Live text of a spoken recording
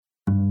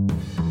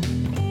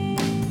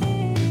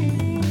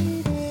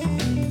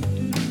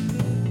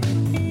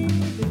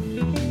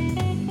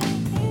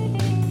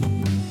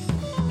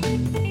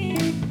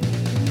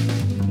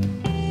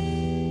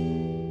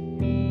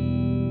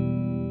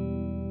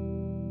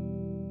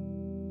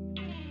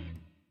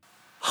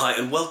Hi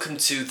and welcome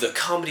to The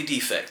Comedy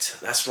Defect.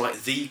 That's right,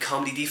 The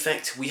Comedy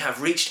Defect. We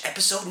have reached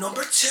episode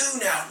number 2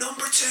 now.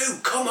 Number 2!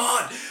 Come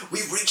on!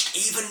 We've reached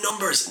even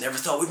numbers. Never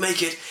thought we'd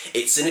make it.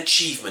 It's an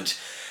achievement.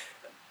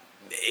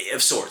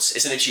 Of sorts.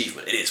 It's an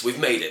achievement. It is. We've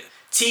made it.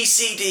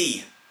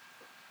 TCD.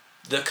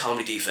 The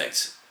Comedy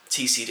Defect.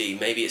 TCD.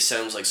 Maybe it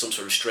sounds like some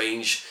sort of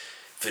strange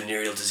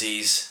venereal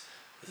disease.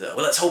 Well,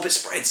 let's hope it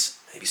spreads.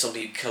 Maybe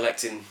somebody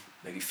collecting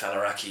maybe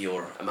Falaraki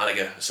or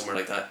Malaga or somewhere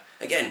like that.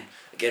 Again,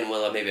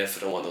 well, maybe if I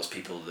don't want those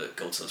people that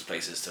go to those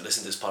places to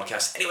listen to this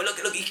podcast. Anyway, look,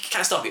 you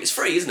can't stop it. It's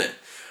free, isn't it?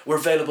 We're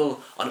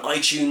available on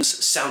iTunes,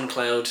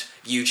 SoundCloud,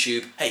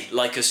 YouTube. Hey,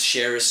 like us,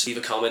 share us, leave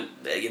a comment.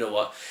 You know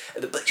what?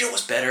 But you know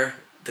what's better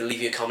than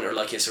leaving a comment or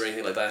liking us or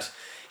anything like that?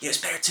 You know, it's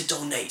better to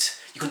donate.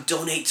 You can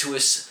donate to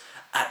us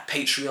at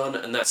Patreon,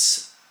 and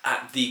that's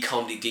at The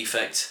Comedy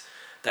Defect.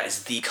 That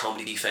is The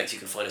Comedy Defect. You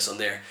can find us on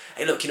there.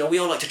 Hey, look, we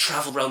all like to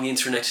travel around the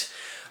internet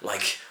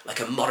like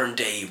a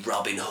modern-day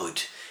Robin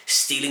Hood.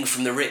 Stealing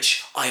from the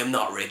rich, I am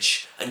not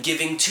rich, and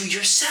giving to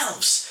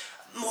yourselves.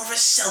 More of a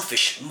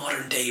selfish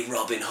modern-day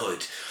Robin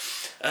Hood.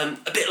 A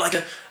bit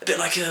like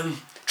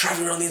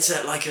traveling around the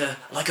internet like a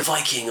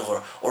Viking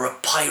or a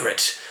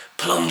pirate,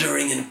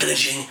 plundering and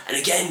pillaging, and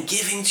again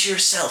giving to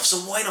yourself. So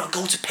why not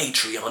go to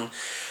Patreon?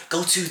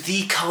 Go to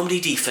The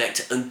Comedy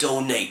Defect and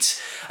donate.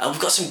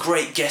 We've got some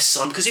great guests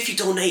on, because if you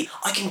donate,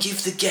 I can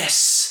give the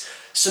guests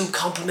some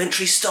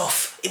complimentary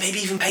stuff. Maybe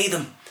even pay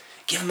them.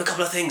 Give them a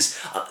couple of things.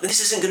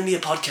 This isn't going to be a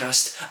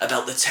podcast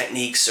about the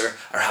techniques or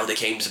how they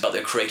came about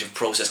their creative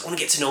process. I want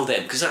to get to know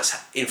them, because that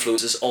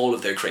influences all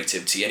of their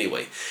creativity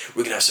anyway.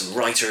 We're going to have some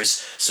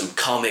writers, some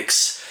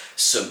comics,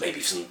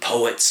 maybe some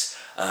poets,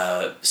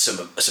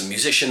 some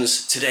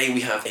musicians. Today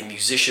we have a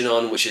musician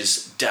on, which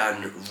is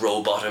Dan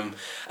Rowbottom,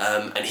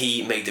 and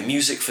he made the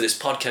music for this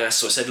podcast.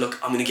 So I said, look,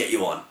 I'm going to get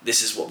you on.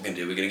 This is what we're going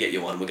to do. We're going to get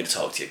you on. We're going to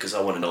talk to you, because I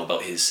want to know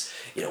about his,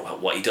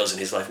 what he does in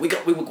his life. We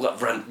got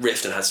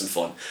riffed and had some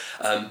fun.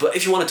 But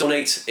if you want to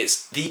donate,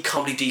 it's The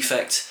Comedy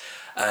Defect,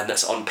 and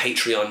that's on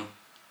Patreon.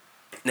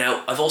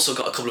 Now, I've also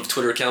got a couple of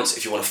Twitter accounts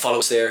if you want to follow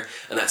us there,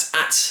 and that's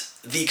at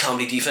The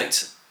Comedy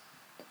Defect.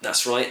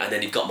 That's right, and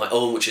then you've got my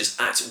own, which is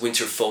at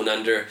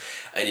WinterPhonander,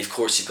 and of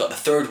course you've got the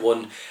third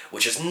one,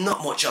 which is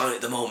not much on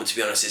at the moment, to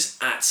be honest, is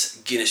at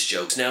Guinness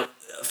Jokes. Now,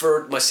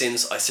 for my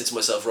sins, I said to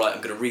myself, right,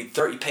 I'm going to read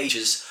 30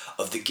 pages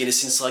of the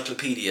Guinness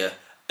Encyclopedia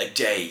a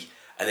day,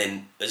 and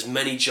then as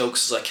many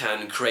jokes as I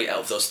can create out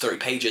of those 30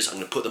 pages, I'm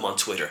going to put them on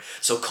Twitter.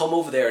 So come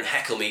over there and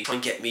heckle me, try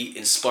and get me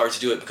inspired to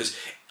do it, because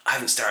I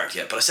haven't started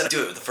yet, but I said I'd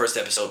do it with the first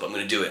episode, but I'm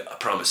going to do it, I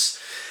promise.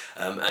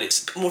 And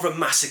it's more of a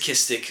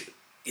masochistic,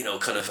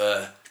 kind of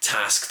a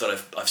task that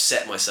I've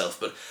set myself,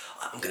 but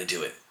I'm going to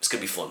do it. It's going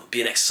to be fun.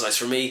 Be an exercise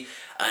for me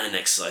and an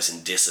exercise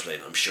in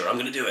discipline. I'm sure I'm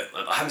going to do it.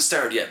 I haven't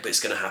started yet, but it's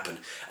going to happen.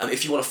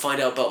 If you want to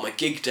find out about my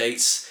gig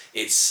dates,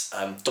 it's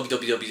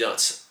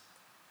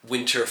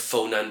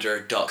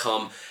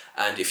www.winterphonander.com,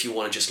 and if you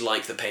want to just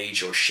like the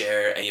page or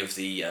share any of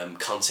the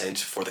content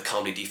for the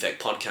Comedy Defect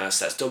podcast,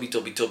 that's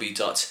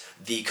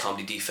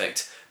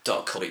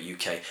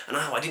www.thecomedydefect.co.uk. And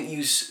I didn't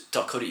use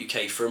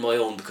 .co.uk for my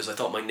own because I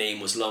thought my name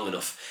was long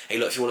enough. Hey,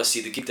 look, if you want to see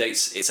the gig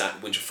dates, it's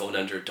at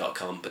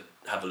winterphonander.com, but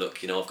have a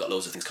look, I've got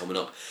loads of things coming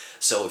up.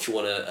 So if you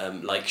want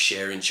to like,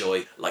 share,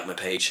 enjoy, like my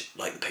page,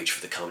 like the page for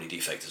the Comedy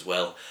Defect as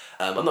well.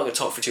 I'm not going to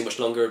talk for too much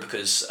longer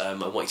because I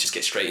want you to just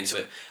get straight into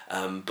it.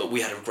 But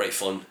we had a great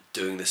fun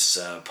doing this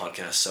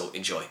podcast, so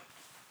enjoy.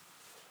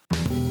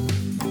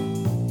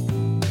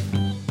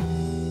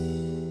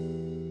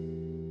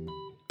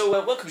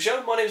 Welcome,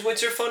 Joe. My name is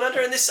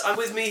WinterPhonander, and I'm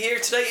with me here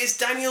today is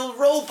Daniel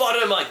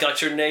Rowbottom. I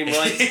got your name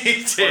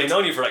right. I've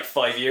known you for like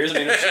 5 years. I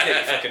mean, I should get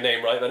your fucking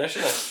name right, then,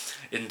 shouldn't I?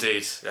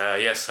 Indeed.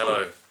 Yes.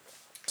 Hello.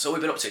 So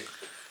what have we been up to?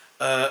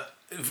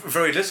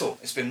 Very little.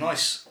 It's been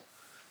nice.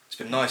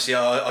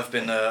 Yeah, I've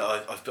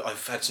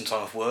had some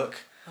time off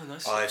work. Oh,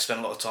 nice. I've spent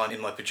a lot of time in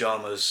my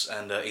pyjamas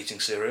and eating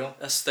cereal.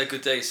 They're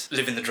good days.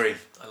 Living the dream.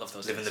 I love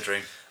those. Living the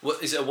dream.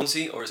 What is it, a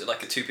onesie or is it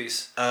like a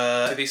two-piece?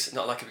 Two-piece,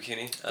 not like a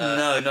bikini.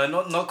 No,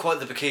 not quite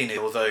the bikini.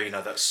 Although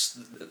that's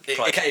it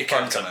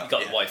can come out. You've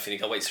got the wife and you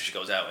got to wait till she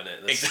goes out in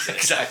it.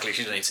 Exactly,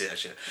 she doesn't need to see that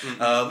shit.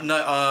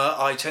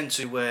 I tend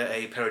to wear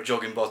a pair of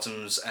jogging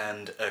bottoms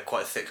and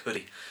quite a thick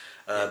hoodie,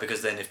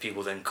 because then if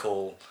people then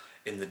call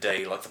in the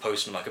day, like the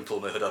postman, I can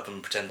pull my hood up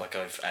and pretend like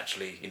I've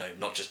actually,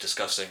 not just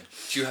discussing.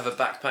 Do you have a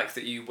backpack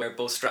that you wear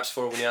both straps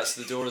for when you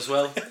answer the door as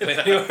well?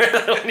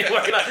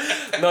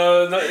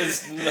 No,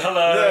 it's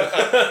hello.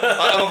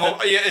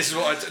 This is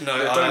what I do.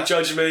 No, don't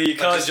judge me. You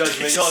can't judge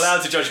me. You're not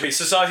allowed to judge me.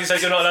 Society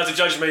says you're not allowed to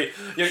judge me.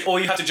 Or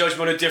you have to judge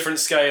me on a different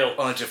scale.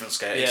 On a different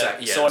scale, yeah.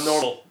 Exactly. Yes. So I'm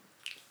normal.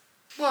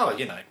 Well,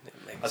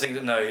 I think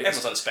that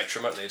everyone's on a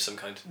spectrum, aren't they, of some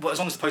kind? Well, as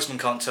long as the postman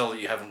can't tell that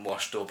you haven't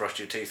washed or brushed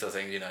your teeth, I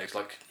think it's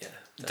like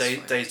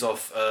days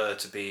off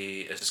to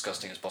be as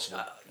disgusting as possible.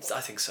 I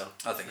think so.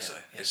 I think so.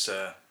 Yeah. It's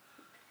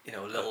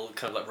little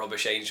kind of like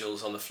rubbish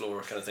angels on the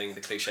floor kind of thing,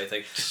 the cliche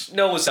thing.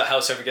 No one's at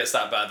house ever gets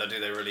that bad, though, do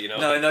they? Really,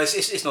 No,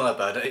 it's not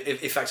that bad.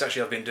 In fact,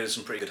 actually, I've been doing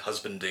some pretty good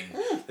husbanding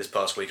this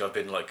past week. I've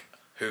been like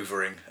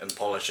hoovering and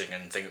polishing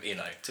and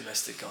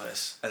Domestic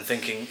goddess. and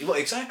thinking, well,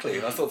 exactly.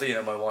 And I thought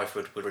that my wife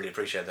would really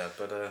appreciate that,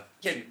 but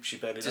she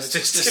barely Just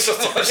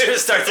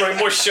knows. start throwing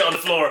more shit on the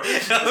floor.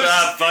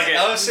 Fuck it.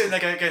 I was sitting there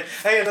going,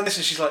 hey, I've done this,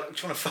 and she's like, do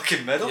you want a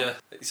fucking medal? Yeah,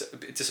 it's a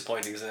bit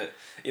disappointing, isn't it?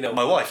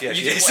 My wife, yeah,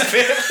 she is. You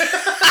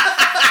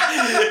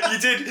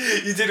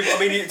did. I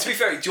mean, to be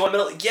fair, do you want a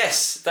medal?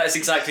 Yes, that is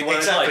exactly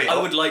what I like.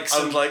 I would like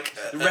some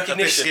recognition. A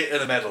biscuit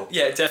and a medal.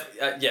 Yeah,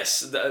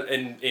 yes,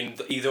 in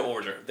either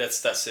order.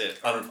 That's it.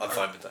 I'm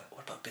fine with that.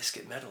 What about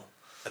biscuit medal?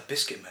 A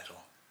biscuit medal.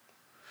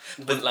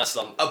 Wouldn't last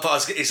long.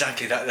 But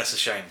exactly that. That's a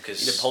shame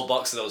because You'd have a whole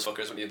box of those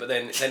fuckers, wouldn't you? But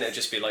then it'd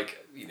just be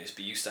like just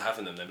be used to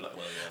having them. They'd be like,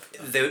 well,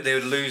 yeah. they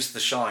would lose the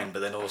shine,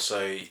 but then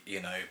also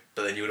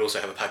but then you would also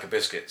have a pack of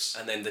biscuits.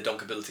 And then the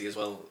dunkability as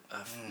well.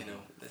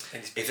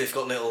 If they've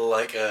got little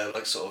like a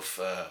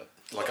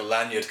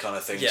lanyard kind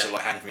of thing, so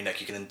like hang from your neck,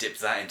 you can then dip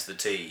that into the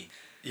tea.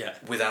 Yeah.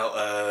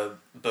 Without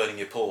burning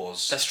your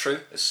pores. That's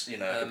true. It's, it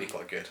could be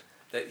quite good.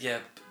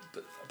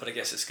 But I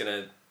guess it's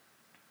gonna.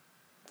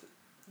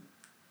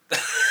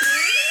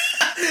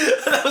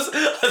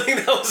 I think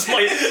that was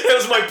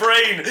my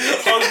brain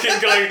honking,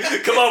 going,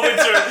 "Come on,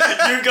 Winter,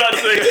 you got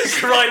things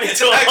grinding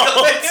to a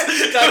halt."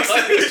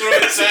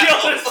 It's the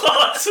other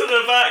thoughts in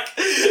the back.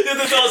 The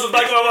other thoughts in the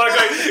back of my mind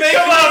going,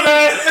 "Come on,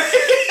 man,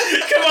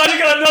 come on,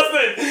 you got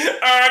nothing."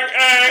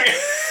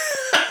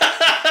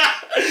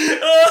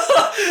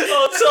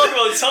 Oh, talk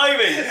about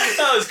timing.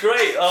 That was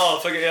great.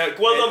 Oh, fucking yeah.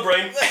 Well done,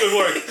 brain. Good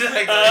work.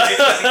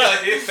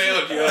 You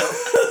failed you.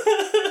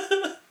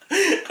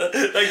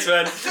 Thanks,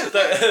 man.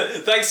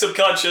 Thanks,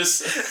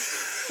 subconscious.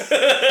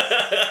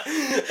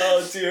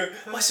 Oh dear,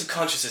 my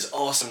subconscious is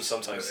awesome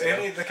sometimes.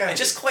 And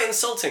just quite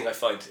insulting, I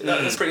find.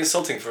 It's pretty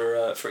insulting for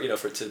it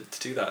to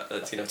do that.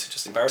 To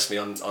just embarrass me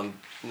on.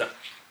 No,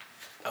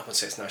 I wouldn't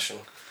say it's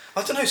national.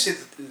 I don't know. See,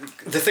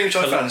 the thing which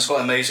I found is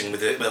quite amazing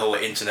with the whole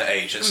internet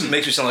age. It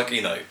makes me sound like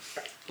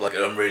like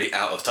I'm really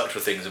out of touch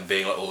with things and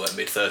being like all that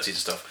mid-30s and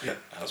stuff. Yeah,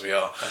 as we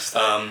are.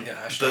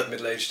 Hashtag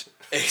middle-aged.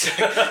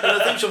 Exactly. But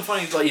the thing which I'm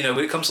finding is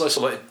when it comes to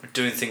like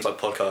doing things like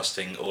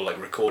podcasting or like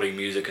recording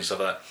music and stuff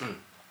like that,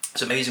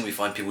 it's amazing we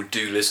find people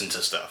do listen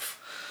to stuff.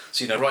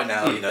 So right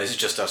now, this is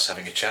just us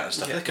having a chat and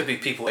stuff. Yeah. There could be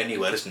people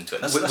anywhere listening to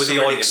it. That's with the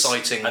really audience,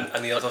 exciting. And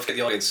don't forget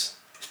the audience.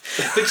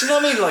 But do you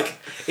know what I mean?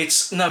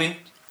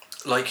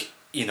 Like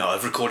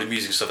I've recorded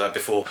music and stuff like that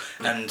before,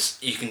 and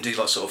you can do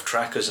like sort of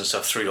trackers and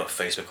stuff through like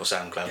Facebook or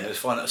SoundCloud. And it's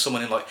fine that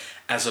someone in like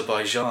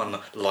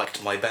Azerbaijan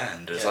liked my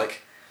band. It's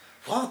like,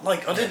 what?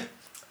 Like I didn't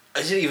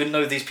even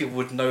know these people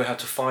would know how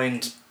to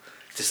find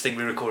this thing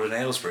we recorded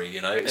in Aylesbury.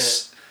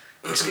 It's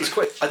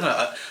quite. I don't know.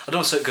 I don't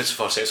want to go so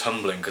far to say it's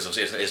humbling because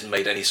obviously it hasn't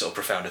made any sort of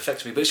profound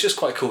effect on me. But it's just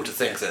quite cool to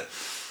think that.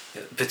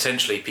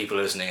 Potentially people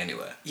are listening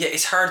anywhere. Yeah,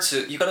 it's hard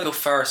to. You gotta go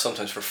far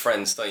sometimes for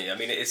friends, don't you? I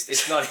mean, it's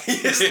not.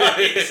 It's not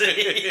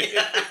easy.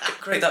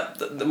 Great.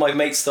 That my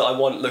mates that I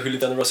want who live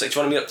down the road say, "Do you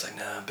want to meet up?" It's like,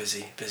 "Nah, I'm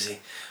busy."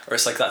 Or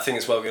it's like that thing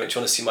as well. Do you want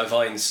to see my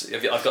vines?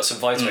 I've got some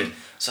vines made.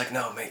 It's like,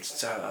 no, mate.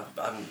 I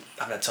haven't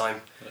had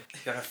time. You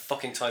gotta have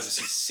fucking time to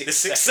see 6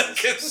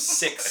 seconds.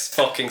 6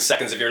 fucking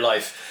seconds of your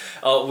life.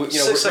 Oh, we're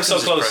so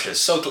close.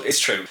 Precious. It's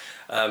true.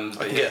 I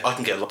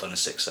can get a lot done in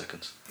 6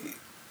 seconds.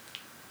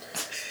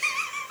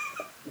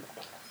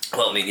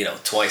 Well, I mean,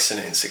 twice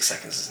in 6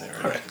 seconds, isn't it?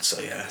 Right? I reckon so,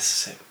 yeah.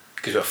 That's it.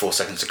 Gives you about 4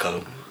 seconds to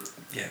cuddle.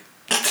 Yeah.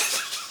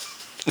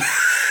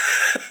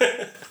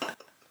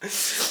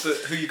 But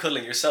who are you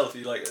cuddling? Yourself?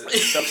 You like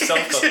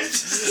self-cuddle?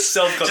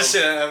 Self-cuddle. Just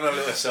have a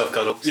little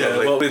self-cuddle. Yeah,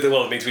 well,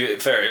 I mean, to be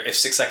fair, if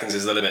 6 seconds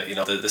is the limit,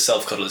 the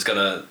self-cuddle is going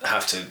to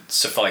have to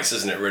suffice,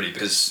 isn't it, really?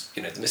 Because,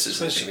 the missus is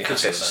going to be happy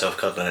with that.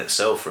 Self-cuddling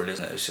itself, really,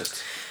 isn't it? It's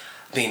just...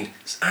 I mean,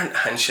 aren't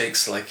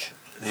handshakes like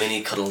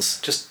mini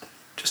cuddles? Just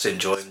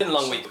enjoy. It's been a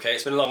long week, okay?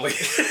 It's been a long week.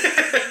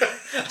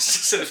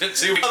 It's just been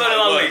 2 weeks. I've been a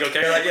long week,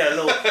 okay? Like,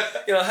 little,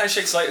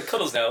 handshakes like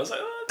cuddles now. It's like,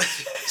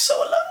 so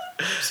alone.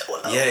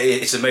 Yeah,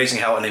 it's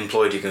amazing how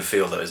unemployed you can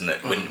feel, though, isn't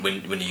it?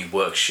 When you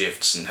work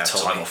shifts and have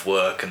time off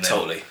work and then...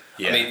 Totally.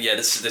 Yeah. I mean,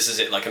 this is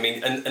it. Like, I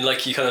mean, and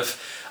like you kind of,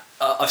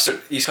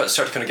 you start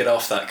to kind of get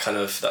off that kind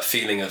of that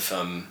feeling of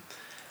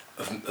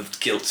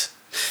guilt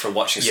for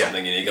watching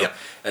something, and you go,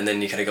 and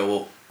then you kind of go,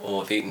 well.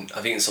 Oh, I've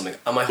eaten something.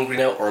 Am I hungry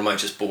now, or am I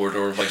just bored,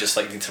 or am I just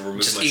need to remove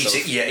myself?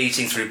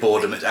 Eating through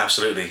boredom,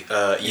 absolutely.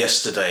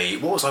 Yesterday,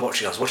 what was I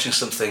watching? I was watching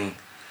something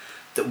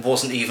that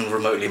wasn't even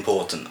remotely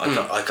important.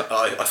 I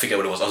forget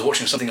what it was. I was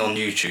watching something on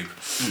YouTube,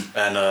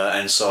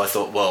 and so I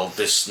thought, well,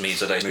 this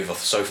means I don't move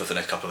off the sofa for the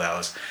next couple of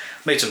hours.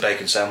 Made some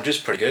bacon sandwiches,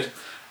 pretty good,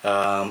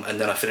 and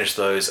then I finished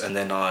those, and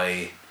then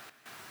I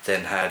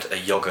had a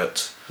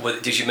yogurt. Well,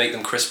 did you make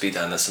them crispy,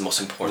 Dan? That's the most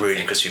important really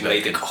thing. Crispy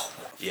bacon.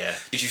 Yeah.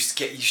 Did you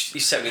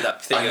sent me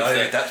that thing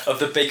of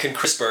the bacon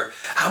crisper?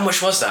 How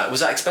much was that? Was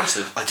that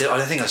expensive? I don't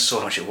think I saw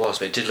how much it was,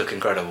 but it did look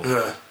incredible.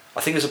 Yeah.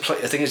 I think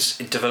it's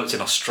developed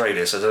in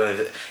Australia, so I don't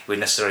know if we'd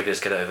necessarily be able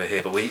to get it over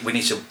here, but we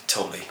need to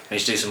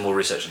do some more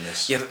research on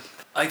this. Yeah,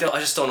 but I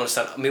just don't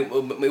understand. I mean,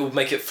 it would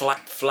make it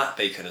flat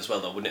bacon as well,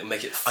 though, wouldn't it?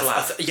 Make it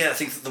flat. I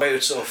think the way it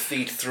would sort of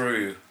feed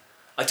through.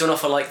 I don't know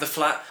if I like the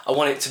flat. I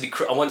want it to be.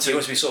 I want it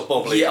to be sort of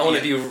bobbly. Yeah, I want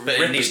it to be.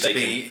 But it needs to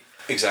be.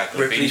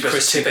 Exactly. Ripley Beans,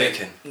 crispy tip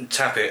bacon. it,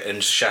 tap it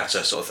and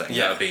shatter sort of thing.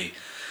 Yeah. That would be...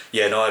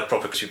 Yeah, no, I had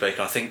proper crispy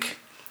bacon. I think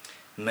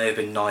may have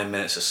been 9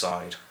 minutes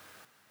aside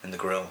in the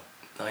grill.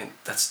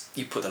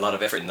 You put a lot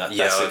of effort in that.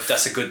 Yeah,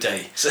 That's a good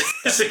day.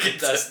 That's a good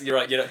day. You're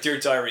right. Dear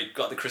diary,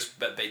 got the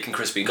bacon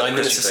crispy. 9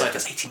 minutes Crispy aside. bacon.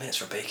 That's 18 minutes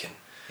for bacon.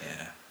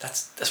 Yeah.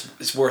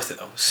 It's worth it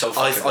though. So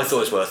I fucking thought it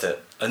was worth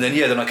it. And then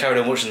then I carried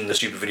on watching the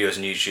stupid videos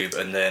on YouTube,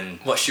 and then...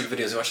 What stupid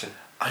videos are you watching?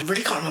 I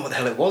really can't remember what the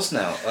hell it was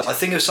now. I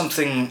think it was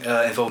something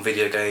involving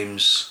video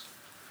games,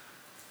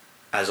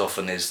 as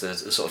often is the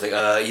sort of thing.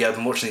 I've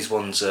been watching these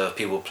ones of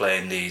people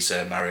playing these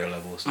Mario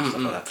levels and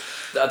stuff like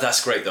that.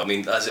 That's great though. I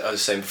mean, as I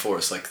was saying before,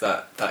 it's like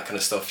that kind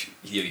of stuff.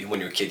 You when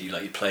you're a kid, you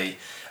play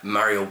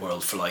Mario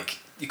World for like,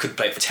 you could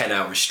play it for 10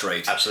 hours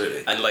straight.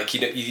 Absolutely. And like,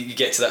 you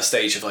get to that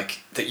stage of like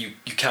that you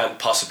can't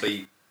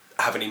possibly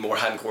have any more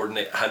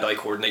hand-eye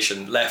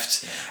coordination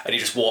left, and you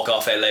just walk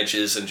off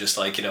ledges and just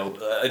like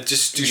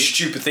just do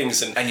stupid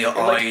things and your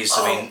eyes.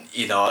 Like,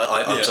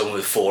 I'm someone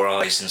with 4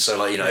 eyes, and so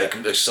like it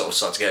can sort of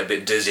start to get a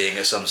bit dizzying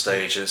at some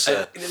stage. It's,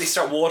 they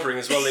start watering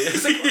as well.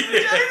 It's like,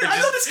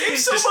 I love this game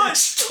so much.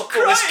 Stop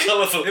all these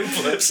colourful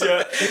inputs.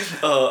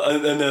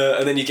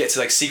 And then you get to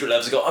like secret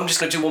levels and go, I'm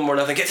just gonna do one more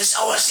level and get this.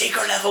 A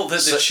secret level.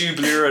 The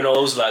tubular and all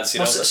those lads.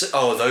 The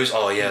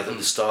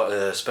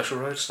special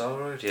road, Star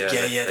Road. Yeah,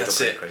 that's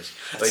it. Crazy.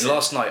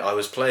 Last night I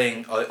was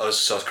playing. I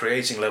was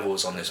creating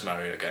levels on this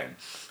Mario game.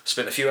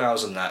 Spent a few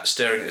hours on that,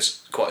 staring at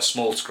this quite a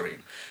small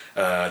screen.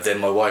 Then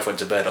my wife went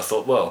to bed. I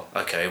thought,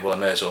 I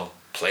may as well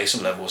play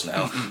some levels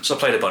now. So I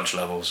played a bunch of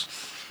levels,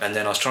 and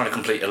then I was trying to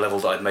complete a level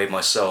that I'd made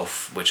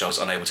myself, which I was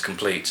unable to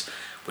complete,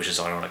 which is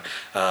ironic.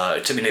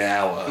 It took me an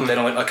hour. Then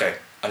I went, okay,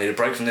 I need a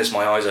break from this.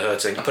 My eyes are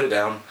hurting. I put it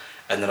down.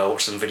 And then I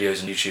watched some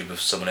videos on YouTube of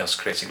someone else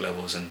creating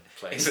levels and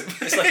playing.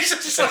 It's like,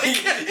 I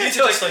need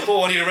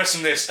to rest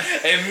from this.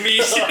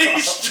 Immediately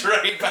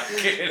straight back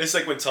in. It's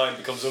like when time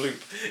becomes a loop.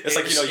 It's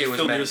it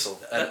was mental.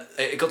 And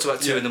it got to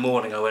about 2 in the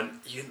morning. I went,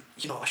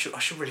 I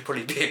should really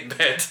probably be in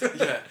bed.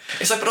 Yeah.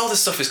 It's like, but all this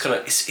stuff is kind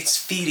of it's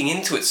feeding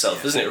into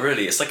itself, isn't it?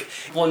 Really, it's like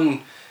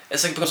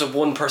it becomes a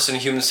one-person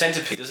human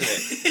centipede, isn't it?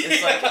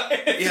 It's like,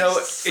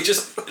 it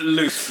just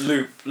loop.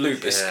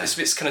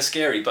 It's kind of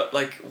scary, but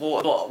like,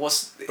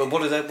 what's... But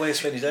what are their way of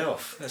spending your day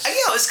off?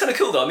 It's kind of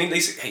cool though. I mean,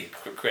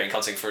 creating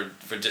content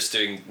for just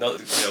doing,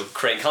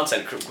 creating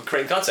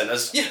content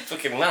as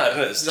fucking mad,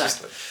 isn't it? It's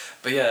exactly.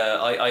 But yeah,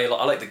 I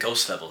like the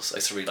ghost levels. I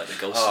used to really like the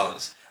ghost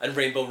levels. And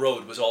Rainbow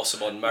Road was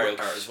awesome on Mario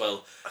Kart as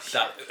well.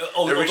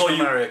 The original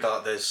Mario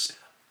Kart, there's...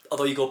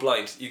 Although you go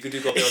blind, you could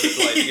do go blind.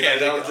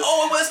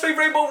 Let's play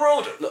Rainbow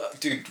Road. Look,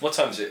 dude, what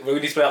time is it? We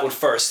need to play that one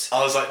first.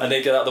 I was like, and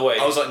then get out of the way.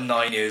 I was like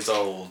 9 years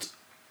old,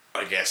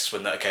 I guess,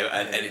 when that came,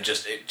 and it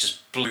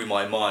just blew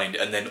my mind,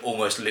 and then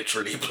almost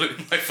literally blew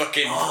my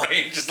fucking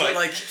brain.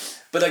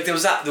 But there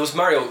was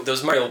Mario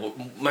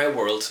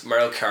World,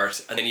 Mario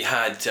Kart, and then you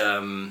had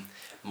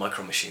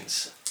Micro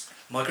Machines.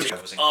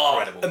 Microsoft was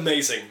incredible.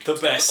 Amazing. The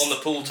best. On the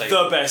pool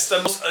table. The best.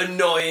 The most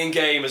annoying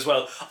game as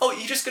well. Oh,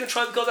 you're just going to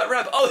try and go that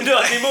ramp? Oh,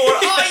 not anymore.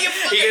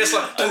 You just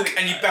like,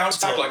 and you bounce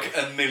back like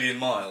a million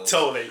miles.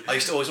 Totally. I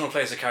used to always want to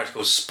play as a character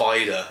called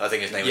Spider, I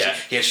think his name was.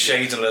 He had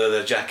shades and a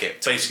leather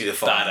jacket. Basically the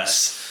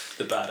badass.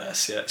 The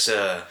badass, yeah.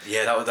 So,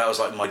 that was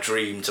like my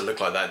dream to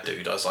look like that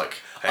dude. I was like,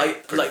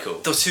 pretty cool.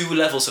 The 2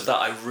 levels of that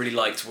I really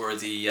liked were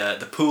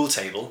the pool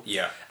table.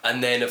 Yeah.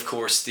 And then of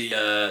course the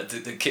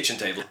kitchen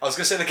table. I was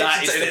gonna say the kitchen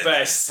table. That is the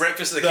best.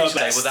 Breakfast at the kitchen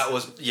table. That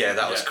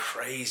was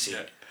crazy.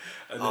 Yeah.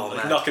 And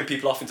then, knocking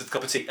people off into the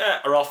cup of tea,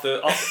 or off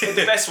the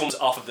best one was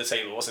off of the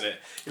table, wasn't it?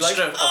 You're like,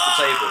 straight off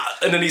the table.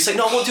 And then he's like,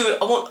 no, I won't do it.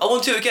 I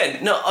won't do it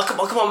again. No, come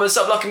on,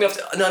 stop knocking me off.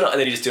 No, and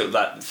then he just do it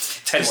that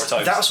 10 more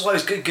times. That's why it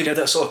was good.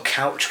 That sort of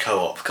couch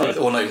co-op,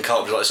 or not even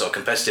co-op, but like sort of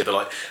competitive, but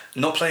like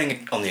not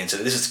playing on the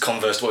internet. This is the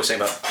converse to what we're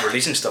saying about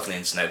releasing stuff on the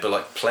internet, but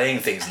like playing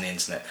things on the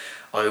internet.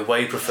 I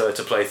way prefer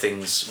to play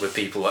things with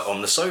people like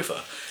on the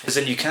sofa, because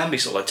then you can be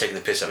sort of like taking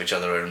the piss out of each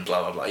other and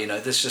blah blah blah.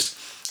 There's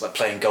just like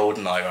playing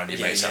GoldenEye around your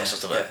mate's house and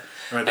stuff like that.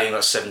 I remember being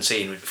like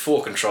 17 with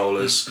 4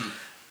 controllers,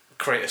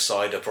 create a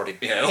cider, probably,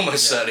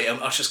 almost certainly.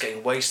 I was just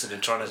getting wasted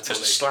and trying to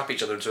just slap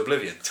each other into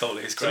oblivion.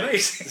 Totally, it's great.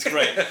 It's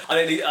great.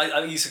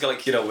 I used to go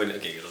like, when you're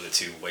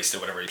too wasted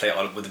or whatever, you play it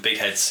on with the big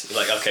heads. You're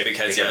like, okay, big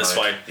heads, that's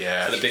fine.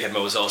 Yeah. And the big head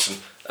mode was awesome.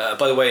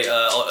 By the way,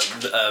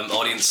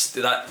 audience,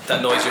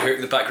 that noise you're hearing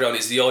in the background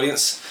is the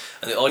audience,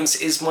 and the audience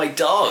is my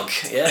dog.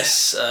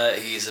 Yes,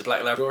 he's a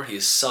black Labrador. He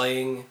is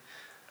sighing.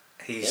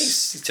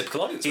 He's a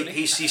typical audience.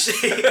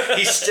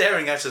 He's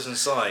staring at us and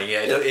sighing.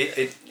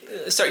 Yeah.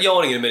 Start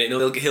yawning in a minute,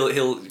 and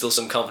he'll build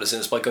some confidence in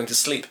us by going to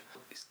sleep.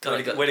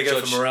 Way to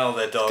go for morale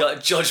there, dog. Got a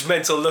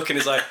judgmental look, and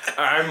he's like,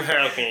 "I'm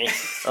happy."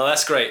 Oh,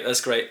 that's great.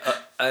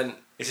 And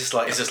it's just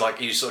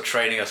like you sort of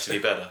training us to be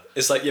better.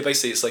 It's like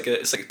basically it's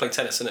like playing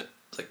tennis, isn't it?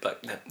 It's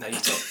like now you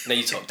talk, now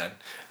you talk, Dan.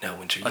 Now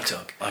Winter, you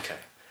talk. Okay.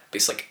 But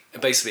it's like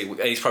basically,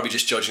 and he's probably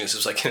just judging us. It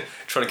was like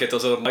trying to get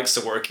those other mics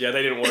to work. Yeah,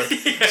 they didn't work.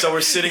 So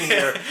we're sitting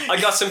here. I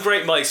got some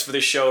great mics for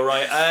this show,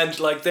 right? And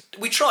like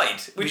We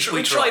tried. We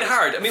tried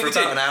hard. I mean, for we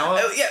about did. an hour.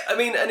 Yeah, I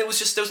mean, and it was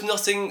just there was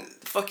nothing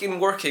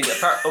fucking working.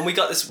 Apart, and we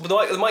got this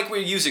the mic we're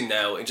using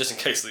now, and just in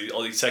case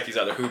all these techies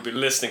out there who've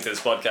been listening to this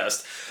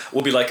podcast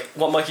will be like,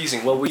 "What mic are you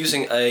using?" Well, we're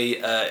using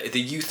the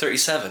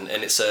U37,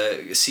 and it's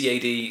a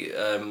CAD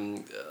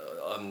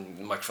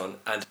microphone,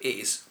 and it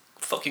is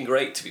fucking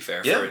great, to be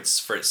fair,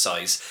 for its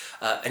size,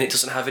 and it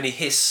doesn't have any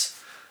hiss.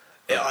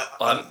 Yeah,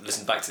 I haven't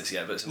listened back to this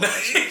yet, but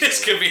this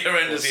could be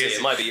horrendous. We'll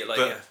it might be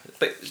like,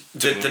 but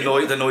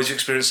the noise you're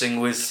experiencing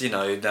with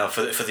now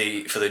for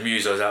the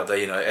musos out there,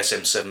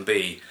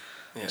 SM7B,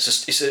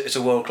 it's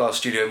a world class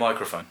studio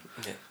microphone.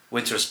 Yeah.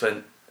 Winter has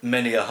spent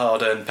many a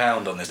hard-earned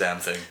 £1 on this damn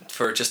thing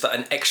for just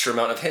an extra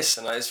amount of hiss,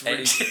 and it's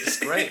really it's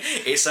great.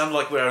 It sounded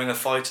like we're having a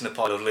fight in a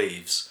pile of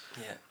leaves.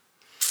 Yeah.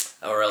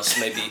 Or else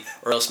maybe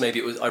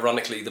it was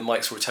ironically the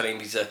mics were telling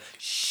me to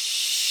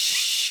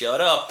shut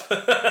up.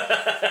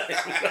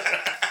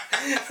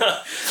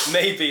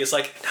 Maybe it's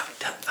like no,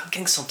 I'm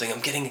getting something. I'm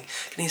getting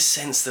a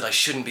sense that I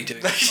shouldn't be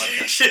doing this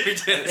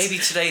podcast. Maybe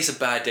today's a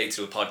bad day to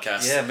do a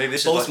podcast. Yeah, maybe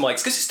this both mics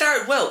because it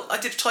started well. I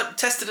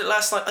tested it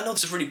last night. I know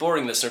this is really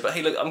boring, listener, but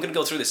hey, look, I'm going to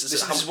go through this. This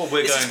is what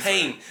we're going. This is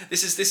pain.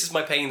 This is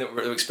my pain that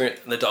we're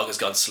experiencing. And the dog has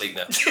gone to sleep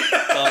now.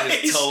 Dog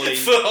is totally.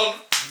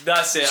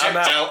 That's it. I'm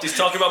out. He's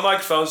talking about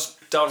microphones.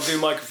 Don't do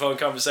microphone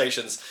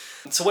conversations.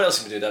 So what else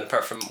have we been doing, Dan,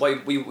 apart from...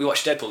 we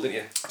watched Deadpool, didn't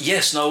you?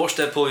 Yes, no, I watched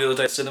Deadpool the other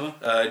day at the cinema.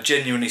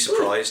 Genuinely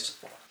surprised.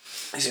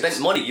 You spent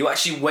money. You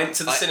actually went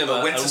to the cinema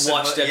and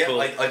watched Deadpool.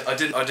 Yeah,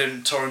 I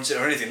didn't torrent it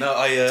or anything. No,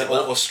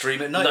 or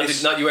stream it. No,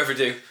 not you ever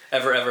do.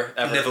 Ever.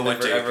 Never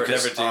would do because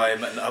never do.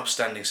 I'm an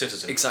upstanding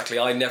citizen. Exactly.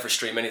 I never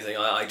stream anything.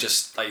 I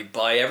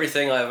buy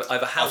everything. I have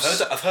a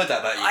house. I've heard that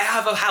about you. I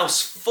have a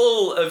house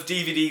full of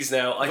DVDs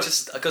now.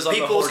 Because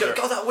I'm a hoarder.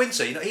 God, that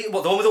Winter. The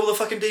one with all the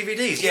fucking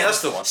DVDs. Yeah,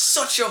 that's the one.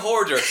 Such a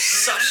hoarder.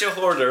 Such a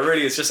hoarder.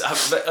 Really, it's just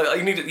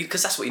you need it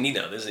because that's what you need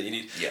now, isn't it?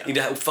 You need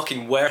a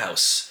fucking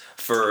warehouse.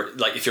 For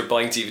like if you're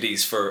buying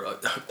DVDs for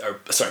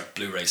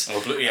Blu-rays.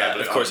 Of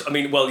course. I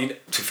mean, well, to be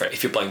fair,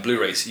 if you're buying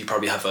Blu-rays, you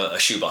probably have a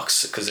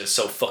shoebox because they're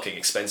so fucking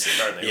expensive,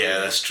 aren't they? Yeah,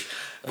 that's true.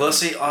 Well,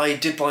 see, I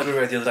did buy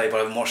Blu-ray the other day, but I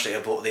haven't watched it. I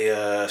bought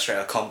the Straight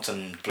Outta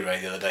Compton Blu-ray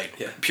the other day,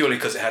 purely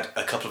because it had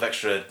a couple of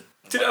extra.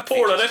 Did it have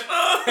porn on it?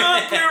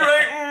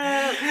 Blu-ray.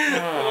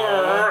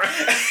 No,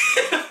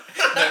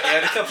 it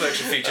had a couple of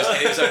extra features,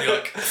 and it was only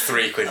like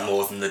 £3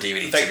 more than the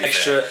DVD.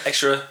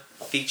 Extra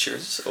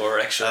features or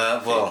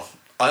extra. Well.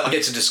 I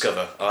get to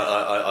discover.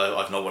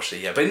 I've not watched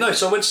it yet. But no,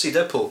 so I went to see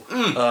Deadpool.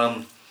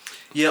 I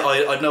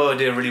had no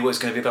idea really what it's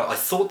going to be about. I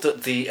thought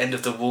that the end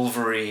of the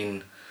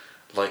Wolverine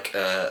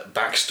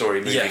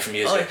backstory movie from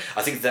years ago,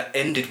 I think that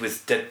ended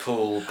with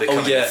Deadpool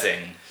becoming a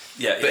thing.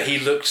 But he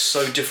looked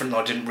so different that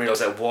I didn't realise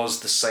that was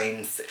the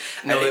same thing.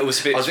 No, it was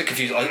a bit... I was a bit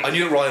confused. I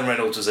knew Ryan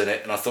Reynolds was in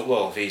it, and I thought,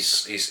 well,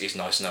 he's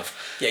nice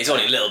enough. Yeah, he's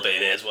only a little bit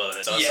in it as well.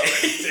 So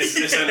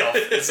it's enough.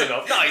 It's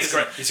enough. No, he's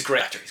great. He's a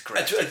great actor. He's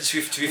great.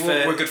 To be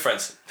fair... We're good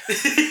friends.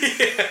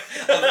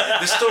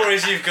 The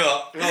stories you've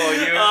got.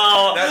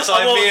 That's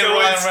like me and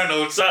Ryan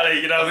Reynolds.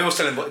 Exactly, we always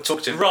tell him what to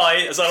talk to.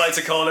 Right, as I like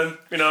to call him,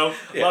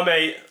 my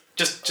mate.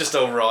 Just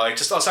all right.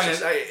 I was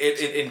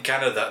saying in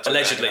Canada.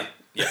 Allegedly.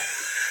 Yeah.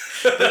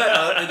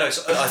 But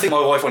so I think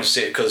my wife wanted to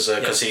see it because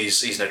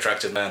he's an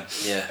attractive man.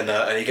 Yeah.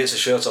 And he gets his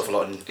shirt off a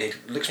lot and he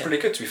looks pretty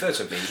good, to be fair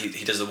to him.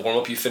 He does the warm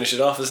up, you finish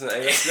it off, isn't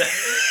it?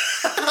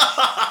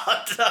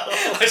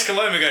 I just come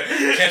home and go,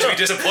 can't you be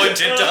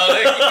disappointed,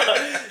 darling?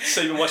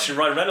 So you've been watching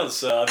Ryan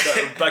Reynolds,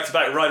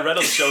 back-to-back Ryan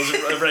Reynolds shows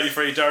ready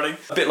for you, darling.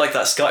 A bit like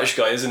that Scottish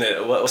guy, isn't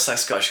it? What's that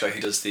Scottish guy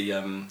who does the,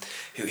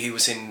 he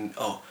was in,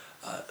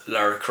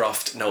 Lara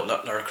Croft, no,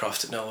 not Lara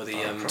Croft, no,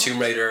 the Tomb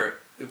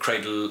Raider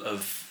Cradle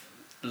of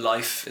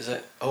Life, is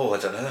it? Oh, I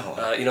don't know that one.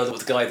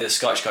 The guy, the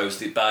Scottish guy was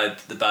the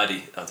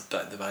baddie,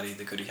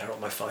 the goody. I rolled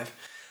my 5.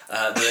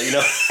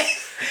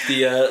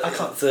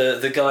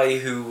 The guy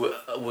who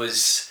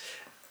was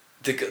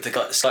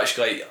the Scottish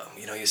guy.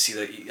 You see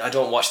that I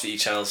don't watch the E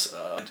channels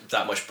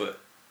that much, but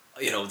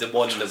the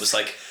one that was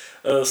like.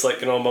 It's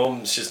like,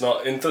 Mum, she's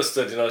not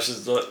interested,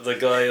 she's the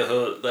guy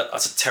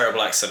that's a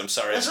terrible accent, I'm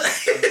sorry.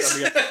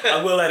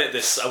 I will edit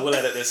this,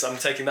 I'm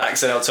taking that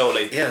accent out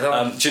totally.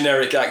 Yeah,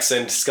 generic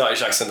accent,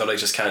 Scottish accent that I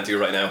just can't do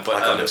right now. But I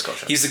can't do a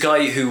Scottish accent. He's the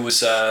guy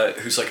who's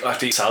like, I have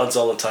to eat salads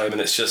all the time,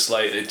 and it's just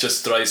like, it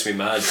just drives me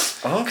mad.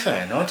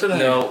 Okay, no, I don't know.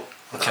 No,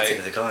 I can't think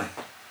of the guy.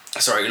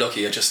 Sorry,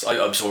 lucky, I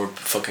absorb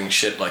fucking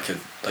shit like a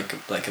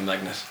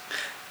magnet.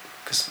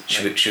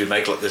 Should we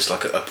make a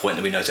point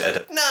that we know to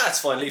edit? Nah, it's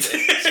fine. Leave it.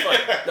 It's fine.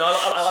 No,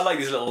 I like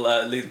these little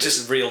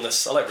just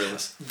realness. I like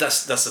realness.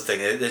 That's the thing.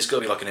 There's got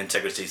to be an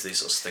integrity to these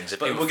sorts of things.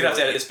 But we're gonna have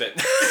to edit this bit.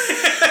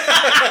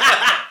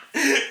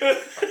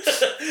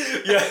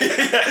 Yeah.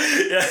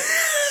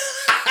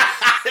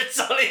 It's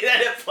only an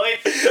edit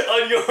point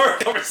on your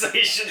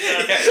conversation.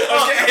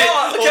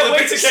 I can't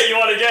wait to get you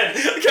on again.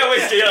 It's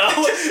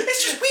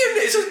just weird.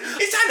 It's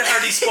kind of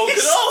hardly spoken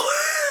at all.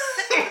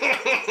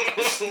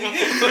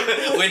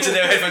 Went to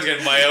their headphones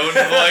going, my own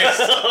voice.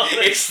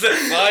 It's the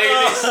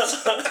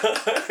finest.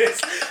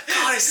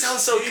 God, it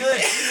sounds so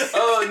good.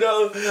 Oh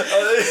no.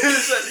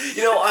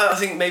 I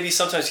think maybe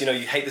sometimes you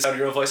hate the sound of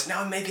your own voice.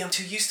 Now maybe I'm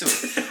too used to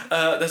it.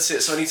 That's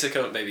it. So I need to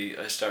kind of maybe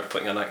start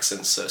putting on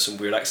accents, some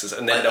weird accents,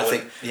 and then I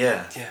think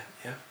yeah.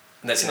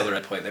 And that's another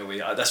endpoint. There we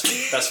are.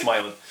 That's my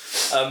own.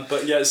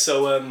 But yeah.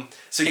 So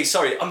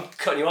sorry, I'm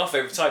cutting you off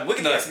every time. We're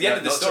gonna get to the end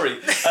of the story.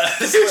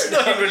 It's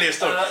not even really a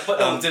story.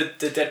 But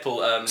the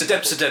Deadpool. So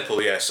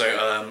Deadpool, yeah.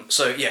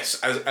 So yes,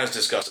 as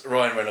discussed,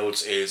 Ryan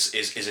Reynolds is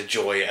a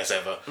joy as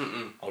ever.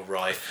 All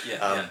right.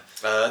 Yeah.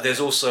 There's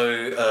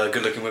also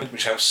good-looking women,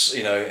 which helps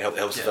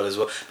helps the fella as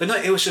well. But no,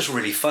 it was just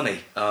really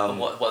funny.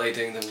 What are they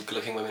doing? The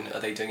good-looking women, are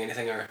they doing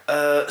anything or?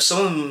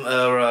 Some of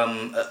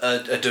them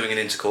are doing an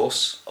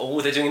intercourse. Oh,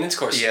 they're doing an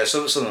intercourse. Yeah,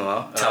 some of them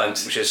are.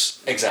 Talent. Which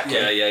is exactly.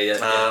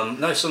 Yeah.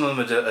 No, some of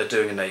them are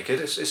doing it naked.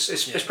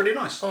 It's pretty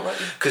nice. Oh, right.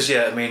 Because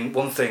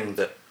one thing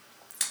that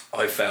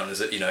I found is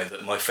that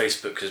that my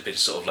Facebook has been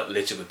sort of like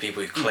littered with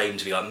people who claim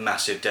to be like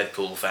massive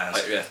Deadpool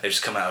fans. They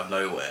just come out of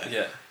nowhere.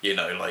 Yeah.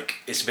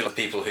 It's a bit like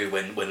people who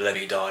when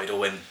Lemmy died or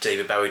when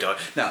David Bowie died.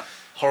 Now,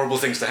 horrible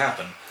things to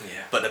happen.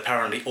 Yeah. But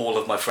apparently all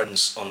of my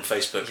friends on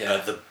Facebook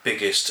are the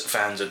biggest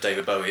fans of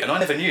David Bowie, and I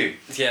never knew.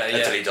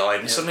 Until he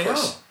died, and suddenly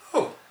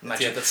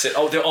magic. Yeah, that's it.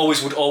 Oh, they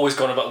would always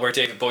go on about wear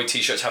David Bowie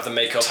t-shirts, have the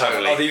makeup.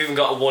 Totally. Oh, they've even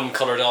got a one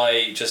coloured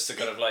eye just to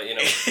kind of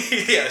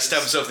stab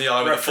himself in the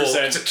eye with a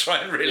fork to try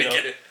and really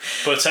get it.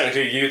 But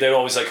technically, they'd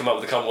always come up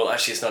with the comment. Well,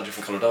 actually, it's not a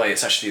different coloured eye.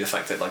 It's actually the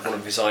fact that one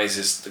of his eyes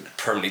is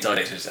permanently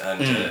dilated, and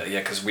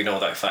because we know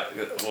that fact.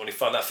 We only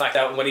found that fact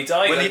out when he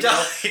died. I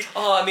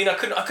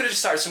could have just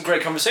started some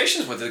great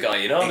conversations with the guy.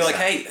 And be like,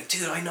 hey,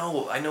 dude, I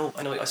know,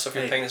 I suffer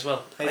your pain as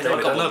well. Hey, I know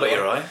about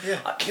your eye.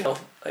 Yeah.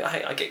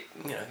 I get.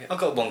 I've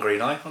got one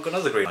green eye. I've got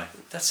another green eye.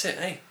 That's it.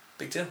 Hey,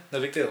 big deal.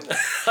 No big deal.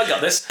 I got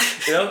this.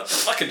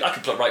 I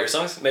could write your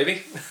songs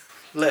maybe.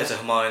 Letter to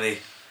Hermione.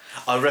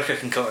 I reckon I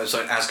can come up with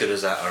something as good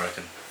as that. I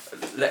reckon.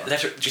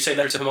 Letter. Did you say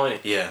Letter to Hermione?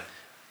 Yeah,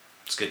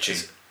 it's a good tune.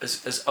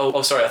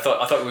 Sorry. I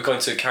thought we were going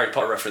to Harry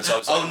Potter reference. I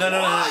was no.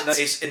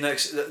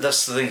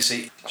 That's the thing.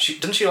 See,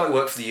 doesn't she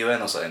work for the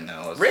UN or something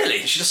now?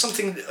 Really? She does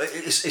something.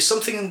 It's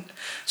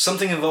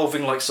something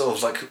involving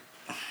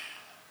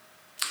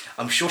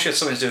I'm sure she had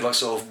something to do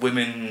with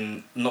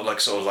women, not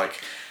it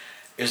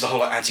was the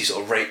whole anti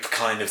rape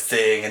kind of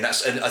thing, and I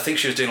think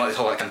she was doing the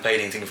whole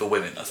campaigning thing for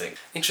women. I think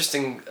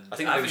interesting. I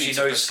think maybe she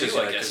knows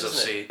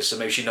so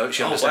maybe she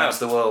understands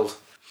the world.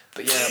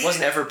 But yeah, it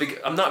wasn't ever a big.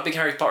 I'm not a big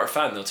Harry Potter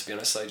fan though, to be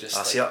honest. I just.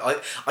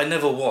 I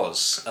never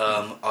was.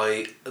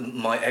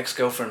 My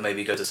ex-girlfriend made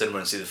me go to cinema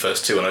and see the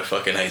first two, and I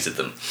fucking hated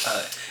them.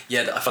 I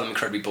found them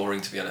incredibly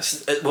boring, to be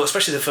honest. Well,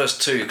 especially the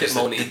first two, because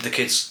the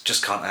kids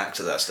just can't act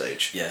at that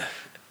stage. Yeah.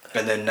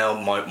 And then now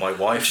my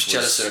wife. I'm just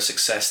jealous of their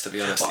success, to be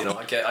honest. I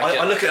look at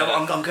them.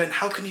 I'm going.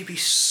 How can you be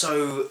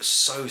so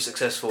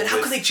successful? And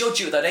how can they judge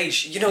you at that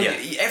age?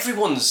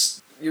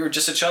 Everyone's. You're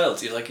just a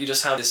child. You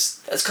just have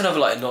this. It's kind of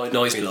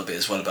annoys me a little bit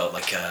as well about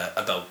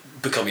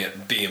becoming a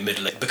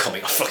middle-aged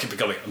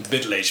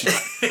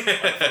man.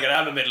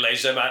 I'm a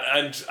middle-aged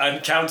man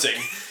and counting.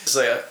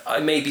 So I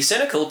may be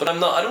cynical, but I'm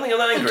not. I don't think I'm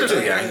that angry.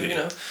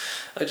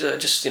 I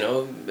just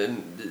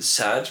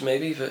sad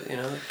maybe, but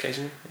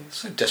occasionally.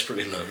 So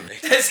desperately lonely.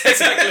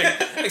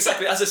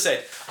 exactly. As I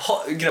said,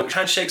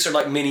 handshakes are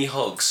like mini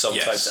hugs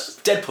sometimes. Yes.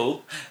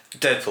 Deadpool.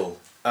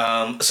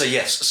 So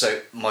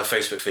my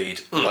Facebook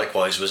feed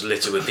likewise was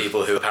littered with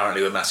people who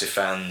apparently were massive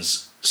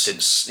fans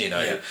since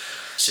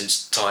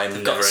since time.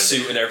 They've got a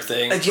suit and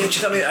everything. Do you know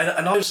what I mean?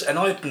 And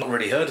I'd not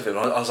really heard of it.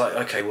 I was like,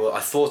 okay, well, I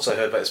thought I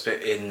heard about this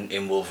bit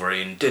in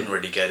Wolverine. Didn't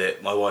really get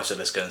it. My wife said,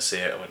 let's go and see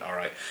it. I went, all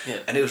right. Yeah.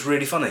 And it was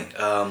really funny.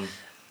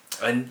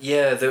 I'd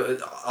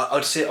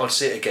see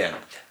it again.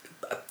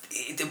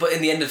 But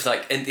in the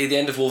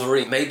end of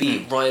Wolverine,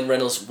 maybe Ryan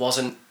Reynolds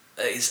wasn't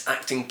his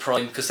acting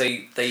prime because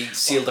they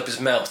sealed up his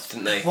mouth,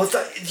 didn't they? Well, and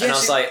I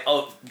was like,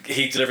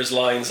 he delivers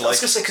lines like. I was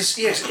gonna say because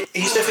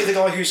he's definitely the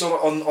guy who's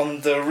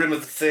on the rim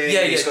of the thing.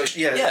 Yeah.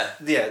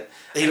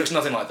 He looks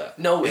nothing like that.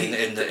 No,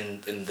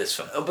 in this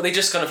film. But they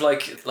just kind of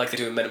like they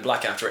do in Men in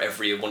Black after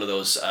every one of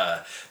those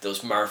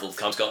Marvel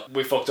comics.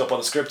 We fucked up on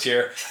the script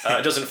here.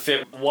 It doesn't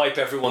fit. Wipe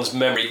everyone's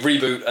memory.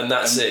 Reboot, and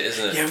that's it,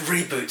 isn't it? Yeah,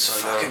 reboots.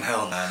 Fucking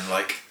hell, man.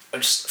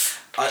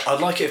 I'd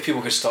like it if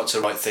people could start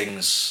to write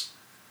things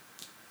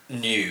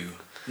new,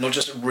 not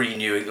just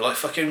renewing.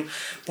 What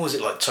was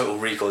it, Total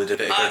Recall? They did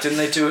it again. Didn't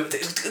they do it?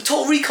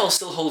 Total Recall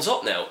still holds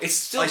up now. It's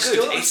still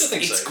good. I still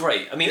think it's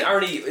great. I mean,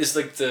 Arnie is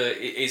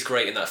is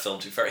great in that film.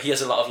 To be fair, he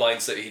has a lot of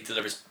lines that he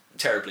delivers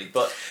terribly,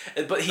 but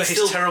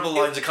his terrible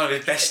lines are kind of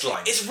his best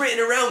lines. It's written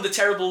around the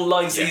terrible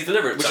lines that he's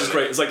delivered, which is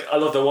great. It's I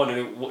love the one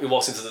who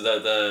walks into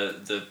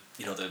the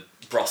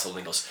brothel and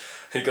he goes,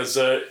 he goes,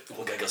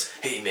 one guy goes,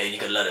 hey man, you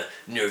got a lot of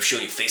nerve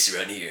showing your face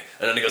around here.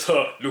 And then he goes,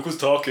 huh, look who's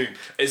talking.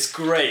 It's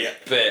great.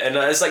 But, and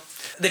it's like,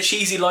 the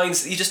cheesy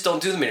lines, you just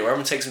don't do them anymore.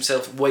 Everyone takes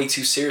himself way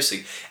too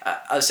seriously.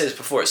 I've said this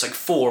before, it's like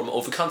form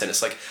over content.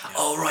 It's like,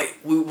 oh right,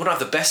 we don't have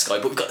the best guy,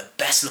 but we've got the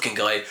best looking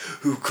guy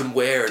who can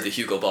wear the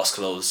Hugo Boss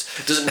clothes.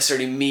 It doesn't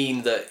necessarily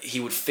mean that he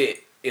would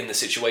fit in the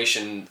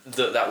situation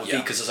that would be,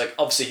 because it's like,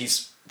 obviously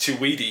he's too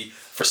weedy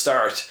for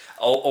start,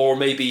 or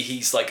maybe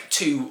he's like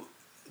too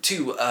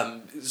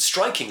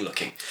striking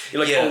looking.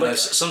 You're like,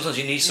 sometimes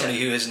you need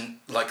somebody who isn't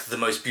like the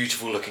most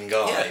beautiful looking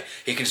guy. Yeah.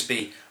 He can just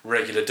be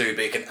regular dude,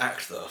 but he can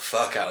act the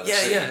fuck out of the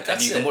scene.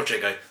 And you can watch it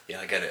and go,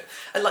 yeah, I get it.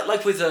 And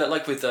like with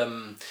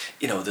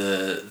you know,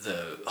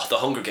 the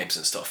Hunger Games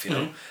and stuff, you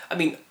know. I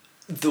mean,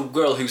 the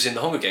girl who's in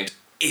the Hunger Games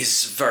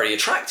is very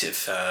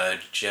attractive.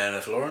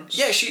 Jennifer Lawrence?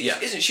 Yeah,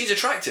 she's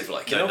attractive,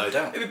 like, you know. No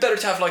doubt. It'd be better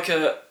to have like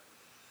a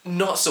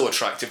not so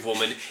attractive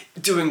woman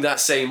doing that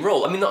same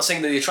role. I mean, not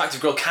saying that the attractive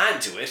girl can't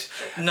do it.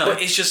 No.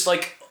 But it's just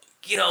like,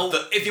 you know,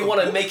 if you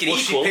want to make it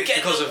equal, get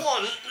because the of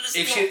one.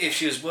 If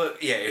she was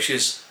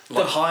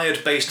like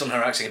hired based on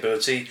her acting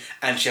ability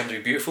and she happened to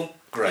be beautiful,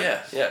 great.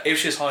 Yeah. If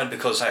she's hired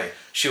because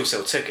she'll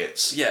sell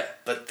tickets. Yeah.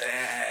 But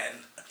then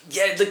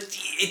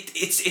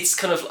it's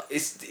kind of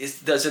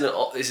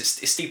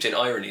it's steeped in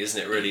irony, isn't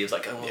it? Really, it's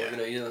like, you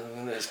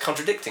know, it's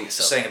contradicting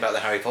itself. Saying about the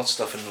Harry Potter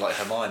stuff and like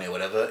Hermione or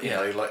whatever, you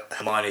know, like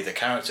Hermione the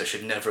character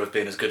should never have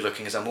been as good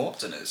looking as Emma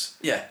Watson is.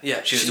 Yeah.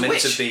 She's meant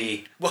to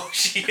be. Well,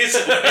 she is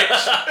a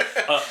witch.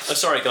 I'm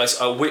sorry, guys.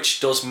 A witch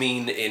does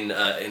mean in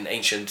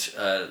ancient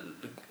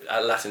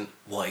Latin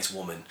wise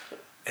woman.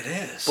 It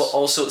is. But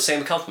also the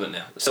same compliment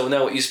now. So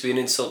now it used to be an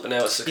insult, but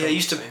now it's a compliment. Yeah, it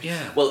used to.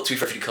 Yeah. Well, to be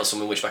fair, if you call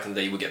someone witch back in the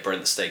day, you would get burned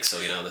at the stake. So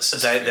you know this.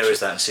 There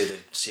is that, and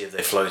see if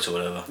they float or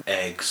whatever.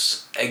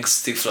 Eggs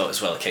do float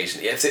as well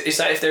occasionally. Yeah,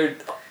 if they're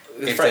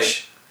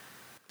fresh.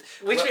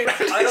 Which means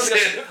I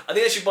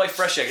think I should buy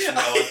fresh eggs from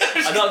now on.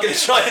 I'm not going to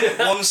try it.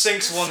 One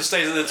sinks, one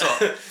stays at the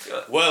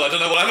top. Well, I don't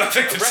know what I'm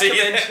having to see.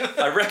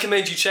 I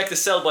recommend you check the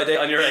sell-by date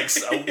on your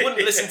eggs. I wouldn't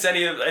listen to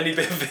any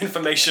bit of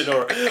information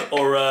or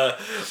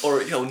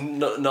you know,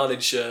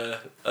 knowledge.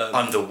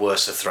 I'm the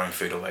worst at throwing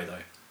food away though.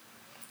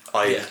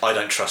 I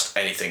don't trust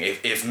anything.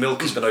 If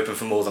milk has been open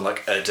for more than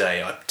like a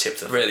day, I tip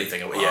the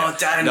thing away. Yeah. Oh,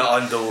 Dad, no,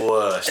 I'm the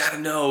worst. Dad,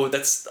 no,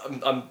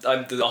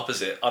 I'm the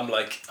opposite. I'm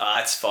like,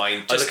 it's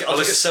fine. I look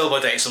at sell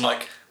by dates. I'm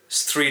like,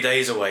 it's 3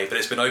 days away, but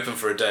it's been open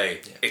for a day.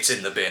 Yeah. It's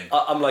in the bin.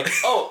 I'm like,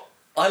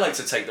 I like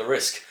to take the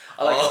risk.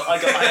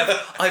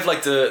 I have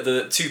like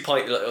the 2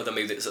 pint, or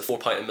maybe it's a 4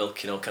 pint of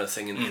milk, you know, kind of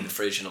thing in the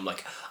fridge, and I'm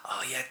like,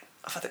 oh yeah,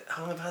 how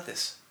long have I had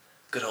this?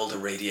 Good old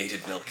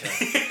irradiated milk.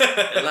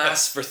 It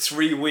lasts for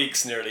 3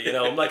 weeks nearly, you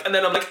know. I'm like, 3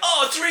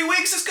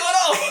 weeks it's gone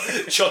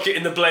off. Chuck it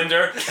in the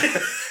blender.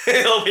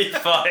 It'll be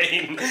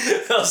fine.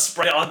 I'll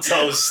spray it on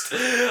toast.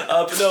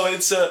 But no,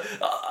 it's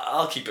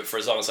I'll keep it for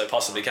as long as I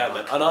possibly can,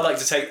 man. And I like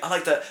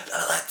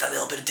that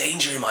little bit of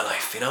danger in my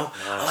life, you know.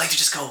 Nice. I like to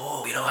just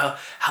go, you know,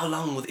 how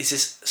long is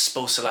this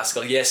supposed to last?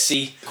 Go,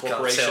 C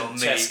Corporation,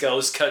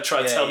 Tesco's,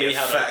 try to tell me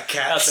how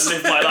to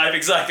live my life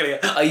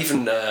exactly. I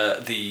even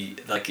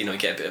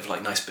get a bit of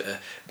like nice bit of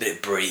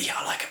brie.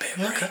 I like a bit of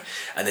brie,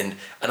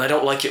 and I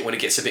don't like it when it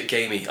gets a bit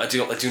gamey. I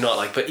do not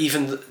like. But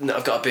even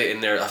I've got a bit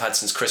in there I've had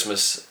since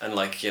Christmas, and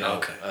like, you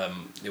know,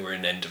 we're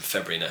in the end of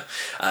February now,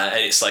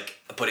 and it's like,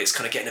 but it's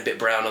kind of getting a bit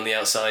brown on the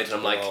outside, and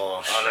I'm like,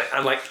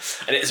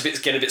 and it's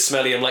getting a bit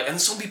smelly. I'm like, and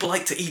some people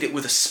like to eat it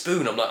with a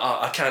spoon. I'm like,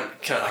 I can't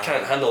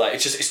handle that.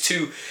 It's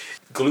too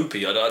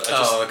gloopy.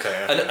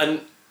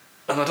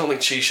 And I don't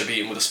think cheese should be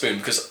eaten with a spoon,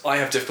 because I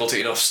have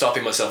difficulty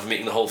stopping myself from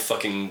eating the whole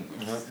fucking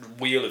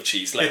wheel of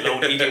cheese, let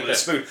alone eating it with a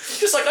spoon.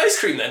 Just like ice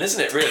cream then,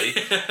 isn't it, really?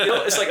 You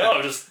know, it's like,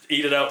 just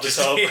eat it out the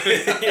top.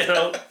 You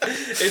know?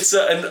 It's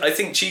and I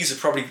think cheese is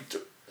probably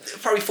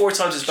 4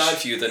 times as bad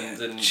for you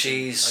than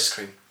cheese. Ice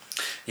cream.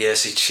 Yeah,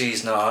 see,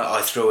 cheese, no,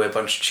 I threw away a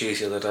bunch of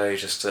cheese the other day,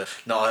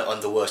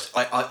 I'm the worst.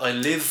 I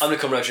live... I'm going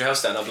to come round to your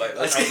house then, I'm like,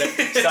 stand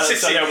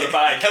there with a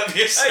bag.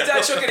 Hey,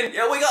 Dad, chuck it in.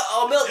 Yeah, we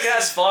got milk,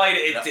 that's fine.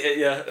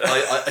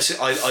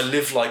 I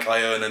live like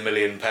I earn £1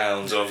 million,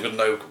 or I've got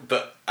no...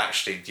 But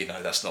actually, you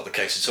know, that's not the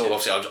case at all.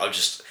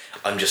 Obviously,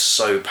 I'm just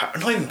so...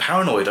 not even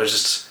paranoid, I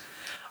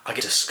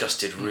get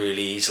disgusted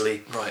really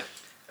easily. Right.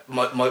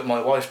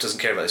 My wife doesn't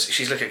care about this.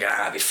 She's looking at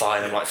it'll be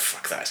fine. I'm like,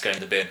 fuck that, it's going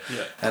in the bin.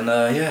 Yeah. And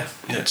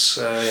it's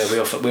we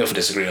often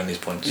disagree on these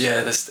points.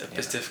 Yeah, that's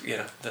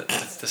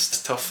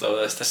tough though.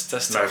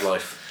 That's married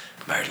life.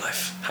 Married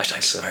life.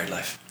 Hashtag married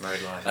life.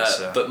 Married life.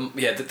 But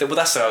yeah,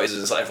 that's how it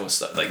is. It's like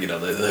everyone's like, you know,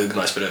 the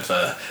nice bit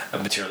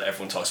of material that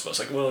everyone talks about. It's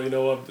like, well, you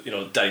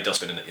know, Daddy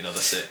Dustbin in it. You know,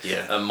 that's it.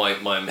 Yeah. And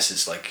my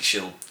missus, like,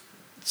 she'll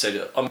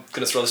say, I'm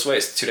gonna throw this away.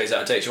 It's 2 days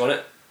out of date. Do you want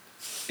it?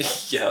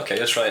 Yeah, okay,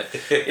 let's try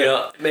it. You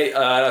know, mate,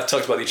 I've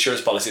talked about the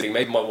insurance policy thing.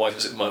 Maybe my wife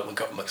was my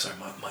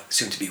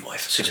soon-to-be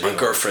wife. My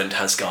girlfriend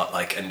has got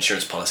like an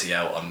insurance policy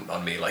out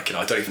on me. Like, you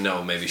know, I don't even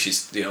know. Maybe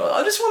she's, you know,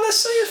 I just want to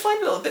say a fine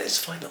little bit. It's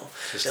a fine little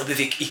bit of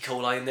E.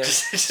 coli in there.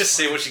 just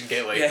see what you can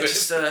get away with.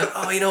 Just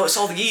you know, it's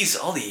all the E's.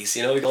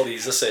 You know, all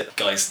these. That's it.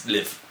 Guys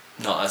live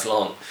not as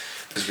long.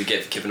 because we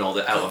get given all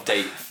the out of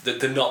date,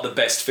 the not the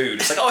best food.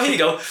 It's like, oh, here you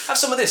go, have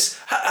some of this.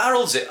 How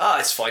old is it?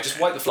 It's fine. Just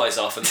wipe the flies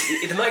off, and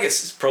the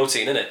maggots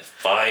protein in it.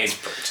 Fine. It's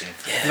protein.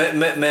 Yeah.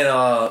 Men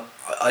are.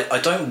 I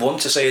don't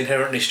want to say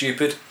inherently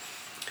stupid,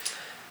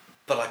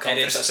 but I can't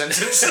finish that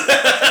sentence.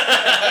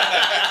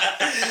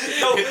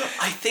 No,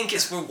 I think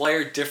we're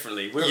wired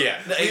differently.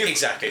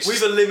 Exactly.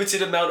 We've a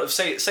limited amount of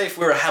say if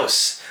we're a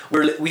house,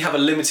 we have a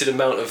limited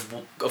amount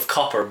of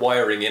copper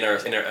wiring in our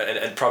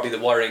and probably the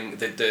wiring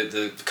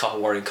the copper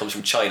wiring comes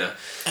from China,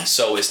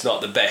 so it's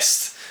not the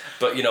best.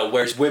 But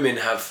whereas women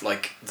have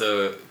like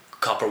the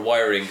copper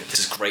wiring. This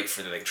is great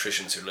for the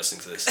electricians who are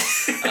listening to this.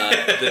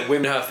 The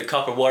women have the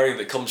copper wiring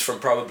that comes from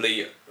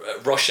probably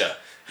Russia.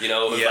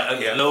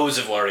 Loads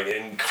of wiring,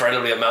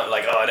 incredibly amount,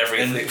 and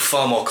everything. And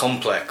far more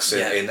complex.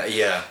 And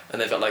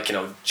they've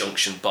got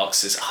junction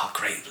boxes. Oh,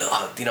 great!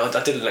 I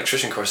did an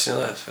electrician course.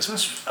 I'm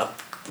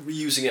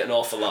using it an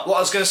awful lot. What I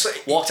was going to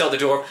say. Walked out the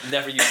door,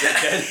 never used it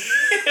again.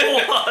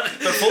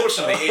 But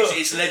fortunately,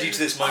 it's led you to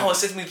this moment. Oh,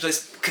 it's led me to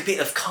this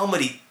bit of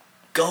comedy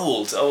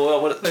gold.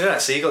 Oh, look at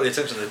that! So you got the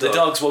attention of the dog. The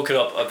dog's woken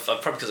up.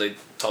 Probably because I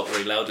talk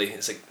very loudly.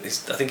 It's like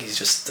I think he's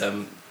just.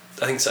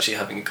 I think it's actually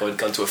having gone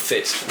to a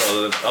fit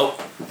rather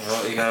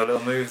than you got a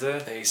little move there.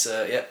 He's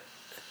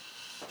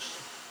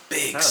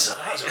big.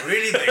 That was a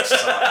really big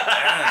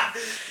sigh.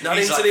 Not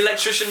He's into the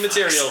electrician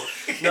material.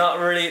 Not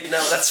really.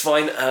 No, that's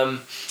fine.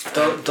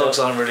 Dogs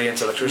aren't really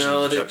into electrician.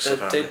 No,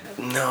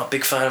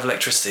 big fan of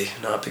electricity.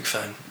 Not a big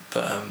fan,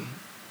 but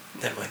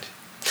never mind.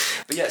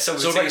 But yeah, so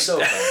about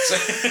yourself.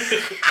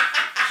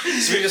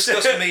 So we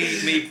discussed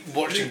me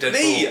watching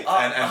Deadpool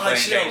and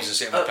playing games and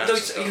sitting in my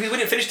pants. We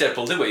didn't finish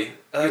Deadpool, did we?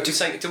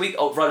 Did we?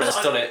 Oh, Ryan has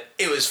done it.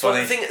 It was funny.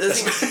 Well, the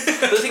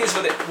thing is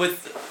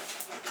with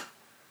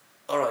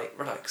all right,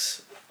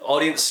 relax.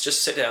 Audience,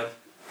 just sit down.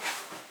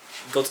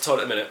 Go to the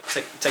toilet a minute.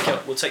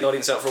 We'll take the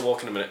audience out for a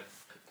walk in a minute.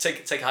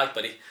 Take a hike,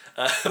 buddy.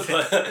 With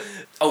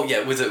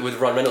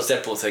Ryan Reynolds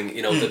Deadpool thing,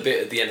 the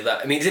bit at the end of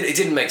that. I mean, it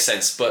didn't make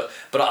sense, but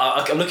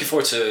I'm looking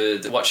forward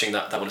to watching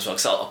that one as well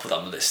because I'll put that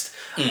on the list.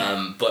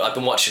 But I've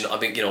been watching. I've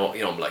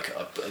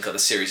got the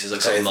series.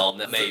 I've got them all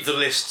made. The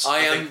lists. I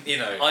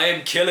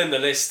am killing the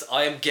list.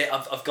 I've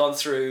gone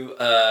through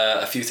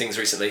a few things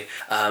recently,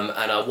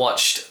 and I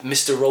watched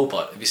Mr.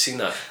 Robot. Have you seen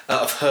that?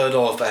 I've heard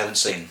of, but I haven't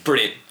seen.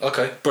 Brilliant.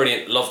 Okay.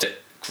 Brilliant. Loved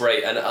it.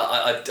 Great. And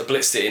I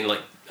blitzed it in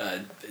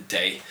a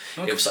day.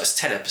 Okay. It was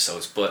 10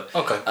 episodes, but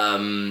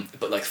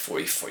but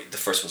 40, the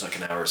first one's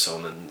an hour or so,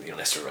 and then the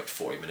rest are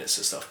 40 minutes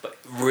and stuff. But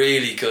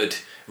really good,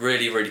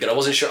 really good. I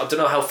wasn't sure. I don't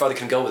know how far they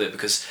can go with it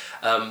because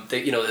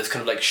they've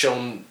kind of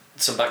shown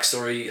some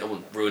backstory. I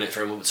won't ruin it for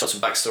everyone, but some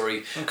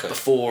backstory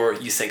before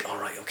you think, all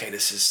right, okay,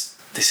 this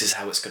is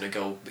how it's going to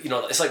go.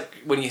 It's like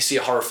when you see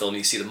a horror film and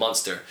you see the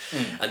monster,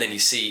 and then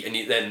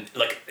then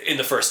in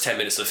the first 10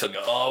 minutes of the film, you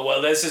go, oh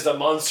well, this is the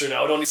monster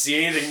now. I don't need to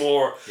see anything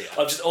more. Yeah.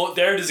 I'm just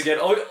there it is again.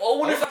 I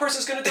wonder if that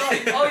person's going to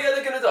die. Oh yeah,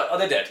 they're going to die. Oh,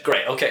 they're dead.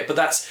 Great. Okay, but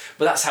that's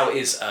how it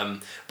is.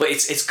 But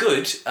it's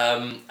good.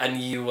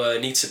 And you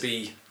need to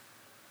be.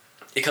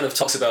 It kind of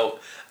talks about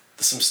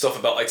some stuff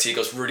about IT. It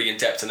goes really in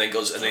depth, and then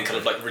kind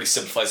of really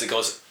simplifies. It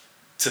goes.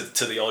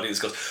 To the audience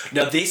goes,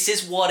 now this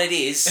is what it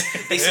is.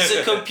 This is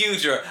a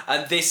computer,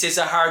 and this is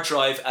a hard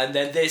drive, and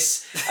then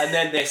this, and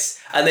then this,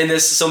 and then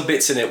there's some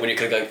bits in it when you're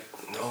kind of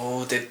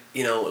going,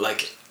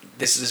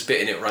 this is this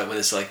bit in it right when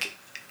it's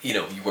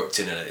you worked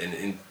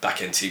in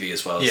back end TV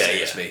as well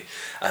as me,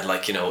 and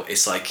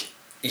it's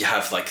you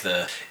have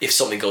if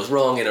something goes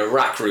wrong in a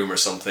rack room or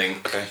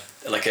something,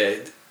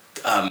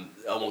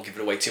 I won't give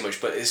it away too much,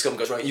 but if something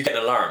goes wrong, you get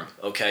an alarm,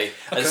 okay?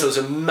 And so there's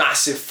a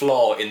massive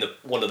flaw in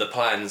one of the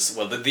plans,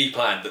 the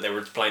plan that they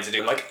were planning to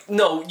do. I'm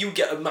no, you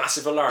get a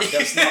massive alarm.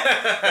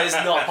 That is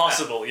not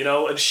possible,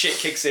 and shit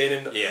kicks in,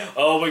 and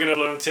we're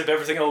gonna tip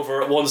everything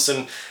over at once,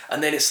 and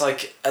then it's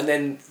and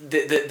then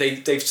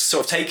they've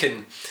sort of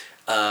taken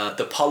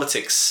the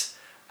politics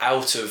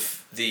out of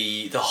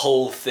the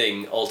whole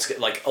thing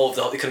altogether,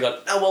 they could have gone,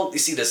 oh well, you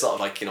see there's a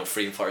lot of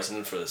freedom fighters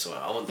in for this, so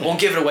I won't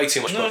give it away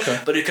too much,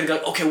 but it could have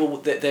gone, okay, well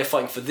they're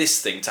fighting for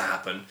this thing to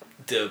happen.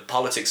 The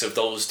politics of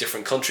those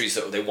different countries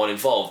that they want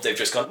involved, they've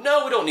just gone,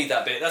 no, we don't need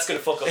that bit, that's going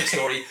to fuck up the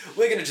story.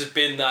 We're going to just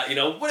bin that,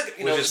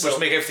 we'll just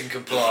make everything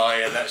comply,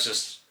 and that's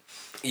just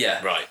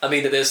right. I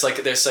mean, they're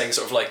saying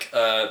sort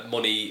of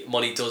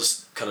money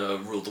does kind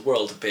of rule the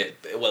world a bit.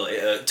 Well,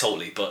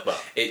 totally, but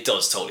it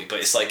does totally, but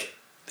it's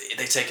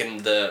they've taken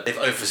they've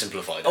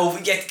oversimplified it. Oh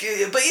yeah,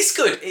 but it's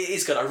good. It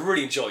is good. I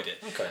really enjoyed it.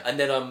 Okay. And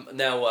then I'm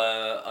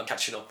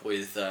catching up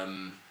with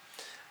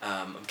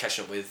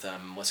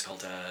what's it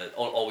called?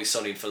 Always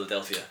Sunny in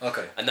Philadelphia.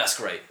 Okay. And that's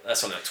great.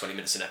 That's only 20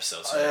 minutes an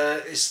episode.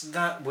 So. Is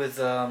that with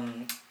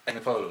Amy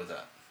Poehler with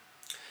that?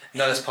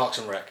 No, that's Parks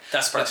and Rec.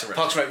 That's Parks and Rec.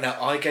 Parks and Rec.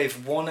 Now, I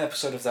gave one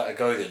episode of that a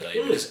go the other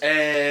day because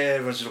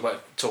everyone's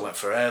talking about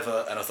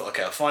forever, and I thought,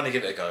 okay, I'll finally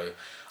give it a go.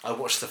 I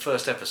watched the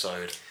first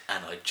episode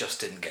and I just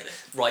didn't get it.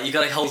 Right, you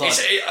gotta hold on.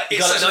 You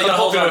gotta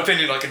hold on.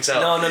 Opinion, I can tell.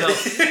 No,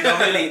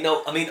 really,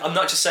 no. I mean, I'm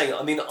not just saying.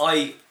 I mean,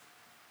 I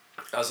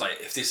was like,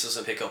 if this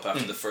doesn't pick up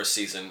after the first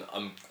season,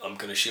 I'm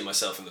gonna shoot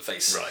myself in the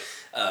face. Right.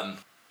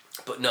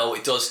 But no,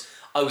 it does.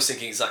 I was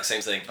thinking the exact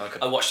same thing. Okay.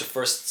 I watched the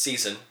first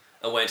season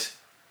and went,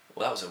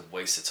 well, that was a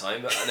waste of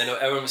time. And then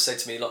everyone said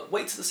to me, look,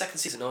 wait till the second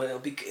season. No,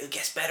 it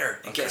gets better.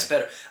 It gets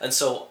better. And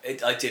so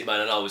I did,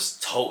 man, and I was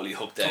totally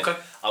hooked then. Okay.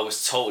 I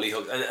was totally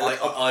hooked. And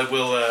I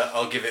will.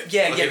 I'll give it.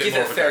 Yeah, give it a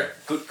more fair,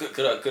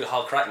 good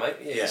hard crack, mate.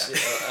 Yeah.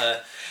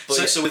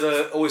 So with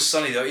Always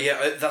Sunny though,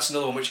 that's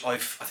another one which I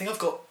think I've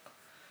got.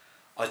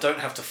 I don't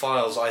have the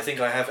files. I think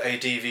I have a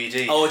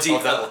DVD. Oh,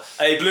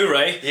 a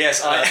Blu-ray.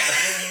 Yes, I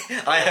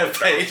have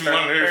paid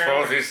money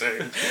for this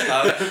thing.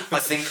 I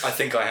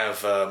think I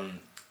have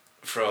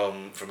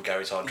from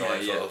Gary's hard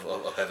drive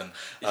of heaven.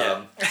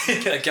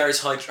 Gary's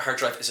hard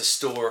drive is a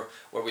store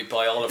where we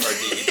buy all of our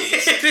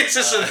DVDs. It is,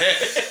 isn't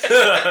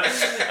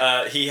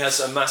it? He has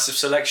a massive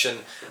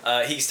selection.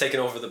 He's taken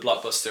over the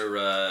Blockbuster.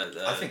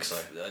 I think so.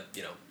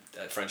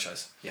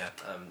 Franchise. Yeah.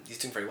 He's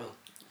doing very well.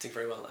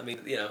 I mean,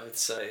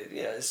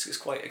 it's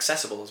quite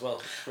accessible as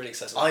well. Really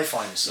accessible. I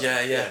find so.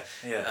 Yeah.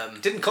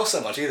 Didn't cost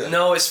that much either.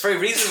 No, it's very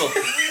reasonable.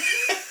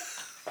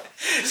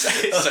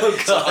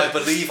 So I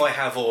believe I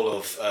have all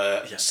of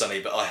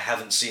Sunny, but I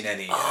haven't seen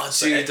any.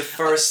 Dude, the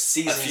first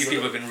season. A few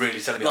people have been really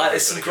telling me.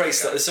 There's some great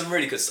stuff. There's some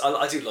really good stuff.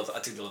 I do love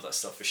that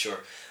stuff for sure.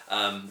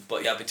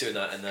 But yeah, I've been doing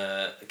that and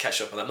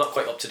catch up on that. I'm not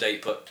quite up to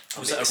date, but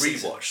was that a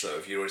rewatch though?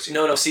 Have you already seen?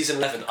 No, season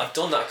 11. I've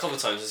done that a couple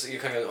of times.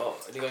 You're kind of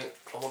going,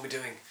 what am I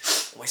doing?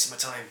 I'm wasting my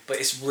time. But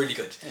it's really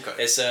good.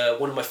 Okay. It's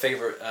one of my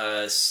favourite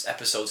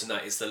episodes in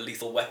that is the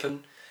Lethal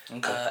Weapon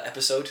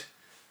episode.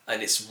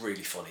 And it's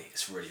really funny.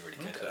 It's really, really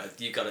good. Okay.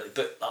 You got it.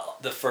 But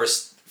the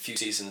first few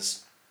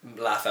seasons,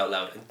 laugh out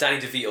loud. And Danny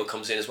DeVito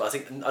comes in as well. I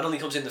don't know if he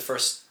comes in the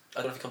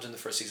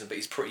first season, but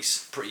he's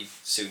pretty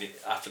soon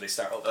after they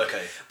start up.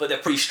 Okay. But they're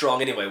pretty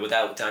strong anyway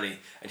without Danny,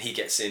 and he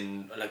gets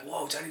in like,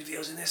 whoa, Danny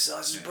DeVito's in this.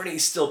 This is brilliant.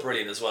 He's still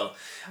brilliant as well,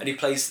 and he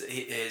plays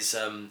his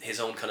own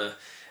kind of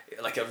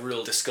like a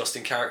real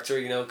disgusting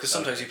character, because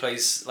sometimes he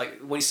plays like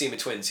when you see him in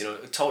Twins,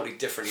 totally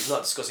different. He's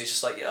not disgusting. He's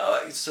just like,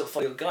 he's still a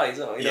funny little guy,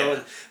 you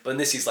know. But in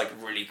this, he's like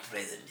really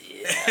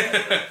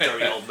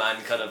dirty old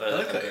man kind of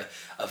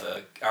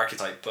a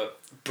archetype, but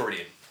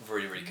brilliant,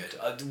 really, really good.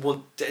 I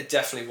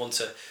definitely want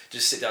to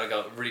just sit down and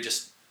go. Really,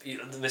 just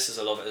the missus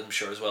will love it, I'm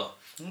sure as well.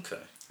 Okay.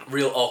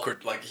 Real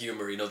awkward like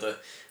humor, in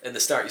the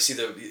start you see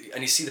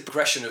the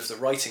progression of the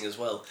writing as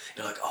well.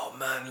 You're like, oh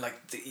man, like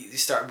you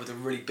start with the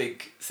really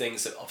big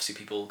things that obviously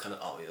people kind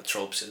of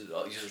tropes,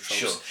 usual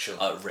tropes,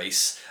 sure.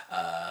 Race,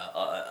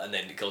 and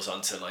then it goes on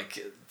to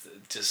like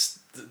just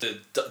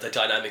the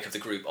dynamic of the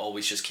group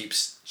always just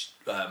keeps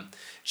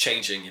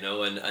changing, and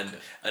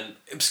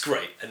it was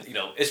great, and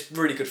it's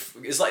really good.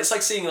 It's like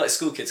seeing like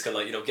school kids kind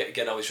of like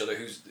getting on each other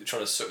who's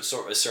trying to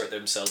sort of assert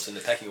themselves in the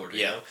pecking order,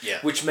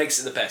 which makes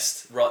it the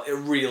best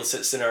real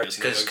scenarios.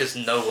 Because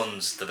no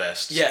one's the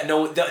best. Yeah,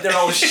 no, they're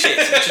all shit,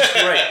 which is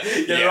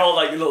great. They're all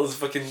like little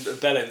fucking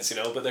bellends,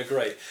 but they're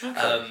great.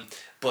 Okay.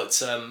 I'd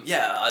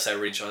say I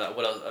really enjoy that.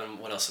 What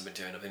else have I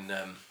been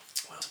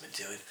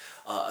doing?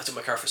 I took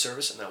my car for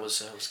service, and that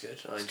was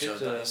good. I enjoyed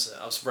that.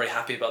 I was very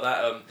happy about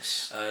that.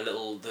 The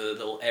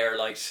little air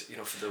light,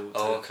 for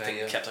the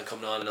thing kept on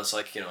coming on, and I was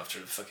like, after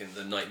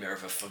the nightmare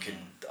of a fucking,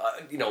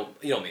 you know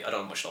me. I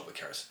don't have much love with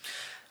cars.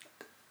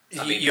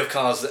 You have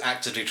cars that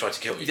actively try to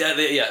kill you.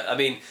 Yeah. I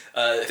mean,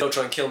 if they don't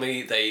try and kill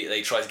me,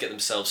 they try to get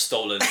themselves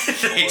stolen,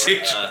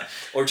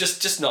 or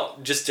just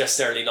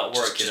necessarily not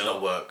work. Just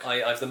not work. I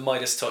have the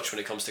Midas touch when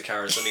it comes to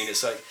cars. I mean,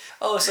 it's like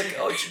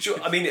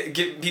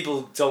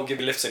people don't give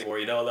me lifts anymore.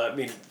 I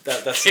mean,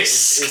 that's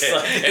it's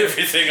like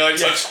everything I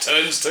touch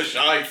turns to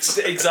shite.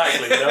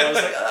 Exactly. I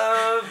was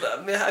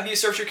like, have you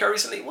serviced your car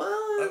recently? Well,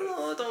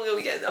 I don't know.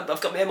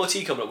 I've got my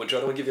MOT coming up winter. I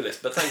don't want to give you a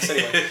lift, but thanks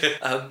anyway.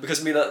 Because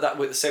I mean that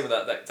the same with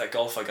that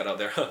Golf I got out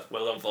there.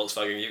 Well done,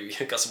 Volkswagen.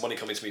 You got some money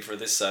coming to me for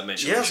this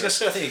mention. Yeah, I was going to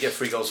say, I think you get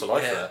free goals for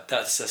life for that.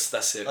 That's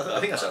it. I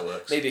think that's how it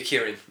works. Maybe a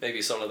Kieran,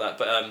 maybe something like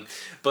that.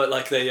 But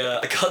like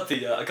I got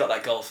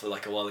that Golf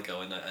like a while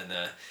ago, and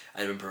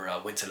I remember I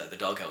went to let the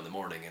dog out in the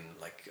morning, and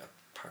like I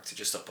parked it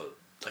just up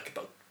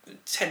about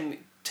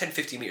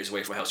 10-15 meters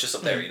away from my house, just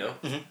up there,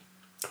 Mm-hmm.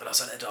 And I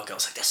was letting the dog out. I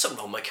was like, "There's something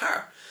wrong with my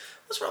car.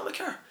 What's wrong with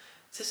my car?"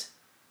 There's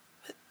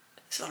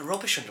a lot of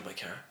rubbish under my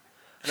car.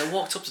 And I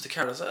walked up to the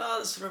car and I was like,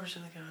 there's rubbish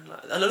in the car.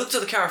 And I looked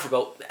at the car for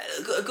about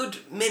a good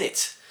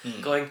minute,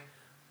 going,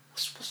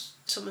 what's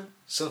something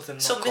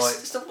not quite.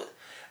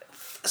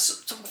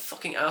 Some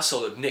fucking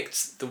asshole had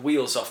nicked the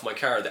wheels off my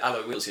car, the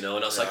alloy wheels, and I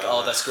was like,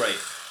 oh, that's great.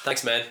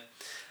 Thanks, man.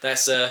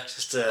 That's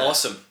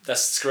awesome.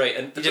 That's great.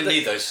 And you didn't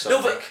need those.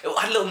 No, but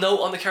I had a little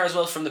note on the car as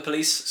well from the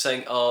police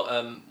saying,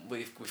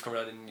 we've come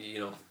around and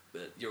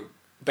you're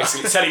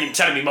basically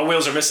telling me my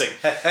wheels are missing.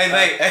 Hey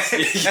mate,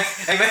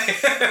 hey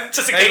mate,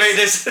 just in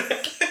case. Hey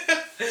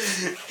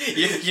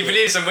mate, you've been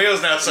needing some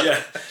wheels now, so.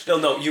 Yeah.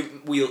 No,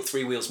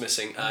 3 wheels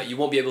missing. You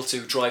won't be able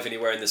to drive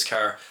anywhere in this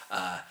car.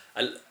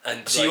 And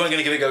so you weren't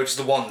going to give it a go to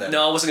the one then?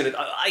 No, I wasn't going to.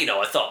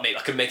 I thought maybe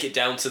I could make it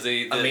down to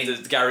the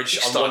garage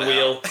on one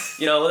wheel.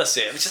 That's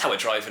it. It's just how I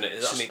drive in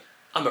it. I mean,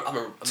 I'm a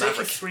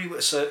maverick. 3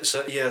 wheels. So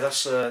yeah,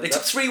 that's. They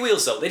took 3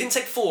 wheels though. They didn't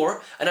take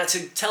 4, and I had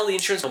to tell the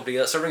insurance company.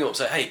 So I ring them up and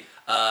say, hey,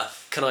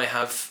 Can I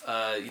have,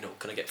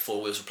 can I get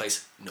 4 wheels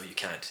replaced? No, you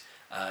can't.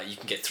 You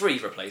can get 3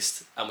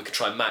 replaced, and we could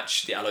try and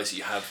match the alloys that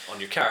you have on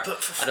your car.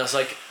 And I was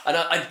like, and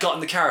I'd got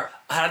in the car.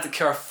 I had the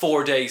car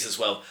 4 days as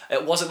well.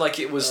 It wasn't like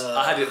it was.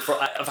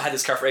 I've had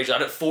this car for ages. I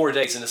had it 4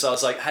 days, and so I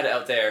was like, had it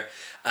out there,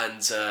 and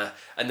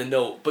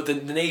but the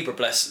neighbour,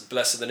 bless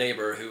the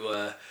neighbour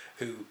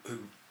who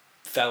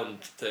found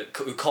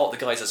who caught the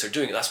guys as they're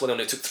doing it. That's why they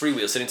only took 3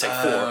 wheels. They didn't take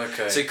 4.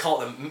 Okay. So he caught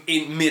them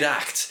in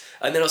mid-act,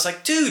 and then I was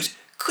like, dude,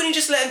 couldn't you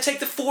just let him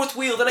take the 4th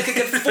wheel? Then I could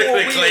get 4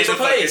 wheels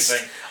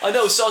replaced. I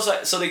know. So I was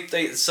like,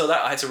 so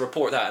that I had to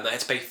report that, and I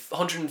had to pay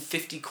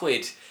 150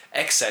 quid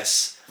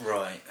excess.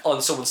 Right.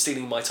 On someone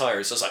stealing my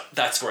tyres. So I was like,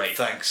 that's great.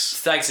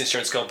 Thanks,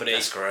 insurance company.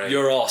 That's great.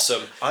 You're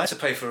awesome. I had to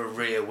pay for a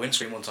rear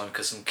windscreen one time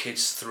because some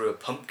kids threw a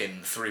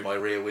pumpkin through my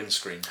rear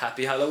windscreen.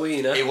 Happy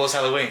Halloween, huh? It was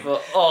Halloween.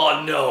 Well,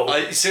 oh no.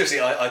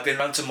 I've been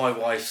round to my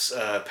wife's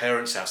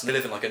parents' house, and they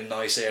live in like a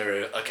nice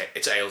area. Okay,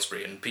 it's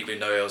Aylesbury, and people who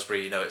know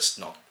Aylesbury, it's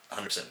not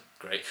 100%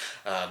 great.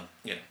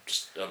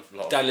 Just a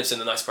lot. Dad lives in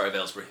the nice part of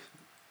Aylesbury.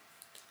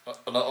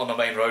 On the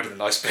main road in a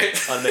nice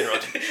bit. On the main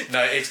road.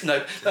 No.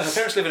 Her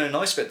parents live in a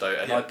nice bit though,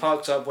 and I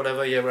parked up,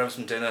 whatever. Yeah, we're having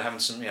some dinner, having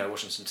some,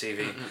 watching some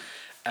TV,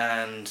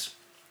 and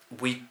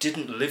we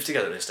didn't live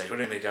together at this stage.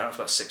 We'd only been out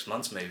for about 6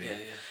 months maybe. Yeah.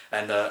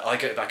 And I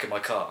get back in my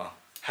car,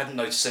 hadn't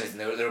noticed anything.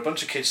 There were a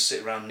bunch of kids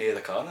sitting around near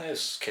the car.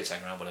 There's kids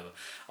hanging around, whatever.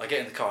 I get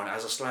in the car, and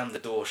as I slam the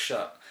door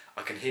shut,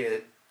 I can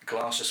hear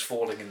glass just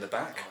falling in the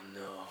back. Oh no.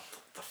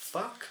 What the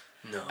fuck?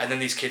 No. And then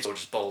these kids all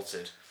just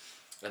bolted.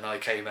 And I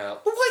came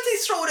out. Well, why did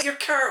they throw it at your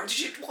car?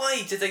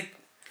 Why did they?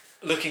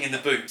 Looking in the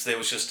boot, there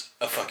was just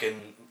a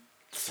fucking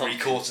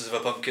 3/4 of a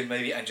pumpkin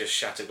maybe, and just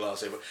shattered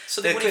glass over. So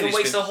they wouldn't even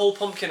waste the whole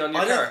pumpkin on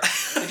your car.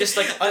 They just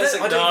like I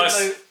don't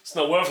know. It's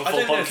not worth a full I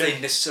don't know if pumpkin.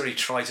 they necessarily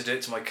tried to do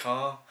it to my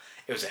car.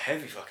 It was a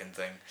heavy fucking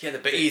thing. Yeah,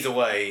 but either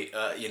way,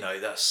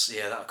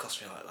 that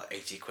cost me like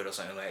 80 quid or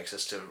something like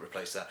excess to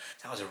replace that.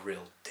 That was a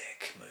real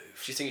dick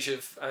move. Do you think you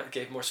should have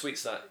gave more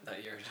sweets that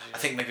year? I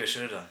think maybe I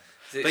should have done.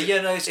 But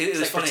yeah, no, it was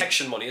like funny.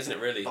 protection money, isn't it?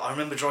 Really. But I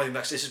remember driving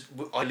back.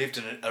 I lived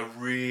in a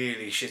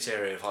really shit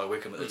area of High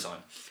Wycombe at the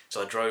time,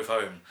 so I drove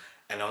home,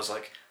 and I was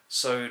like,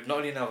 so not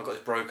only now have I got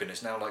this broken,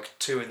 it's now like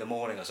 2 a.m.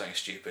 or something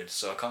stupid,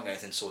 so I can't get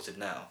anything sorted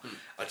now.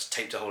 I just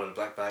taped a whole lot of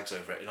black bags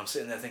over it, and I'm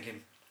sitting there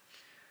thinking,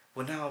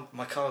 well, now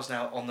my car's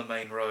now on the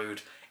main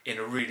road in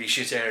a really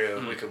shit area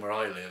of Wycombe where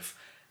I live,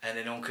 and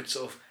then no one could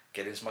sort of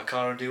get into my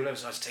car and do whatever,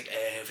 so I had to take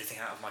everything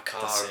out of my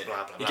car and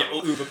blah, blah, blah. You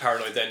get uber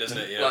paranoid then, doesn't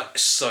it? Yeah. Like,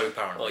 so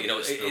paranoid. Well,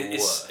 it's the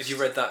worst. Have you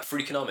read that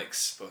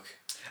Freakonomics book?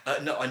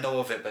 No, I know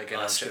of it, but again,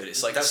 that's good.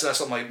 It's like that's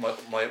not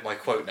my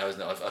quote now, isn't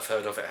it? I've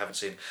heard of it, haven't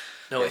seen.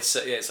 No, it's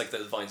like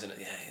the vines in it.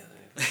 Yeah.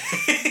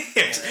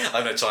 I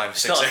have no time.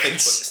 It's not a thick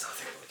book.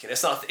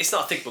 It's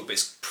not a thick book, but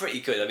it's pretty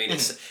good. I mean,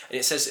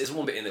 it says there's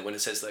one bit in it when it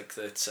says like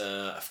that.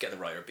 I forget the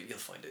writer, but you'll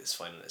find it. It's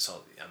fine. It's on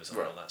Amazon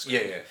and all that.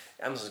 Yeah.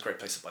 Amazon's a great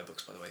place to buy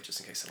books, by the way, just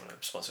in case they want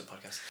to sponsor the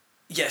podcast.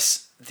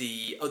 Yes,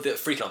 the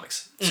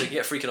Freakonomics. So you can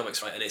get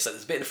Freakonomics, right? And it's like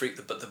there's a bit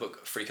in the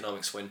book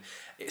Freakonomics when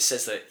it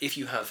says that if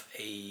you have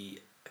a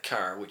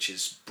car which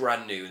is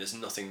brand new and there's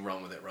nothing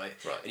wrong with it, right?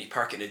 And you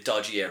park it in a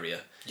dodgy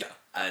area,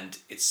 and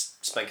it's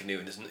spanking new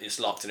and it's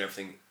locked and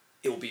everything,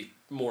 it will be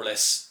more or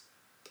less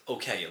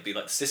okay. It'll be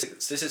like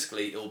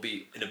statistically, it will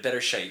be in a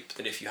better shape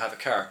than if you have a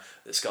car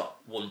that's got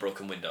one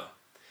broken window.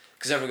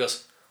 Because everyone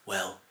goes,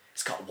 well,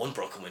 it's got one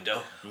broken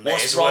window.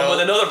 What's wrong with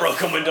another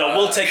broken window?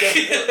 We'll take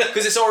it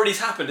because it's already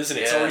happened, isn't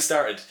it? It's already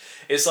started.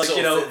 It's like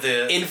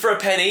in for a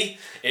penny.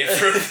 In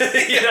for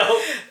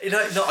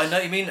No, I know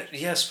what you mean.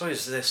 Yeah, I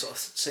suppose they're sort of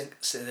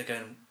sitting there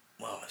going,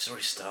 well, it's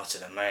already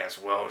started. I may as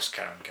well just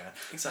carry on going.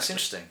 Exactly. That's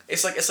interesting.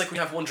 It's like we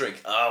have one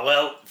drink.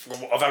 Well,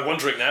 I've had one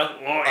drink now.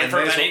 I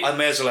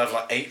may as well have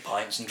like 8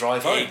 pints and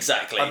drive home.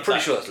 Exactly. I'm pretty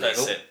sure that's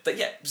legal. That's it. But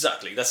yeah,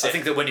 exactly. That's it. I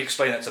think that when you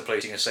explain that to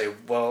police, you can say,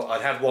 well,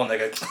 I'd had one. They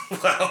go,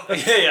 well,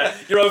 yeah,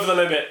 you're over the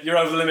limit. You're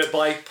over the limit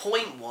by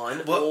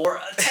 0.1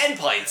 or 10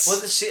 pints. Well,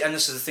 see, and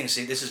this is the thing.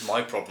 See, this is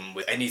my problem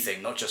with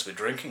anything, not just with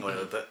drinking or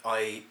whatever. But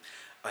I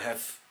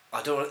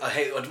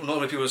hate.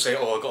 Normally people say,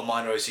 "Oh, I've got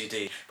minor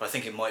OCD," but I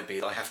think it might be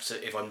that I have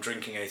to. If I'm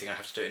drinking anything, I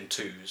have to do it in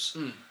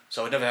 2s.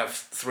 So I would never have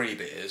 3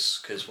 beers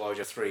because why would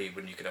you have 3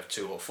 when you could have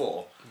 2 or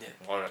 4? Yeah.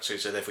 Why would I have 2?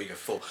 So therefore you have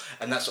 4,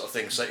 and that sort of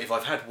thing. So if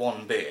I've had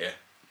 1 beer,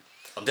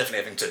 I'm definitely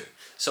having 2.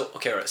 So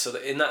okay, right. So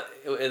in that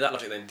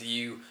logic, then,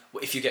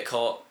 if you get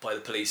caught by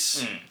the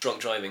police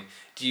drunk driving,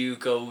 do you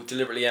go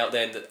deliberately out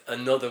then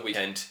another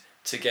weekend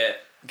to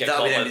get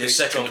caught by the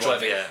police drunk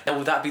driving? Yeah. And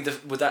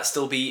would that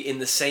still be in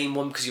the same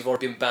one because you've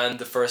already been banned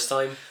the first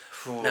time?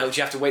 Now do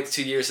you have to wait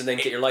 2 years and then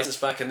get your license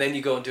back and then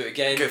you go and do it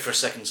again? Go for a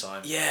second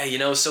time. Yeah,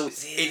 so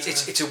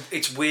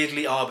it's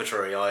weirdly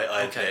arbitrary.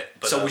 I admit.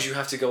 But, so would you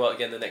have to go out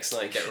again the next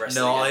night and get arrested?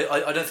 No, again?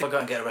 I don't think I'll go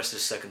and get arrested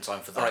a second time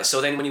for that. Alright, so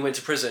then when you went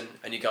to prison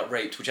and you got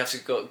raped, would you have to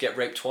go get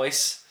raped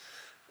twice?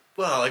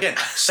 Well, again,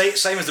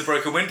 same as the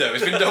broken window.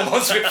 It's been done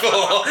once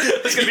before.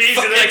 It's going to be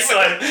easier the next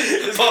time.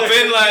 Pop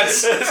in,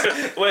 lads.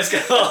 Where's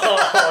going?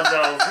 Oh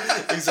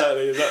no!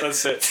 Exactly.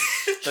 That's it.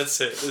 That's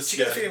it. Do you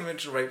get a feeling we've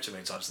mentioned rape too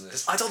many times in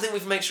this? I don't think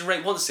we've mentioned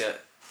rape once yet.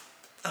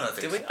 I don't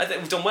think Did so. we? I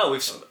think we've done well.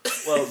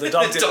 Well, the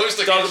dog did. Dog's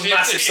looking Dog, shitty.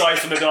 massive sigh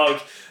from the dog.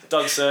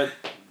 Dog said,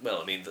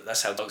 well, I mean,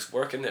 that's how dogs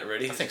work, isn't it,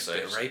 really? I think so. A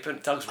bit of raping.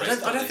 Dogs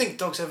I don't think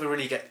dogs ever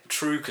really get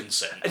true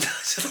consent.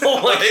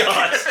 Oh my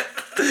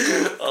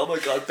god! Oh my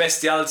god!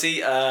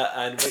 Bestiality,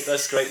 and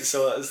that's great.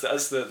 So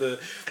that's the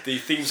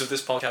themes of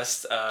this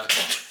podcast.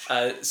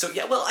 So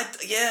yeah, well,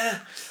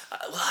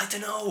 I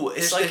don't know.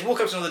 It's They like walk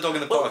up to another dog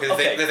in the Well, park and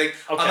okay. they think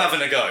Okay. I'm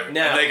having a go.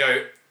 Now- And they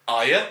go,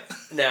 are you?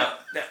 now.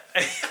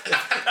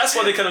 That's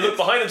why they kind of look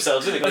behind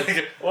themselves, isn't it?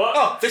 Like, what?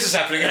 Oh, this is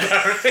happening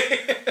apparently.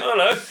 I don't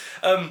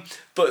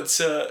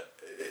know.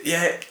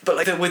 Yeah, but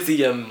like with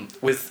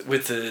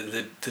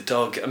the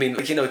dog, I mean,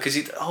 like, you know,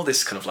 because all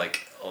this kind of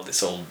like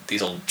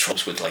these old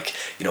tropes with, like,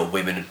 you know,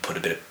 women put a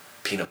bit of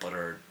peanut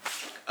butter.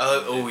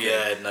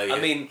 Yeah, no. Yeah. I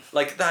mean,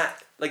 like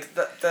that.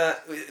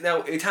 Now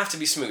it'd have to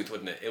be smooth,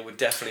 wouldn't it? It would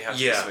definitely have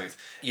to be smooth.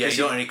 Yeah, you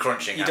don't want any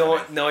crunching. You don't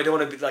want. No, I don't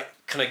want to be like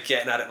kind of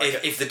getting at it.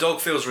 Like If the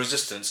dog feels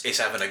resistance, it's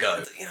having a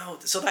go. you know,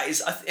 so that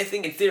is. I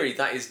think in theory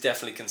that is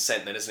definitely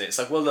consent, then, isn't it? It's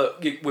like, well,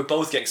 look, we're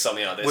both getting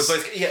something out of this. We're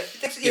both. Yeah,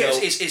 You know,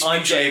 it's I'm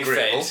mutually getting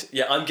agreeable. fed.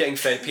 Yeah, I'm getting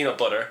fed peanut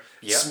butter.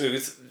 Yeah.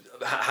 Smooth.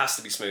 Has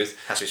to be smooth.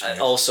 Has to be smooth.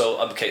 And also,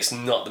 okay, it's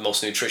not the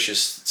most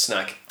nutritious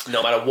snack,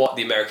 no matter what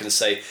the Americans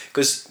say.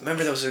 Because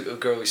remember, there was a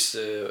girl we used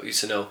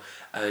to know,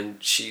 and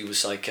she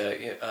was like,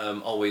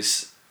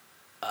 always,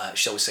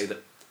 she always say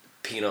that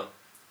peanut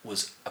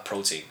was a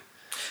protein.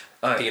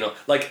 Oh. Peanut,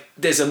 like,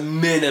 there's a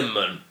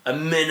minimal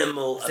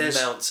There's-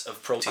 amount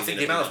of protein. I think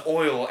in the a amount of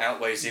oil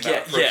outweighs the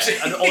amount of yeah, protein.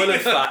 and oil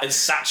and fat and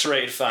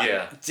saturated fat.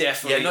 Yeah.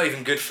 Definitely. Yeah, not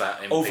even good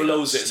fat. In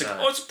Overloads it. peanuts, It's like,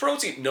 no. oh, it's a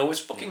protein. No, it's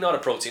fucking not a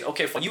protein.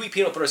 Okay, fine. You eat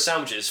peanut butter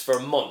sandwiches for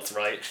a month,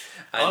 right?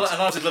 And I'll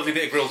have a lovely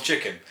bit of grilled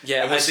chicken.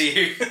 Yeah, and we'll and- see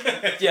you.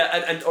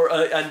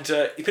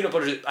 peanut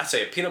butter. I'd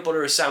say it, peanut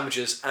butter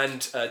sandwiches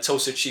and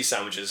toasted cheese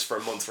sandwiches for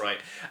a month, right?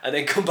 And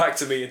then come back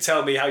to me and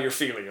tell me how you're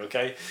feeling,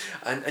 okay?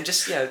 And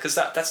just because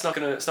that's not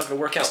gonna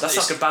work out. That's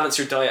not gonna balance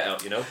your diet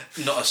out, you know.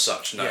 Not as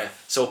such, no. Yeah.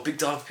 So big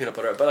dog of peanut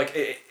butter, but like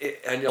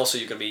and also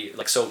you're gonna be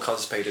like so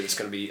constipated. It's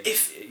gonna be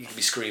you can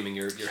be screaming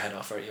your head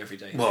off, aren't you, every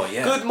day? Well,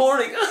 yeah. Good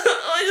morning.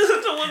 I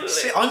just don't want to.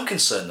 See, I'm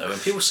concerned though when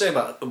people say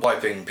about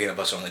wiping peanut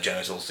butter on the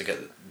genitals to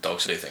get the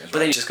dogs to do things. But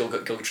then you just go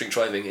drink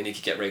driving and you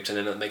could get raped and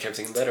then it'll make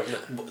everything better,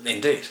 wouldn't it?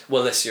 Indeed.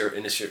 Well, that's if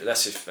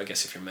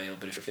you're male,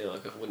 but if you're female,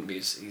 like, it wouldn't be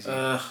as easy.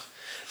 But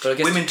I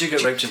guess, women do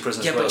get raped in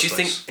prison. Yeah, as well, but do you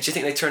I suppose.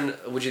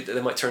 think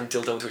they might turn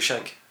dildo into a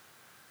shank?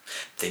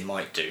 They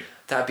might do?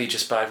 That'd be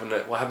just bad, wouldn't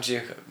it? What happened to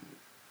you?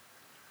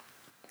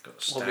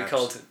 What would be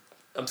called?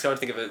 I'm trying to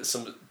think of it.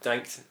 Some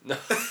danked. No.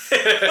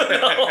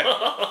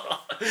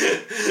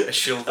 A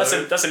shildo.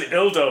 That's an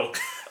ildo.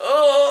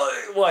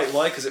 Oh, why?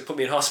 Why? Because it put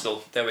me in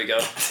hospital. There we go.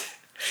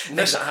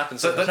 Makes that happen.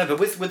 But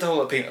with the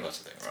whole peanut butter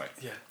thing, right?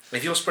 Yeah.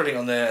 If you're spreading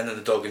on there and then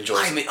the dog enjoys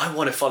I mean, I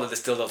want to follow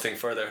this dildo thing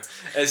further.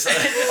 It's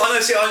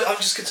Honestly, I'm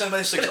just concerned about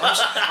this. I'm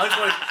just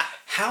worried,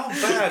 how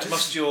bad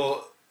must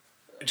your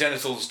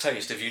genitals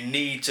taste if you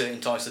need to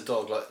entice the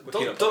dog? Like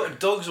peanut butter.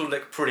 dogs will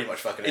lick pretty much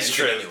fucking It's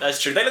anything true. anyway. That's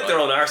true. They lick their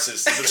own arses.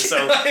 So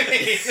I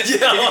mean,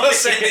 you're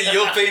saying that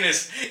your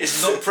penis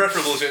is not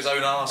preferable to its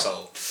own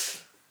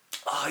arsehole.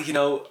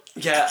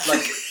 yeah,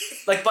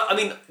 like, but I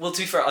mean, well, to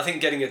be fair, I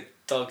think getting a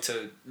dog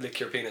to lick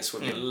your penis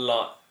would be a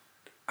lot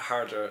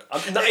harder.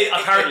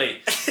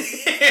 Apparently,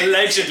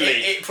 allegedly,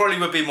 it probably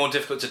would be more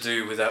difficult to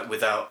do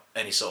without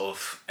any sort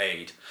of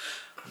aid.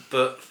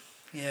 But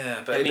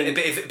yeah, but I mean,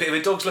 if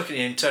a dog's looking at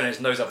you and turning its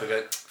nose up and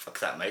go, "Fuck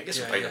that, mate, get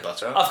some Yeah, peanut yeah.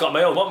 butter." I've got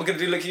my own. What am I going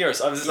to do licking yours?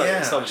 I was like, Yeah.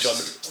 it's not enjoyment.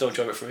 It's no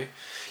enjoyment for me.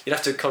 You'd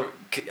have to cover,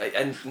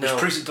 and no. Which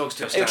proves that dogs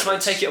do have It would try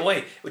and standards. take it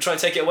away. We'll try and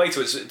take it away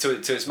to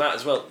its mat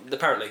as well.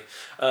 Apparently.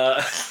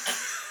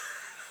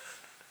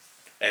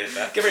 Edit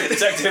that. Get rid of the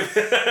detective.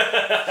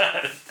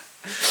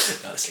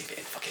 No, let's leave it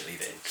in. Fuck it,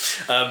 leave it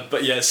in.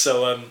 But yeah,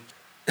 so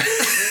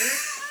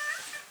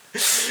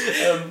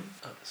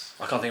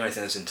I can't think of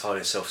anything that's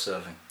entirely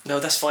self-serving. no,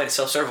 that's fine. It's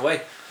self-serve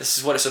away. This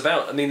is what it's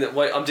about. I mean,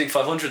 I'm doing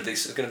 500.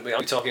 This is going to be.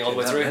 I'm talking all the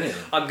way That through. many of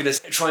them. I'm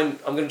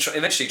going to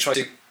eventually try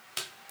to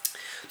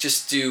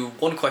just do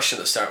one question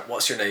at the start.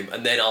 What's your name?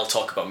 And then I'll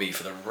talk about me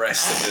for the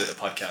rest of the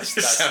podcast.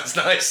 Sounds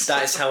nice.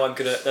 That is how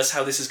That's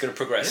how this is going to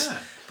progress. Yeah.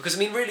 Because I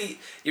mean, really,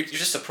 you're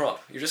just a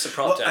prop. You're just a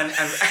prop. Well, Dan. and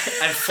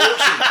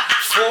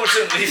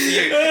fortunately for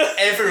you,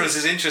 everyone's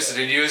as interested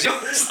in you as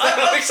yours. This is it.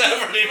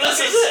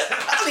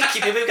 I mean,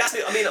 keep people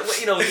asking. I mean,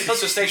 it comes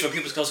to a stage where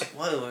people go like,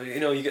 "Wow,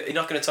 you're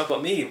not going to talk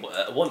about me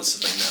once."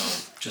 It's like,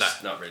 no,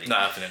 just not really.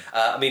 Not happening.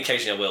 I mean,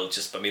 occasionally I will.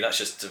 Just, I mean, that's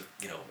just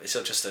it's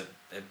just a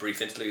brief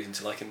interlude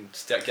until I can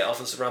get off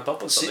and ramp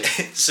up on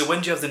something. So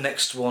when do you have the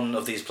next one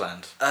of these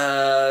planned?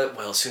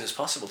 Well, as soon as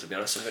possible. To be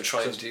honest, I'm going to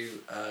try and do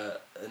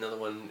another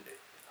one.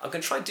 I'm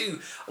going to try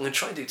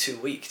and do 2 a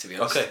week, to be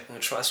honest. Okay.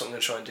 That's what I'm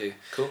going to try and do.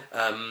 Cool.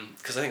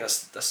 Because I think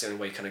that's the only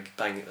way you kind of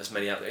bang as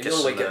many out there. Get The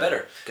only way some, to get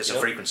better. Get some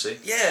frequency.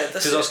 Yeah, that's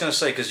Because I was going to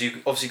say, because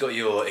you obviously got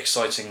your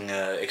exciting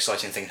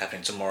thing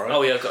happening tomorrow.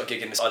 Oh yeah, I've got a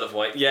gig in this Isle of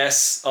Wight.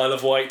 Yes, Isle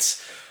of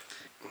Wight.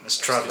 It's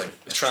travelling.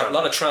 A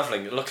lot of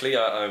travelling. Luckily,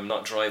 I'm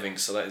not driving,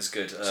 so that is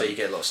good. So you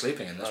get a lot of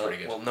sleeping in. That's pretty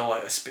good. Well, no,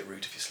 it's a bit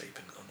rude if you're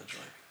sleeping on the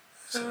driving.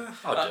 So.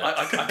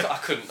 I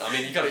couldn't. I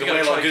mean, you got to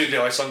wear like googly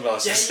eye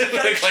sunglasses. Yeah, you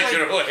gotta look like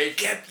you're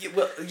awake.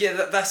 Yeah,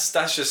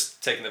 that's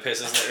just taking the piss,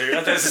 isn't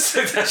it? That's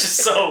just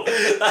so.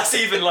 That's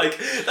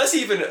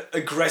even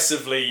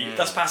aggressively.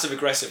 That's passive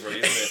aggressive,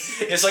 really,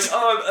 isn't it? It's like,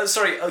 oh, I'm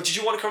sorry. Oh, did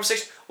you want a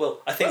conversation?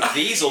 Well, I think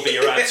these will be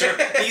your answer.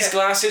 These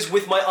glasses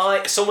with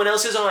someone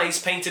else's eyes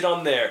painted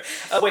on there.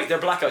 Wait, they're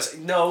black eyes.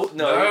 No.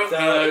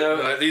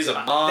 These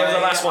are mine. They were the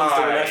last ones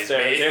that were left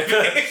there.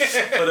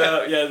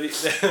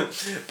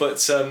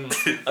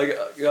 I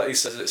got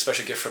these as a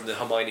special gift from the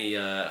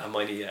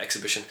Hermione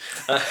exhibition.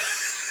 But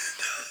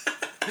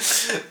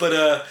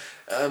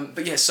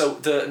yeah, so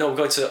we're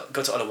going to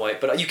Isle of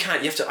Wight, but you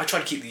can't. You have to. I try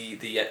to keep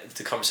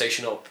the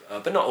conversation up,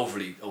 but not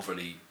overly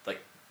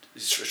like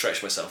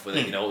stretch myself with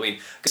it. You know what I mean?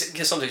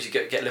 Because sometimes you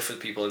get lift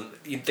with people and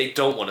they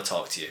don't want to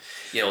talk to you.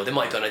 You know, they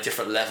might be on a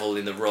different level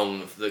in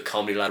the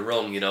comedy ladder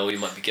rung. You know, you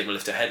might be giving a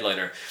lift to a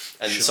headliner,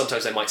 and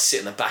sometimes they might sit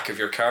in the back of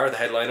your car, the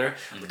headliner,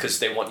 because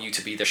they want you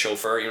to be their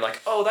chauffeur. You're like,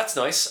 oh, that's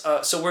nice.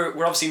 So we're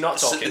obviously not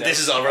talking. This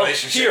is our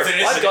relationship.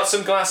 Here, I've got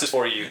some glasses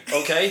for you.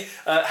 Okay,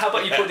 how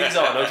about you put these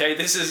on? Okay,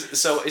 this is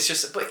so. It's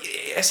just, but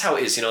it's how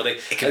it is. You know, it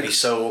can be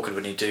so awkward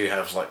when you do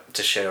have like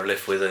to share a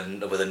lift with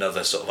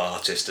another sort of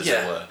artist, as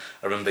it were.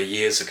 I remember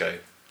years ago,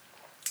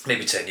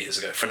 maybe 10 years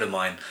ago, a friend of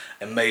mine,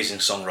 amazing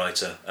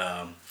songwriter.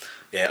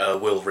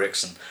 Will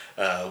Rickson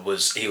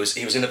was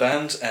in a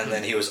band, and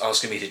then he was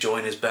asking me to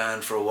join his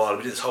band for a while.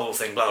 We did this whole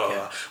thing, blah blah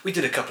blah. We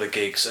did a couple of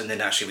gigs, and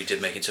then actually we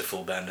did make it to a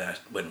full band, and it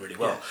went really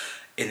well.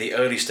 In the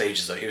early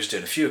stages, though, he was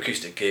doing a few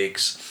acoustic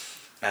gigs,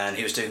 and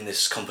he was doing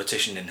this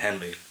competition in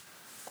Henley.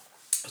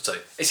 So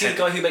is he the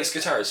guy who makes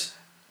guitars?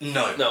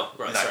 No, right, no.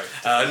 sorry.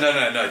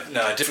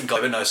 No, a different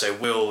guy. But no, so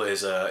Will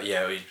is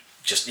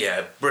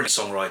brilliant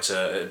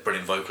songwriter,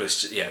 brilliant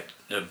vocalist,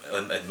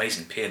 an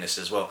amazing pianist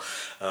as well.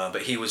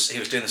 But he was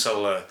doing this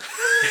whole.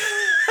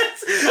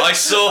 I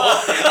saw.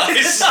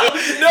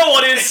 No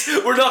one is.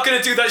 We're not going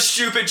to do that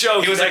stupid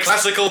joke. He was a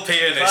classical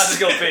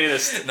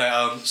pianist.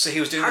 No, so he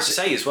was doing. Hard to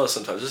say as well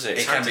sometimes, isn't it?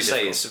 It's hard to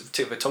say. It's a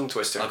bit of a tongue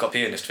twister. I've got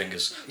pianist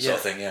fingers, sort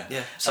of thing. Yeah.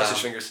 Yeah. Sausage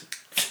fingers.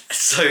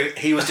 So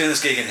he was doing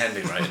this gig in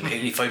Henley, right? And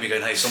he phoned me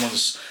going, "Hey,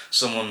 someone's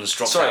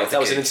dropped out." Sorry, that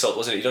was an insult,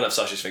 wasn't it? You don't have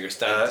sausage fingers.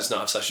 Dan does not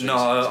have sausage fingers.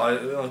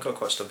 No, I've got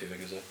quite stumpy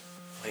fingers though.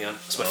 Hang on,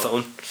 it's my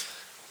phone.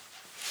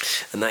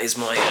 And that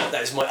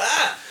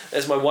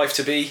is my wife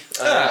to be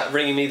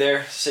ringing me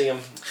there,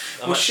 saying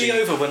I'm was she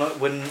over when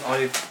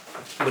I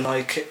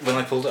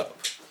pulled up?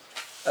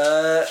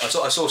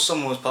 I saw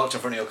someone was parked in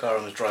front of your car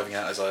and was driving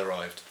out as I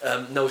arrived.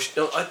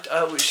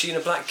 Was she in a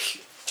black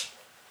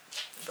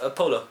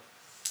polo?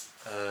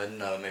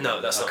 No, maybe. No,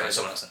 that's not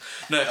someone else.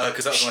 No,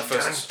 because that was my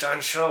first.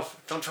 Dan,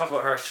 don't talk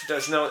about her.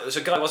 It was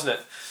a guy, wasn't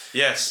it?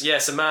 Yes.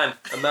 Yes, a man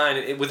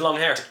with long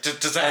hair.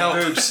 Does that help?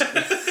 Boobs.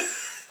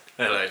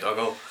 Hello,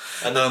 doggo.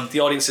 And the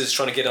audience is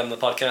trying to get on the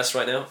podcast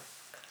right now.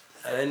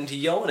 And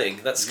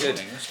yawning. That's good.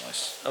 That's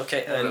nice.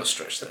 Okay. A little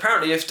stretch there.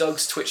 Apparently, if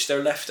dogs twitch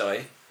their left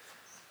eye,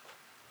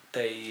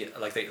 they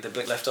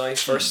blink left eye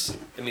first.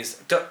 It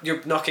means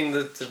you're knocking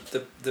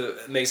the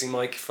amazing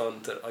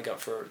microphone that I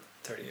got for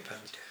 £38.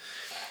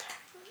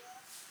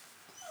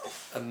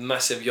 A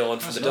massive yawn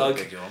from the dog.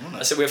 Big yawn, wasn't it?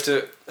 I said we have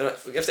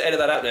to edit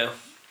that out now.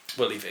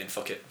 We'll leave it in.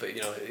 Fuck it. But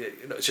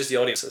it's just the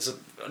audience.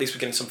 At least we're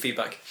getting some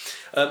feedback.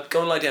 Go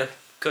and lie down.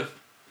 Good.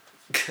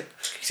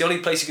 It's the only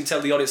place you can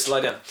tell the audience to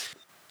lie down.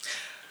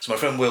 So my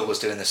friend Will was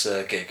doing this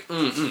gig.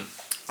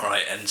 Mm-hmm.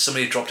 Right, and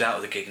somebody dropped out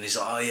of the gig, and he's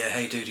like, "Oh yeah,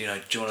 hey dude, do you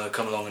want to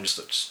come along and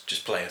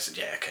just play?" I said,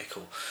 "Yeah, okay,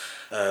 cool."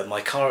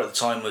 My car at the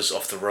time was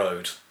off the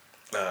road.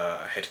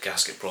 I had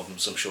gasket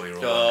problems. I'm sure you're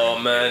all. Oh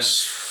man,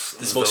 this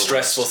is the most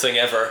stressful thing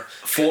ever.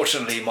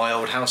 Fortunately, my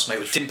old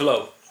housemate didn't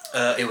blow.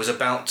 It was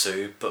about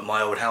to, but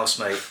my old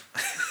housemate.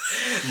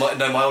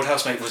 My old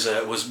housemate was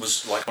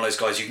like one of those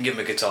guys. You can give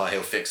him a guitar,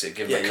 he'll fix it.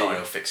 Give him a car,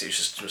 he'll fix it. He was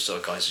just sort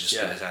of guys who just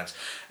spin his hands.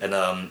 And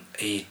I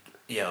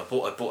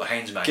bought a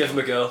Haynes manual. Give him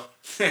a go.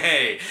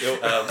 Hey.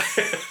 No,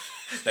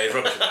 he's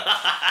rubbish at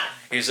that.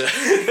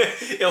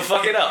 He'll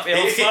fuck it up.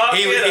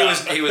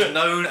 He was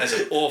known as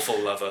an awful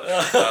lover.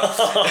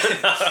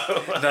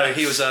 No,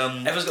 he was.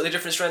 Everyone's got their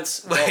different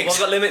strengths. We've all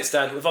got limits,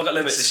 Dan. We've all got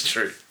limits. This is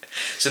true.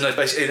 So no,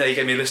 basically, he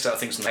gave me a list of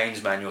things from the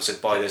Haynes manual.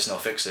 Said buy this and I'll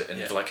fix it.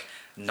 And for like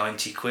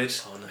 90 quid,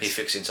 he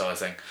fixed the entire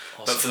thing.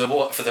 Awesome.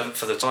 But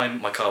for the time,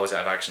 my car was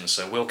out of action,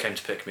 so Will came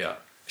to pick me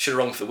up. Should have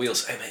rung for the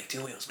wheels. Hey mate, do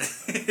the wheels, man.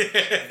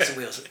 Get some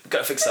wheels. Got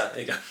to fix that.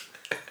 There you go.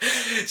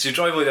 So we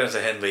drive all the way down to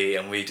Henley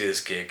and we do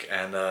this gig,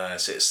 and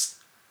so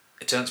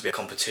it turned out to be a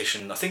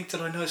competition. Did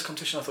I know it's a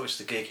competition? I thought it was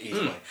just a gig.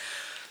 Either way,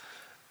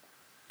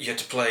 you had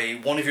to play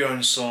two of your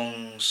own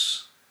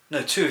songs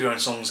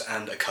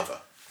and a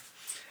cover.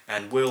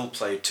 And Will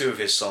played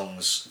two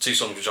songs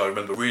which I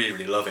remember really,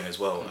 really loving as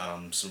well,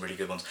 some really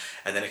good ones.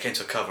 And then it came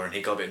to a cover and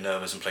he got a bit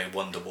nervous and played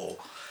Wonderwall.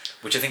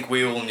 which I think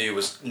we all knew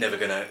was never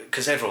gonna,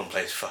 because everyone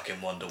plays fucking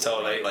Wonderwall.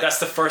 Totally. Right? Like, that's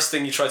the first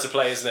thing you try to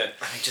play, isn't it?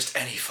 I mean, just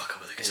any fucker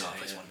with a guitar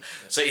plays Wonderwall.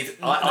 So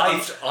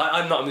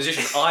I'm not a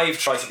musician. I've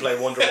tried to play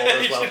Wonderwall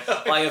as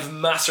well. I have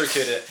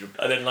massacred it,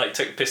 and then like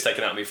took the piss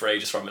taken out of me for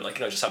ages from it. Like,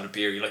 you know, just having a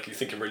beer, you're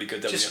thinking really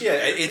good. Just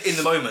in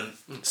the moment.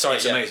 Sorry,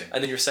 it's amazing.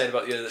 And then you're saying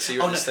about this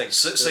thing.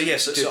 So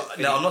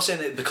now I'm not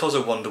saying that because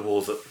of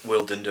Wonderwall that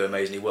Will didn't do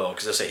amazingly well,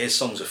 because I say his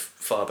songs are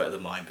far better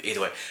than mine. But either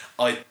way,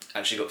 I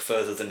actually got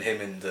further than him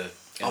in the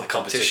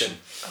competition.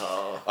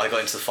 Oh. I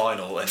got into the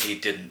final and he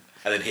didn't,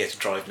 and then he had to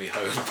drive me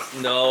home.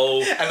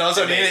 No. And I was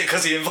only in it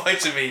because he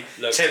invited me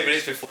 10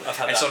 minutes before.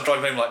 So I'm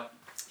driving home like,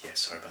 yeah,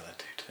 sorry about that,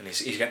 dude. And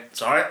he's going,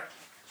 it's alright.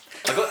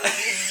 I got.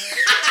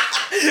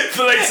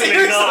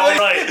 Blatantly not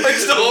right.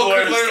 It's the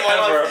awkward moment of my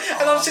life.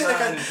 And I'm sitting there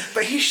man. going,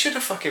 but he should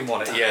have fucking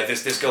won it. Yeah,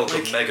 this girl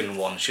called Megan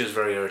won. She was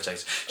very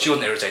irritating. She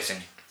wasn't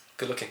irritating.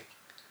 Good looking.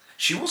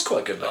 She was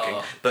quite good looking,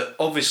 but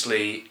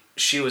obviously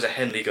she was a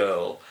Henley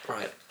girl.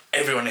 Right.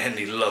 Everyone in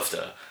Henley loved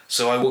her.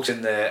 So I walked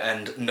in there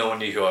and no one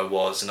knew who I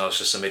was, and I was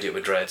just some idiot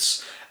with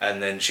dreads.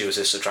 And then she was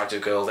this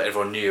attractive girl that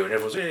everyone knew, and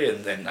everyone was, yeah,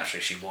 and then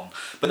actually she won.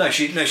 But no,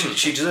 she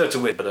deserved to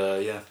win.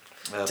 But yeah,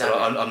 but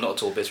I'm not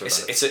at all bitter about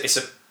it. It's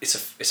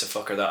a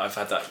fucker that I've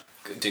had that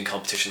doing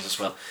competitions as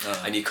well.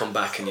 And you come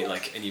back and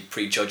you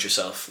prejudge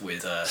yourself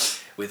with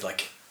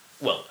like.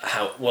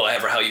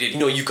 How you did. You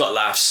know, you've got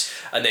laughs,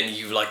 and then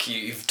you've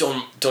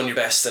done your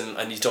best,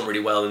 and you've done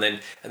really well,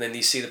 and then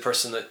you see the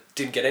person that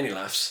didn't get any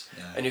laughs,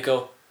 and you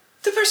go,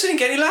 the person didn't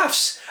get any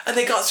laughs, and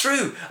they got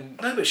through.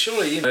 No, but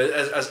surely, you know,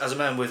 as a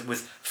man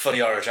with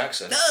funny Irish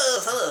accent,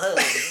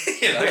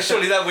 you know,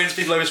 surely that wins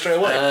people over straight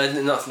away.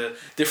 Not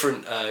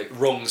different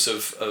rungs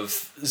of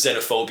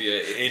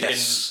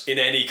xenophobia in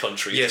any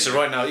country. Yeah, so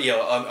right now,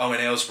 I'm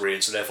in Aylesbury,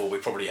 and so therefore we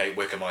probably hate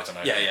Wickham, I don't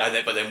know.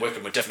 Yeah. But then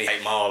Wickham would definitely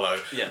hate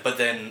Marlow. Yeah. But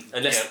then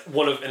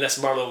unless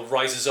Marlow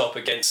rises up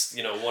against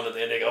one of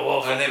the, and they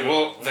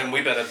go, then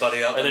we better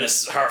buddy up. And then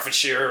it's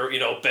Hertfordshire,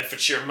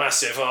 Bedfordshire,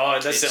 massive. Oh,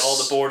 that's it. All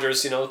the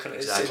borders,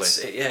 Exactly.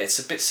 It's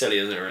a bit silly,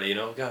 isn't it? Really,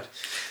 God.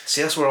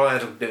 See, that's where I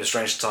had a bit of a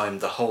strange time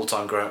the whole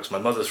time growing up. Because my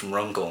mother's from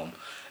Runcorn,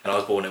 and I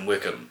was born in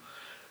Wickham,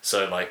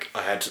 so like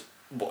I had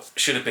what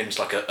should have been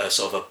like a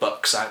sort of a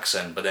Bucks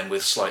accent, but then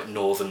with slight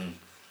northern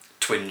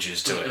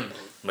twinges to it.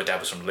 My dad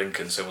was from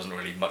Lincoln, so it wasn't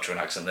really much of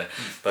an accent there.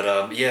 But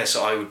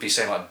so I would be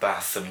saying like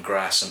Bath and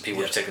grass, and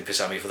people would take the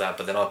piss out of me for that.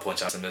 But then I'd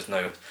point out to them there's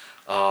no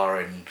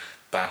R in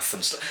Bath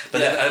and stuff. But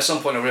then at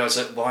some point I realised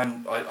that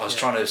I was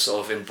trying to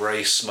sort of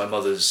embrace my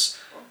mother's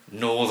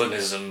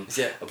northernism,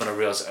 but I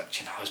realised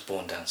that I was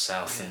born down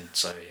south, and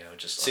so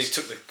So you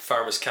took the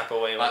farmer's cap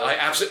away.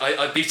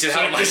 I beat it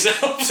out of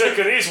myself.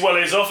 Taking these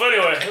wellies off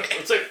anyway.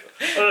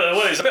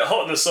 Wellies a bit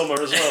hot in the summer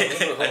as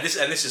well. and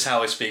this is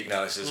how I speak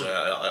now. This is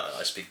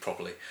I speak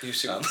properly. You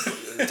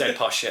dead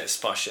posh, it's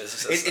posh.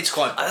 It's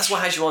quite. That's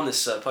what has you on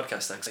this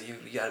podcast, thanks.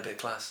 You had a bit of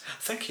class.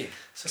 Thank you.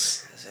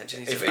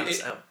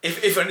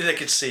 If only they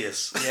could see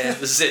us. Yeah,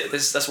 this is it.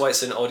 That's why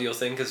it's an audio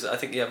thing, because I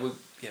think we've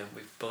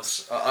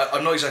both.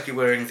 I'm not exactly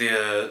wearing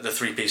the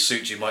 3-piece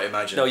suit you might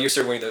imagine. No, you're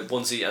still wearing the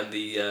onesie and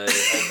the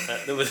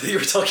you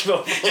were talking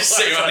about. Just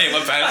sitting around in my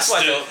pants.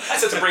 That's still. I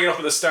said to bring it up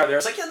at the start there. I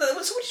was like, so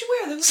what did you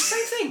wear? It was the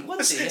same thing.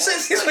 Onesie.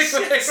 Still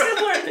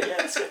wearing it.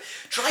 Yeah,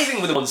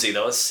 driving with a onesie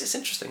though, it's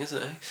interesting,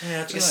 isn't it?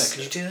 Yeah, I don't know.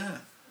 Could you do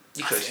that?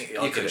 You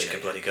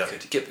could bloody go.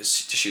 Get the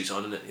shoes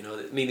on, innit?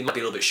 I mean, they might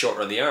be a little bit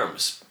shorter on the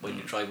arms when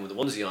you're driving with a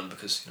onesie on,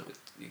 because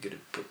you could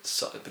put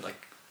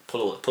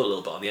pull a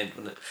little bit on the end,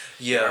 wouldn't it?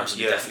 Yeah, arms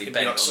would be definitely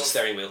bent on the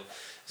steering wheel.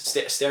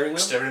 Steering wheel?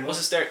 Steering wheel? What's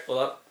a steering?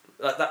 Well,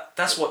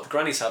 that's what the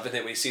grannies have, isn't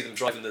it? When you see them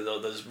driving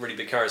those really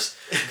big cars,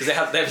 because they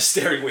have a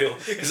steering wheel.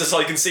 Because that's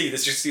all you can see.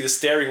 There's just see the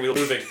steering wheel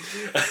moving.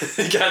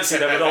 You can't see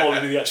them at all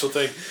in the actual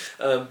thing.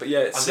 But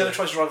yeah, I've never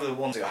tried to drive with a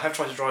onesie. I have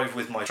tried to drive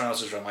with my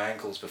trousers around my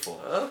ankles before.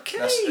 Okay,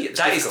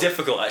 that is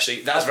difficult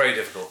actually. That's very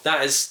difficult.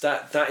 That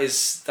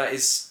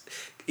is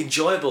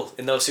enjoyable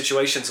in those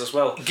situations as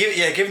well.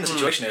 Given the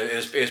situation, it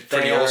was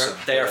pretty awesome.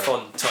 They are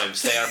fun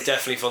times. They are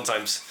definitely fun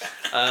times.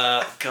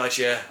 God,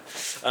 yeah.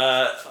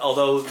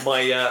 Although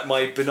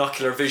my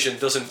binocular vision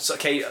doesn't.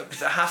 Okay,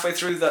 halfway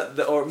through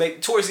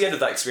towards the end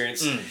of that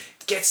experience,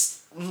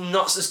 gets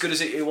not as good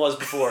as it was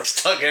before.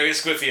 Start getting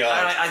squiffy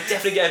eyed. I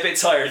definitely get a bit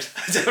tired.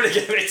 Never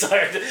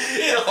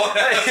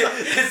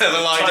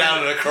lie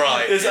down and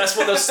cry. That's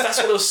what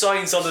those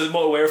signs on the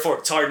motorway are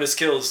for. Tiredness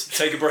kills.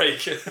 Take a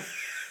break.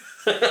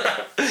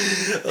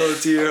 Oh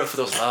dear, for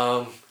those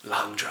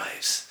long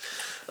drives.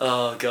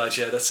 Oh god,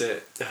 yeah, that's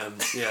it.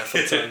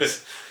 Fun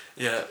times.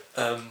 Yeah,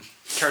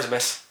 car's a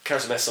mess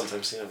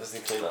sometimes. I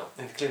need to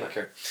clean that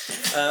car.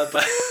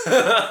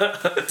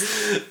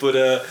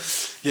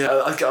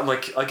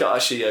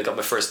 I got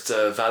my first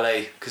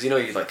valet, because you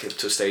get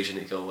to a stage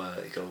and you go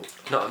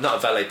not a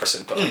valet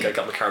person, but I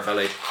got my car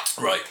valet,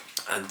 right,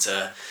 and.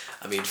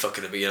 I mean,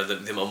 fucking it, the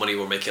amount of money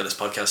we're making on this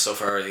podcast so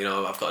far,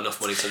 I've got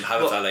enough money to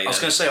have a valet. I was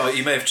going to say,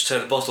 you may have just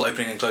heard a bottle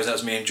opening and closing. That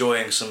was me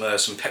enjoying some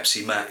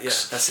Pepsi Max. Yeah,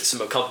 that's it.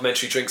 Some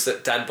complimentary drinks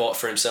that Dan bought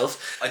for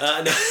himself.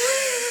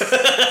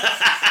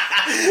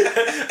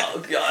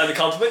 And a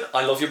compliment,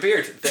 I love your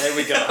beard. There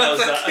we go. How's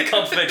that? A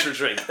complimentary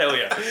drink. There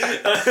we are.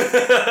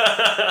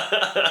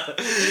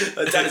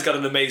 Dan has got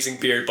an amazing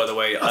beard, by the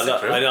way.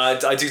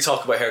 I do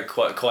talk about hair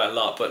quite a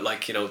lot, but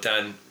like, you know,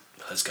 Dan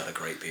has got a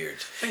great beard.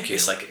 Thank you.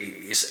 It's like,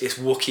 it's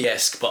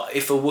Wookiee-esque, but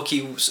if a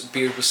Wookiee's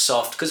beard was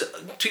soft, because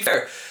to be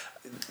fair,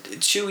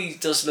 Chewie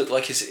does look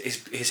like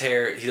his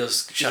hair. He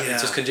does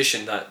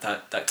condition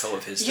that coat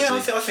of his. Yeah,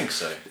 I think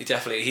so. He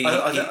definitely.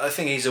 I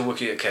think he's a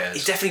Wookiee that cares.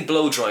 He definitely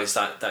blow dries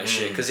that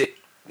shit because it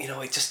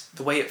just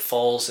the way it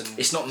falls and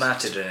it's not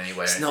matted in any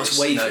way. It's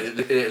wavy. No,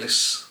 it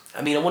looks.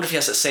 I mean, I wonder if he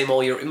has that same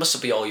all year. It must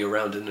be all year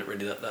round, isn't it?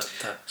 Really, that.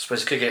 I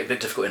suppose it could get a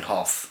bit difficult in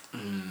Hoth.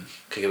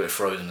 Could get a bit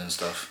frozen and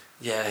stuff.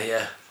 Yeah.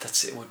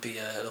 It would be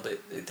a little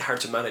bit hard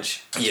to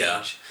manage.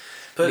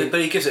 But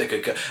he gives it a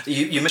good go.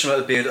 You mentioned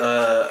about the beard.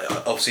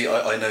 Obviously,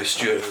 I know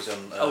Stuart was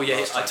on.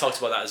 I talked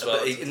about that as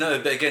well.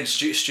 But again,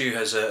 Stu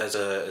has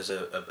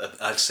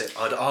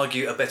I'd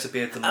argue a better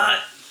beard than mine.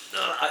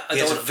 He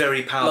has a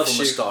very powerful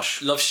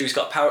moustache. Love Stu. He's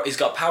got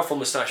a powerful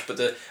moustache, but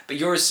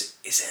yours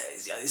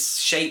is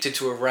shaped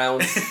into a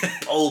round,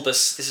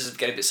 bulbous. This is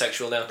getting a bit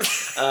sexual now,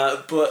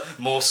 but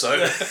more so.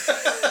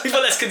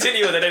 But let's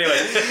continue with it anyway.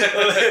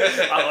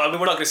 I mean,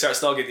 we're not going to start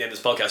snogging at the end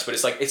of this podcast, but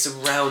it's a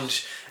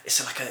round. It's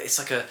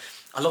like a.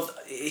 I love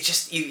it.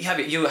 Just you have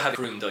it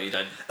groomed, don't you,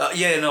 Dan? I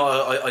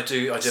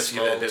do. I just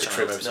give it a bit of a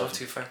trim over. No,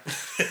 too far.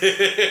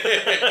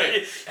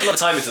 A lot of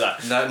time into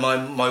that. No,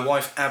 my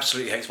wife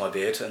absolutely hates my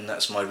beard, and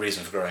that's my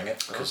reason for growing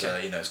it because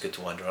it's good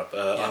to wind her up.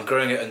 I'm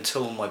growing it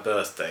until my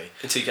birthday.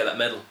 Until you get that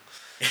medal.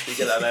 You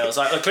get that medal. It's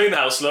like, clean the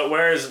house. Look,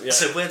 where is? Yeah.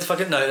 So where the fuck?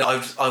 No,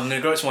 I'm going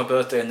to grow it to my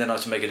birthday, and then I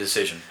have to make a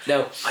decision.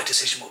 Now, my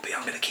decision will be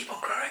I'm going to keep on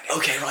growing it.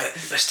 Okay, right.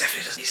 But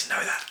Stephanie doesn't need to know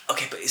that.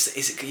 Okay, but is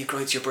it you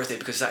growing to your birthday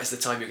because that is the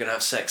time you're going to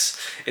have sex?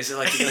 Is it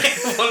like you're like a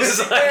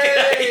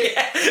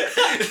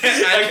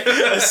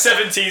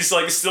 70s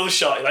like still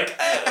shot? Like,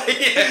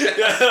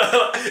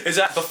 is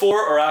that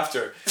before or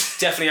after?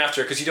 Definitely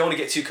after, because you don't want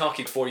to get too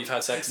cocky before you've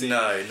had sex.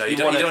 No, you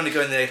don't want to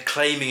go in there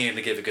claiming you're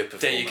going to give a good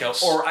performance. There you go.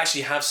 Or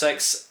actually have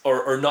sex,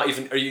 or not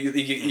even, or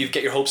you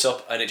get your hopes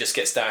up and it just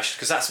gets dashed,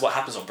 because that's what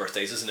happens on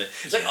birthdays, isn't it?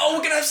 It's like, we're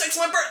going to have sex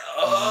on my birthday.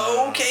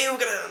 Oh, okay, we're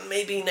going to,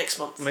 maybe next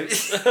month. Maybe.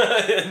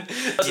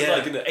 That's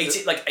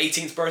like,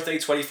 18th birthday,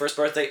 21st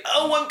birthday.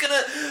 I'm going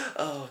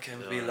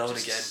to be alone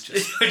again.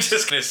 I'm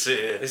just going to sit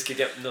here. Let's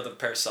get another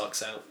pair of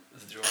socks out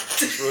of the drawer.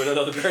 Just ruin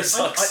another pair of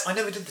socks. I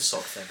never did the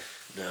sock thing.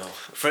 No.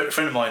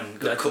 Friend of mine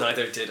got caught.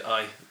 Neither did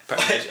I.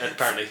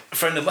 Apparently.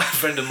 Friend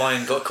of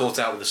mine got caught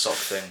out with the sock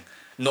thing.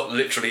 Not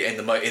literally in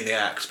the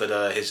act,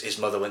 but his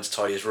mother went to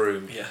tidy his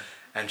room. Yeah.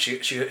 And she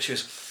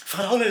goes,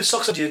 "Find the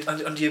socks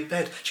under your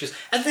bed." She goes,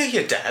 "And they're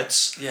your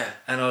dad's." Yeah.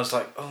 And I was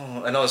like,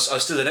 "Oh," and I was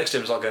stood there next to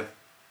him, I was like going,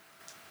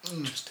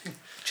 "Interesting."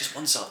 Just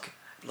one sock.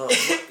 But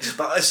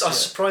I was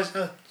surprised.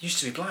 No, it used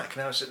to be black.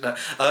 Now it's no.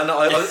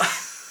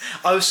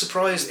 I was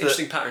surprised that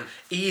interesting pattern.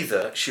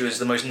 Either she was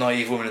the most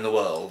naive woman in the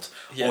world,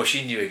 or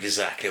she knew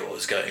exactly what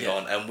was going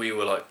on, and we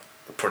were like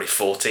probably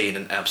 14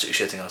 and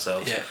absolutely shitting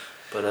ourselves. Yeah.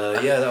 But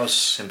that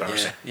was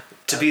embarrassing. Yeah.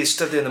 To be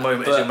stood there in the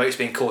moment as your mate's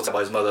being caught up by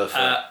his mother.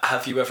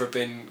 Have you ever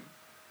been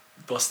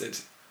busted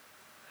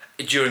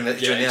during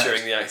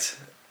the act?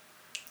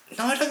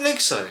 No, I don't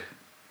think so.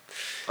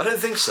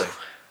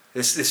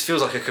 This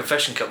feels like a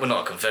confession cup. Well,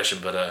 not a confession,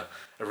 but a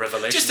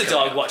revelation. Just the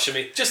dog watching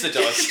me. Just the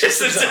dog. Just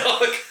the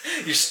dog.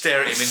 You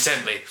stare at him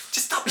intently.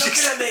 Just stop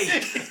looking at me.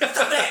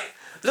 Stop it.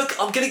 Look,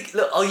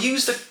 I'll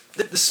use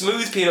the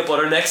smooth peanut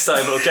butter next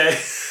time, okay?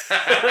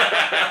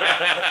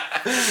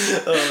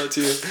 Oh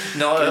dear.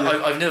 No,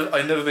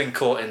 I've never been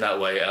caught in that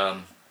way.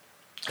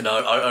 No,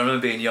 I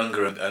remember being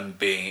younger and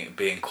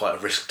being quite a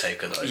risk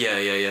taker though.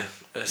 Yeah.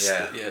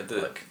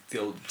 The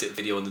old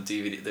video on the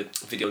DVD. The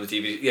video on the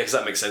DVD. Yeah, because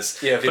that makes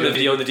sense. Yeah, put a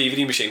video on the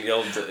DVD machine. The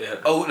old.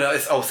 Yeah. Oh no!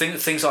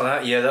 Things like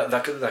that. Yeah,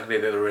 that could be a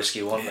bit of a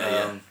risky one.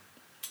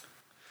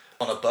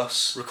 On a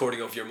bus,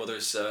 recording of your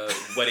mother's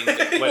wedding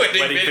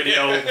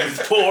video with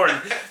porn.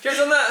 Have you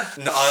ever done that?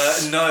 No,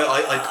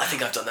 I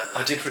think I've done that.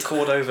 I did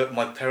record over.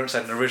 My parents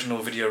had an original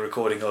video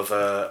recording of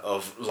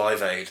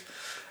Live Aid,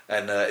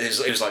 and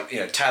it was like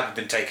tab had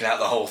been taken out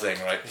the whole thing,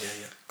 right?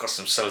 Yeah. Got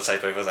some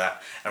sellotape over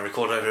that and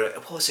recorded over it.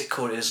 What was it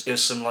called? It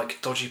was some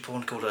like dodgy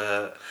porn called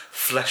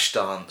Flesh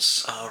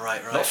Dance. Oh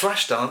right. Not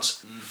Flash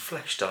Dance.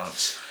 Flesh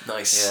Dance.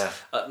 Nice. Yeah.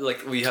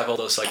 Like we have all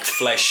those like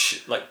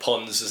flesh like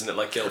puns, isn't it?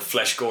 Like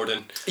Flesh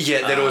Gordon.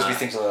 Yeah, there'd always be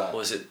things like that. What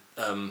was it?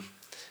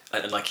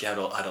 And like you had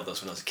all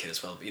those when I was a kid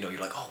as well. You're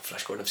like, oh,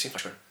 Flash Gordon. I've seen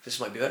Flash Gordon. This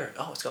might be better.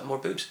 Oh, it's got more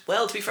boobs.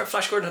 Well, to be fair,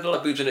 Flash Gordon had a lot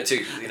of boobs in it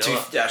too.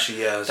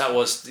 Actually, yeah. That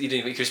was you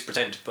didn't just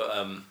pretend, but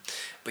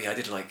yeah, I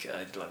did like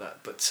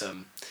that. But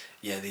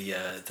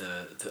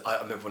I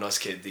remember when I was a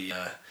kid the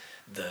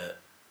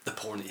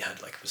porn that you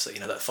had was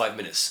that 5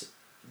 minutes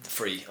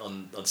free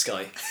on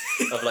Sky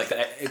of like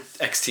the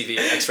XTV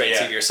or X-rated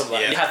TV or something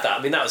like that. You had that.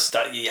 I mean that was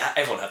that. Yeah,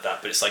 everyone had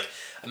that. But it's like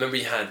I remember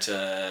you had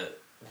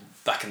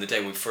back in the day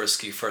when you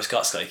first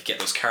got Sky, you could get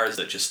those cards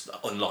that just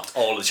unlocked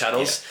all the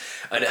channels,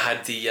 and it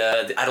had the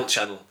adult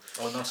channel.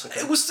 Oh, nice.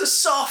 Okay. It was the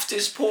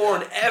softest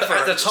porn ever. But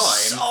at the time,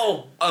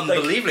 so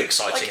unbelievably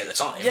exciting at the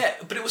time. Yeah,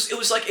 but it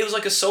was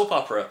like a soap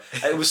opera.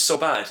 It was so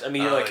bad. I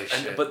mean,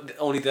 but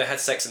only they had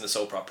sex in the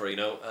soap opera, you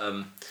know.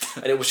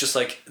 And it was just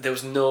like there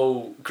was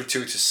no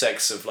gratuitous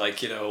sex of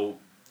like, you know,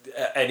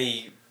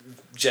 any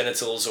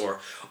genitals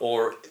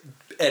or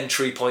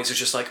entry points. It was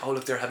just like, oh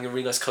look, they're having a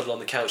really nice cuddle on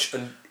the couch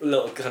and a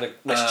little kind of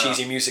nice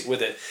cheesy music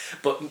with it.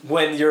 But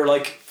when you're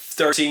like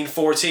 13,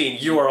 14,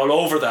 you are all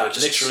over that,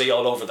 literally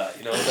all over that.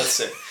 You know, that's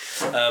it.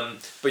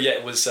 But yeah,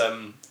 it was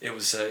fun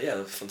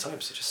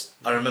times.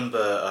 I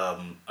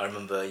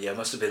remember, yeah, it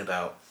must have been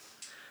about,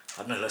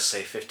 I don't know, let's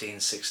say 15,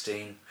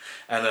 16,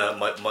 and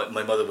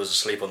my mother was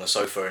asleep on the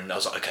sofa, and I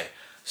was like, okay,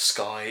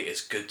 Sky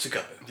is good to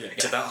go. Yeah,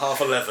 it's about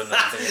 11:30, and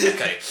I'm thinking,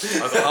 okay,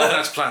 I've got half an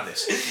hour to plan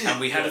this. And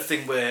we had a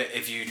thing where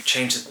if you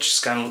change the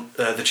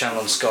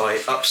channel on Sky,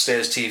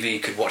 upstairs TV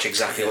could watch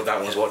exactly what that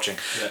one was watching.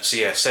 Yeah. So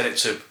yeah, set it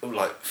to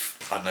like,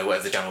 I don't know,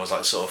 whatever the channel was,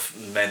 like sort of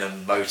Men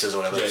and Motors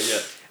or whatever. Yeah,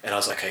 yeah. And I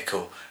was like, okay,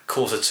 cool.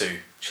 2:45,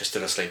 she's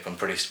still asleep. I'm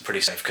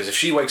pretty safe, because if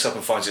she wakes up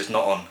and finds it's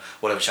not on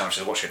whatever channel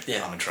she's watching,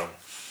 I'm in trouble.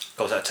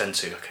 Got at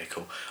 10:02. Okay,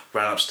 cool.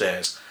 Ran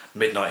upstairs.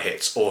 Midnight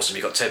hits. Awesome.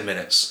 You got 10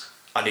 minutes.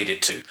 I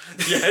needed 2.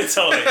 Yeah,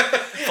 totally.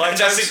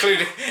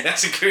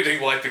 That's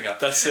including wiping up.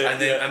 That's it. And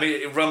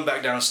then run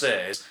back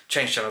downstairs,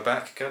 change channel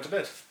back, go to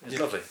bed. It was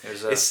lovely. It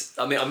was.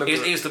 I remember.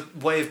 It was the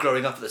way of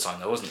growing up at the time,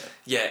 though, wasn't it?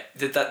 Yeah,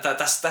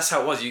 that's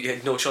how it was. You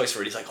had no choice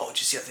really. It's like, oh, did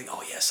you see that thing?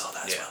 Oh yeah, I saw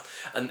that as well.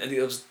 And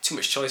there was too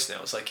much choice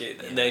now. It's like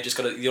now you just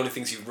got the only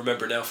things you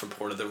remember now from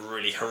porn are the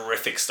really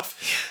horrific stuff.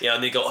 Yeah,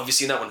 and they go, have you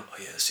seen that one? Oh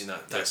yeah, I've seen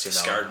that. That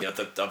scarred me. I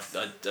don't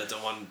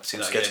want to see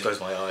that. I'm scared to close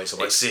my eyes. I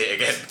might see it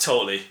again.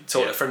 Totally.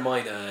 Yeah. A friend of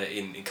mine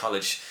in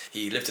college,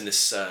 he lived in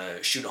this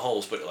shooting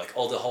holes, but like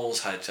all the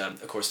holes had,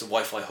 of course, the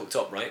Wi-Fi hooked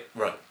up, right?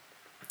 Right.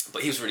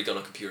 But he was really good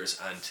on computers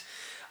and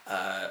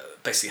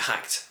basically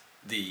hacked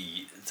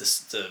the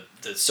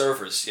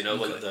servers, you know,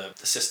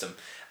 the system.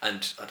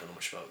 And I don't know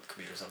much about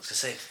computers. I was gonna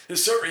say the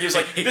server. He was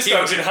like, this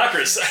guy was in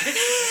hackers.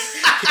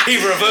 He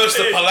reversed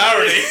the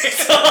polarity.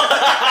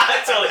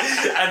 Totally.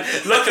 And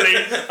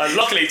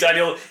luckily,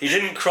 Daniel, he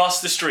didn't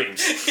cross the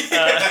streams.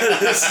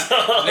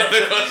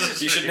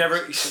 You should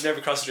never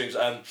cross the streams.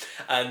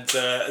 And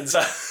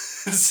so.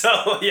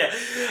 So yeah,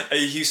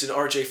 he used an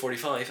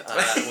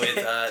RJ45 with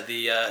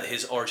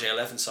his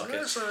RJ11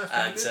 socket,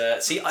 and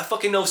see, I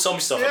fucking know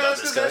some stuff about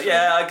this guy.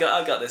 Yeah, I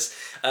got this.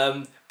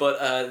 But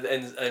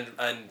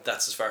and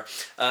that's as far.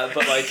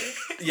 But like,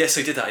 so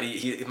he did that, and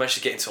he managed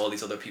to get into all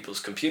these other people's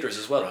computers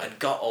as well, and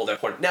got all their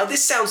porn. Now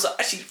this sounds,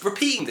 actually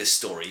repeating this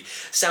story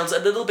sounds a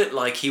little bit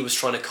like he was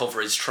trying to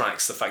cover his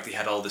tracks. The fact that he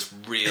had all this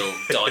real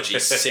dodgy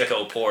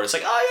sicko porn. It's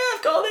like, oh yeah,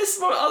 I've got all this.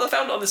 I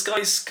found it on this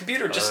guy's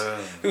computer, just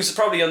who's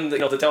probably on the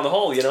down the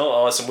hall. You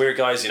know, some weird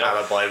guys. You know,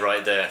 alibi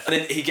right there. And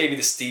then he gave me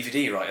this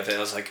DVD, right? And I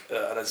was like,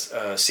 and it's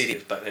CD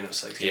back then. It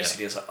was like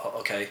CD. I was like, oh,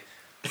 okay.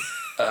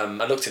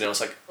 I looked at it and I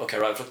was like, okay,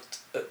 right, I've looked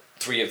at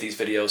 3 of these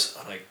videos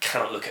and I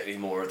cannot look at it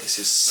anymore. This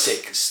is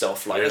sick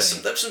stuff. Like, there's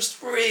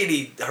some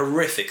really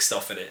horrific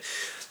stuff in it.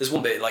 There's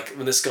one bit, like,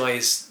 when this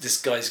woman's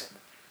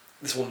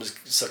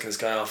sucking this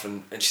guy off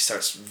and she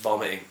starts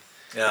vomiting.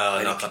 Yeah,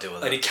 I can't deal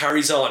with that. And he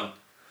carries on.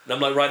 And I'm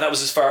like, right, that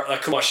was as far, I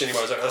couldn't watch it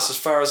anymore. I was like, that's as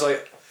far as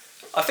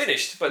I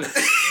finished, but no,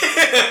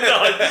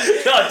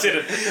 I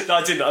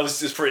didn't. I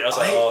was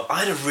like, oh.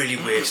 I had a really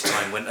weird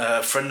time when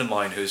a friend of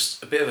mine who's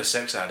a bit of a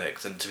sex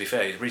addict, and to be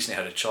fair, he recently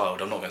had a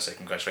child. I'm not going to say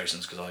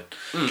congratulations because I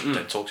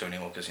don't talk to him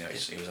anymore because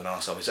he was an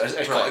arsehole. He's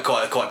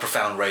quite a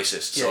profound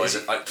racist. Yeah,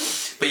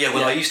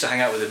 when I used to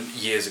hang out with him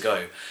years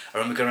ago, I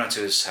remember going around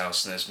to his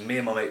house and there's me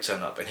and my mate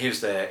turn up, and he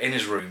was there in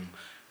his room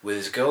with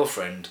his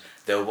girlfriend.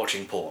 They were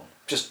watching porn,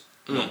 just.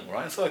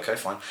 Right, I thought, okay,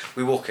 fine.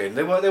 We walk in.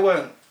 They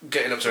weren't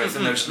getting up to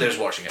anything. They're just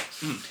watching it.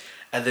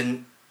 And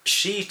then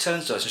she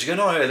turns to us and she goes,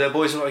 "No, they're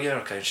boys." I'm like, "Yeah,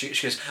 okay." And she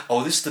goes,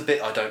 "Oh, this is the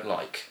bit I don't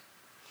like."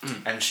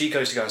 And she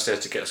goes to go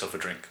downstairs to get herself a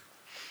drink.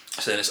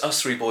 So then it's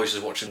us 3 boys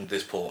just watching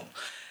this porn.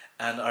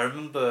 And I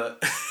remember,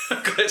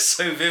 I got it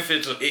so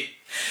vividly,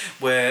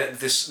 where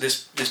this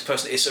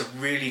person, it's a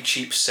really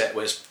cheap set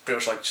where it's pretty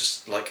much like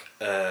just like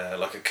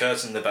a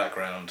curtain in the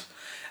background.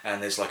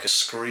 And there's like a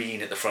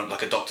screen at the front,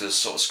 like a doctor's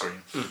sort of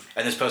screen.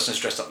 And this person is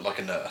dressed up like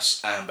a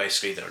nurse, and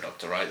basically they're a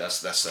doctor, right?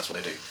 That's what